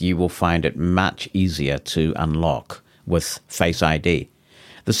it off, you will find it much easier to unlock with Face ID.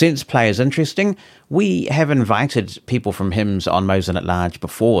 The Sense Player is interesting. We have invited people from HIMSS on Mosen at Large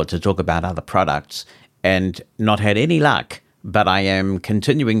before to talk about other products and not had any luck. But I am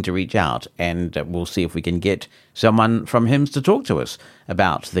continuing to reach out, and we'll see if we can get someone from HIMSS to talk to us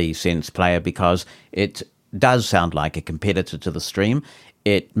about the Sense Player, because it does sound like a competitor to the Stream.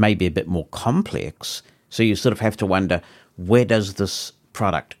 It may be a bit more complex, so you sort of have to wonder, where does this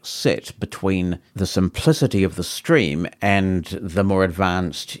product sit between the simplicity of the Stream and the more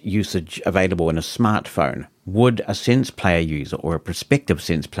advanced usage available in a smartphone? Would a Sense Player user or a prospective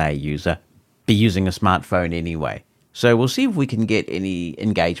Sense Player user be using a smartphone anyway? So we'll see if we can get any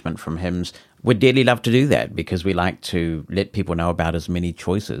engagement from HIMSS. We'd dearly love to do that because we like to let people know about as many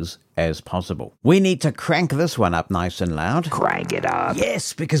choices as possible. We need to crank this one up nice and loud. Crank it up.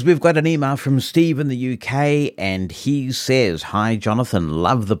 Yes, because we've got an email from Steve in the UK, and he says, "Hi, Jonathan.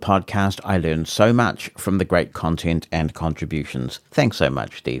 Love the podcast. I learned so much from the great content and contributions." Thanks so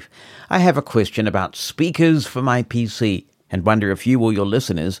much, Steve. I have a question about speakers for my PC and wonder if you or your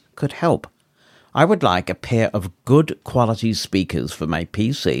listeners could help. I would like a pair of good quality speakers for my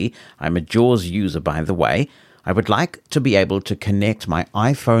PC. I'm a JAWS user, by the way. I would like to be able to connect my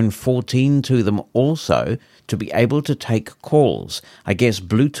iPhone 14 to them also to be able to take calls, I guess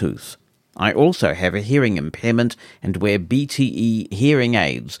Bluetooth. I also have a hearing impairment and wear BTE hearing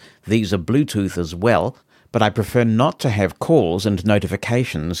aids. These are Bluetooth as well, but I prefer not to have calls and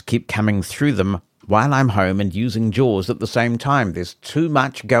notifications keep coming through them while I'm home and using JAWS at the same time. There's too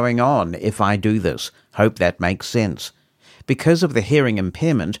much going on if I do this. Hope that makes sense. Because of the hearing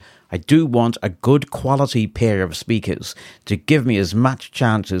impairment, I do want a good quality pair of speakers to give me as much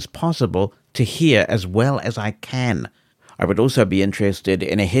chance as possible to hear as well as I can. I would also be interested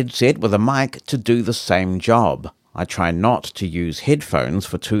in a headset with a mic to do the same job. I try not to use headphones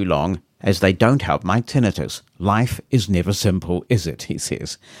for too long, as they don't help my tinnitus. Life is never simple, is it? He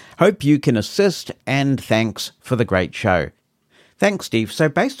says. Hope you can assist, and thanks for the great show. Thanks, Steve. So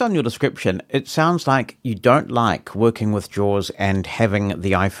based on your description, it sounds like you don't like working with JAWS and having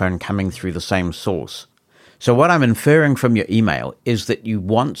the iPhone coming through the same source. So what I'm inferring from your email is that you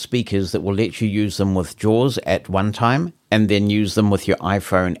want speakers that will let you use them with JAWS at one time and then use them with your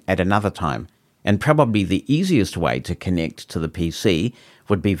iPhone at another time. And probably the easiest way to connect to the PC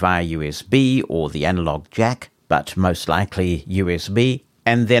would be via USB or the analog jack, but most likely USB,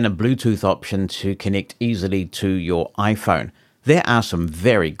 and then a Bluetooth option to connect easily to your iPhone. There are some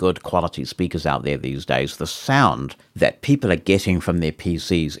very good quality speakers out there these days. The sound that people are getting from their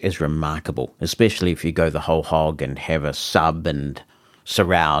PCs is remarkable, especially if you go the whole hog and have a sub and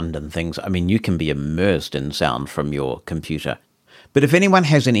surround and things. I mean, you can be immersed in sound from your computer. But if anyone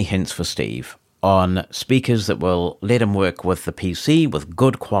has any hints for Steve on speakers that will let him work with the PC with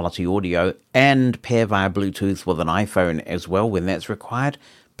good quality audio and pair via Bluetooth with an iPhone as well when that's required,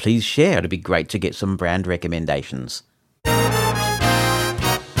 please share. It'd be great to get some brand recommendations.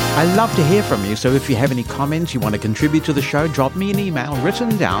 I love to hear from you, so if you have any comments you want to contribute to the show, drop me an email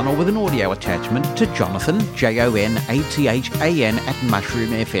written down or with an audio attachment to Jonathan, JONATHAN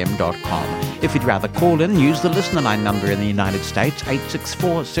 @mushroomfm.com. If you'd rather call in, use the listener line number in the United States,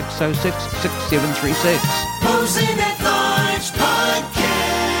 864-606-6736. Mosen at Large.